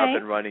sure if it's up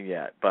and running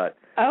yet, but.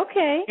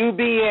 Okay.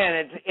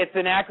 UBN, it's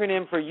an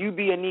acronym for You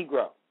Be a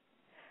Negro.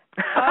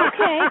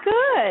 Okay,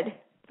 good.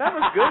 That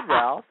was good,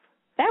 Ralph.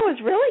 That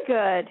was really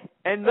good.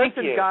 And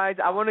listen, guys,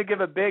 I want to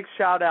give a big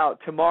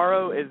shout-out.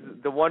 Tomorrow is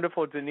the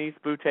wonderful Denise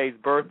Boutte's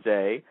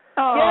birthday.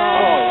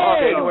 Oh,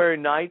 January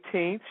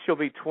 19th. She'll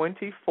be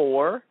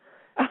 24.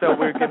 So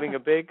we're giving a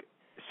big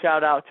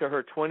shout-out to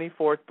her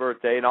 24th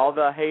birthday. And all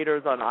the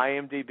haters on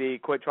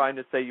IMDb, quit trying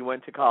to say you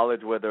went to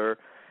college with her.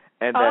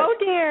 And that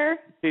dear.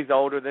 She's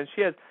older than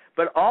she is.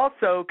 But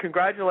also,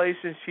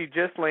 congratulations, she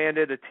just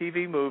landed a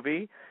TV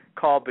movie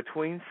called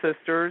Between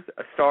Sisters,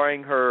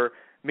 starring her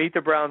Meet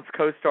the Browns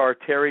co-star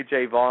Terry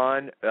J.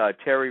 Vaughn.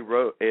 Terry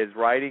is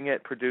writing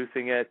it,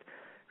 producing it,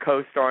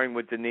 co-starring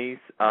with Denise.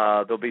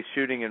 They'll be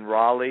shooting in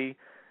Raleigh,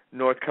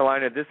 North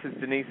Carolina. This is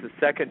Denise's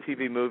second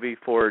TV movie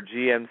for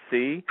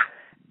GMC.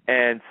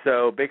 And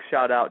so big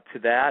shout-out to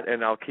that,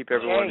 and I'll keep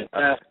everyone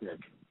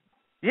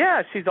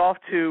Yeah, she's off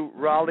to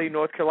Raleigh,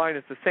 North Carolina.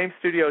 It's the same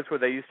studios where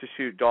they used to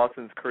shoot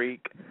Dawson's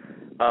Creek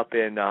up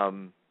in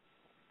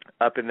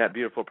that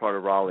beautiful part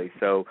of Raleigh.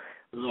 So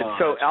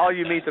all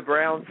you Meet the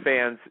Browns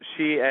fans,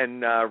 she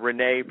and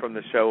Renee from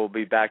the show will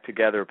be back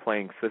together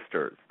playing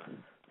sisters.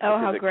 Oh,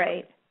 how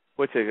great.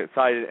 Which is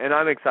excited. And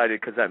I'm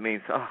excited because that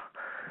means,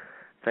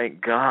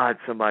 thank God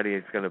somebody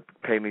is going to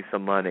pay me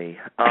some money.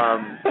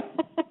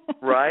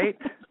 Right?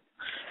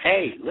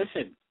 Hey,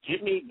 listen,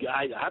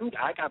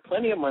 I got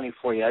plenty of money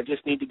for you. I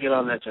just need to get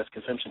on that Jessica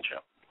Simpson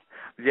show.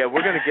 Yeah,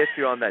 we're going to get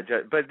you on that.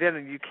 But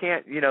then you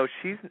can't,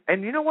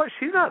 and you know what?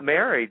 She's not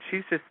married.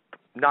 She's just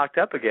knocked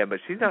up again, but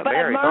she's not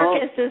married. But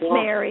Marcus is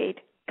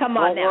married. Come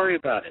on now. Don't worry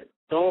about it.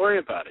 Don't worry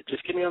about it.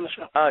 Just get me on the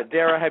show.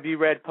 Dara, have you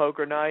read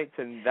Poker Nights?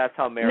 And that's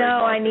how married No,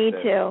 Marcus I need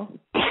is. to.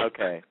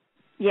 Okay.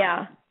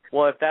 Yeah.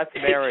 Well, if that's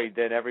married,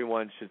 then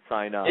everyone should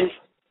sign up.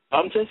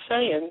 I'm just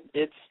saying,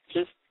 it's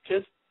just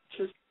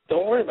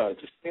don't worry about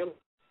it. Just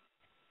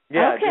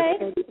yeah.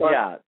 Okay.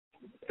 Yeah.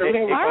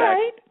 All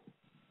right.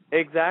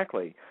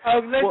 Exactly.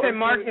 Oh, listen,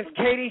 Marcus,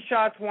 Katie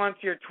Schatz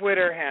wants your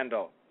Twitter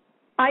handle.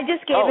 I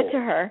just gave it to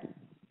her.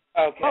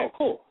 Okay. Oh,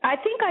 cool. I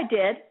think I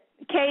did.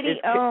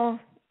 Katie,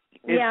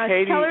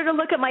 Katie, tell her to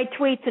look at my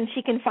tweets and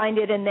she can find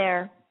it in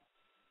there.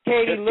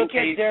 Katie, look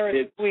at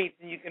Dara's tweets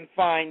and you can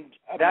find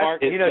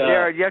Marcus.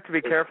 Dara, you have to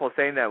be careful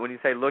saying that. When you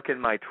say look in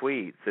my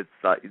tweets, it's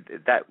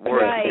that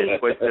word gets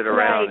twisted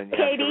around. Right. And you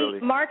Katie,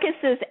 have to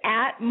Marcus is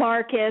at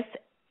Marcus,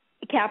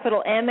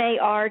 capital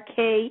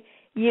MARKUS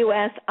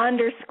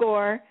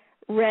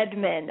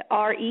 _Redmond,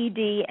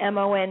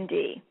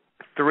 REDMOND.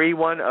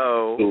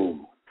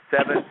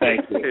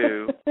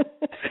 310-762-9476.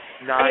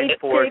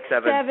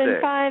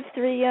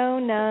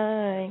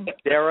 8675309.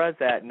 Dara's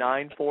at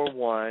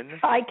 941.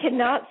 I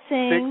cannot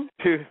sing.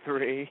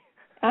 623.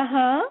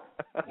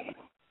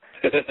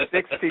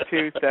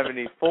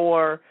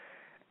 6274.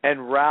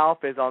 And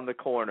Ralph is on the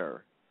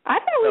corner. I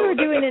thought we were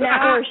doing an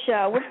hour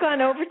show. We've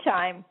gone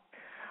overtime.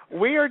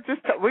 We have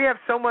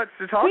so much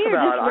to talk about. We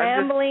are just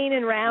rambling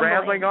and rambling.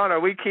 Rambling on. Are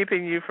we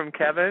keeping you from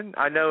Kevin?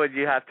 I know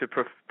you have to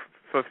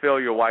fulfill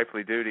your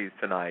wifely duties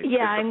tonight.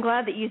 Yeah, I'm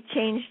glad that you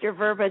changed your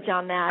verbiage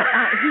on that.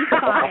 He's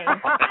fine.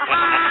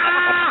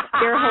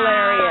 You're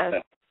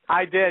hilarious.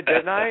 I did,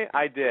 didn't I?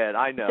 I did.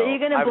 I know. So you're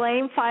going to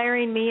blame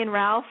firing me and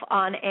Ralph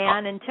on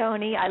Ann and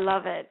Tony? I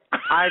love it.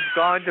 I've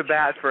gone to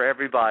bat for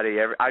everybody.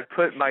 I've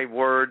put my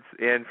words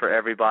in for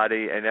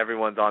everybody, and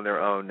everyone's on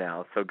their own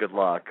now. So good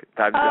luck.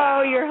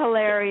 You're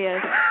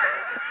hilarious.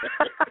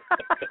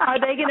 Are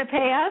they going to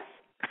pay us?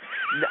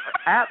 No,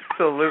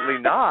 absolutely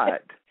not.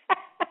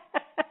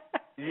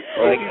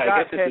 Well,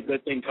 I guess it's a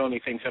good thing Tony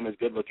thinks I'm as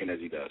good looking as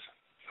he does.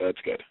 So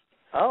that's good.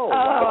 Oh,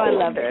 I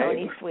love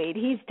Tony Sweet.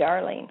 He's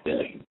darling.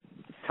 Really?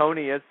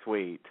 Tony is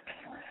sweet.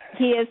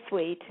 He is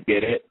sweet.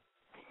 Get it?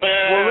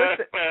 Well,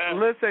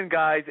 listen,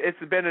 guys, it's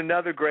been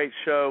another great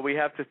show. We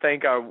have to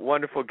thank our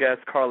wonderful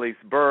guest,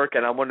 Carlease Burke,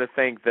 and I want to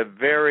thank the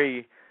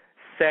very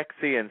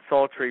sexy and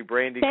sultry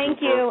Brandy Cooper. Thank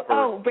you.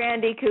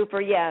 Brandy Cooper,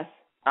 yes.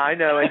 I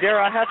know. And,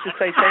 Dara, I have to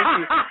say thank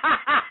you.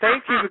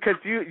 Thank you because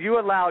you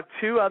allowed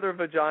 2 other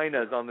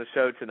vaginas on the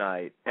show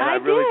tonight, and I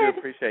really do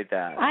appreciate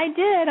that. I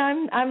did.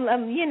 I'm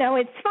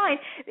it's fine.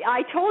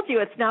 I told you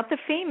it's not the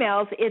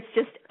females. It's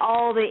just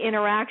all the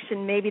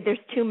interaction. Maybe there's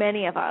too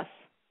many of us.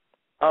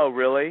 Oh,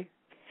 really?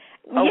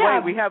 Oh,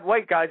 yeah.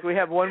 Wait, guys, we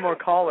have one more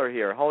caller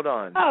here. Hold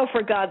on. Oh,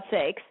 for God's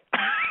sakes.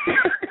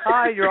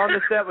 Hi, you're on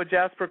the set with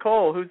Jasper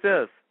Cole. Who's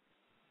this?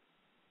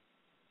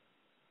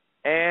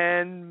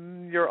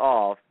 And you're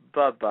off.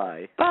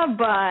 Bye-bye.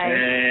 Bye-bye.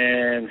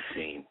 And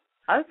scene.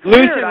 That's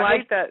weird.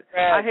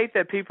 I hate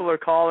that people are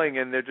calling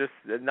and they're just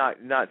not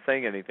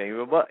saying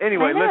anything. Well,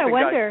 anyway, listen,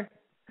 guys.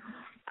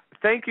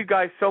 Thank you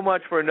guys so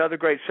much for another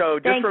great show.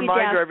 Just a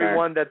reminder,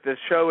 everyone, that the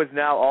show is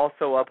now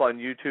also up on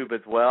YouTube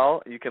as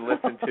well. You can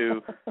listen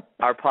to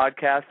our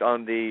podcast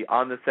on the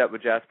Set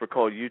with Jasper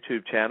Cole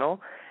YouTube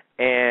channel,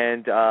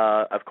 and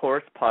of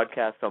course,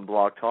 podcast on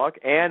Blog Talk,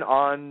 and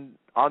on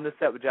the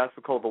Set with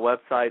Jasper Cole, the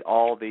website.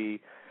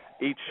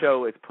 Each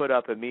show is put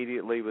up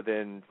immediately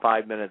within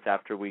 5 minutes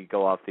after we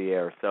go off the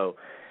air. So,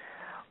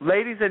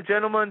 ladies and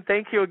gentlemen,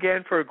 thank you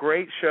again for a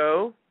great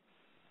show.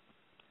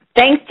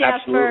 Thanks, Jasper.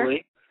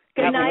 Absolutely.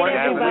 Good night,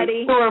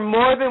 everybody. You are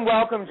more than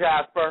welcome,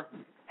 Jasper.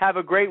 Have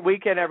a great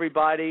weekend,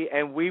 everybody,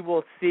 and we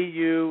will see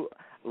you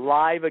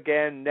live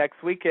again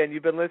next weekend.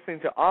 You've been listening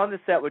to On the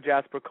Set with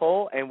Jasper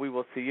Cole, and we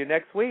will see you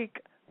next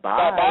week.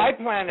 Bye. Bye-bye,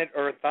 Planet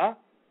Eartha.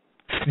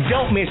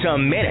 Don't miss a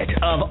minute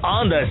of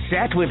On the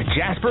Set with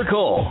Jasper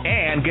Cole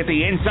and get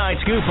the inside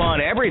scoop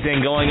on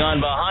everything going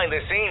on behind the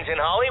scenes in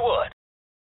Hollywood.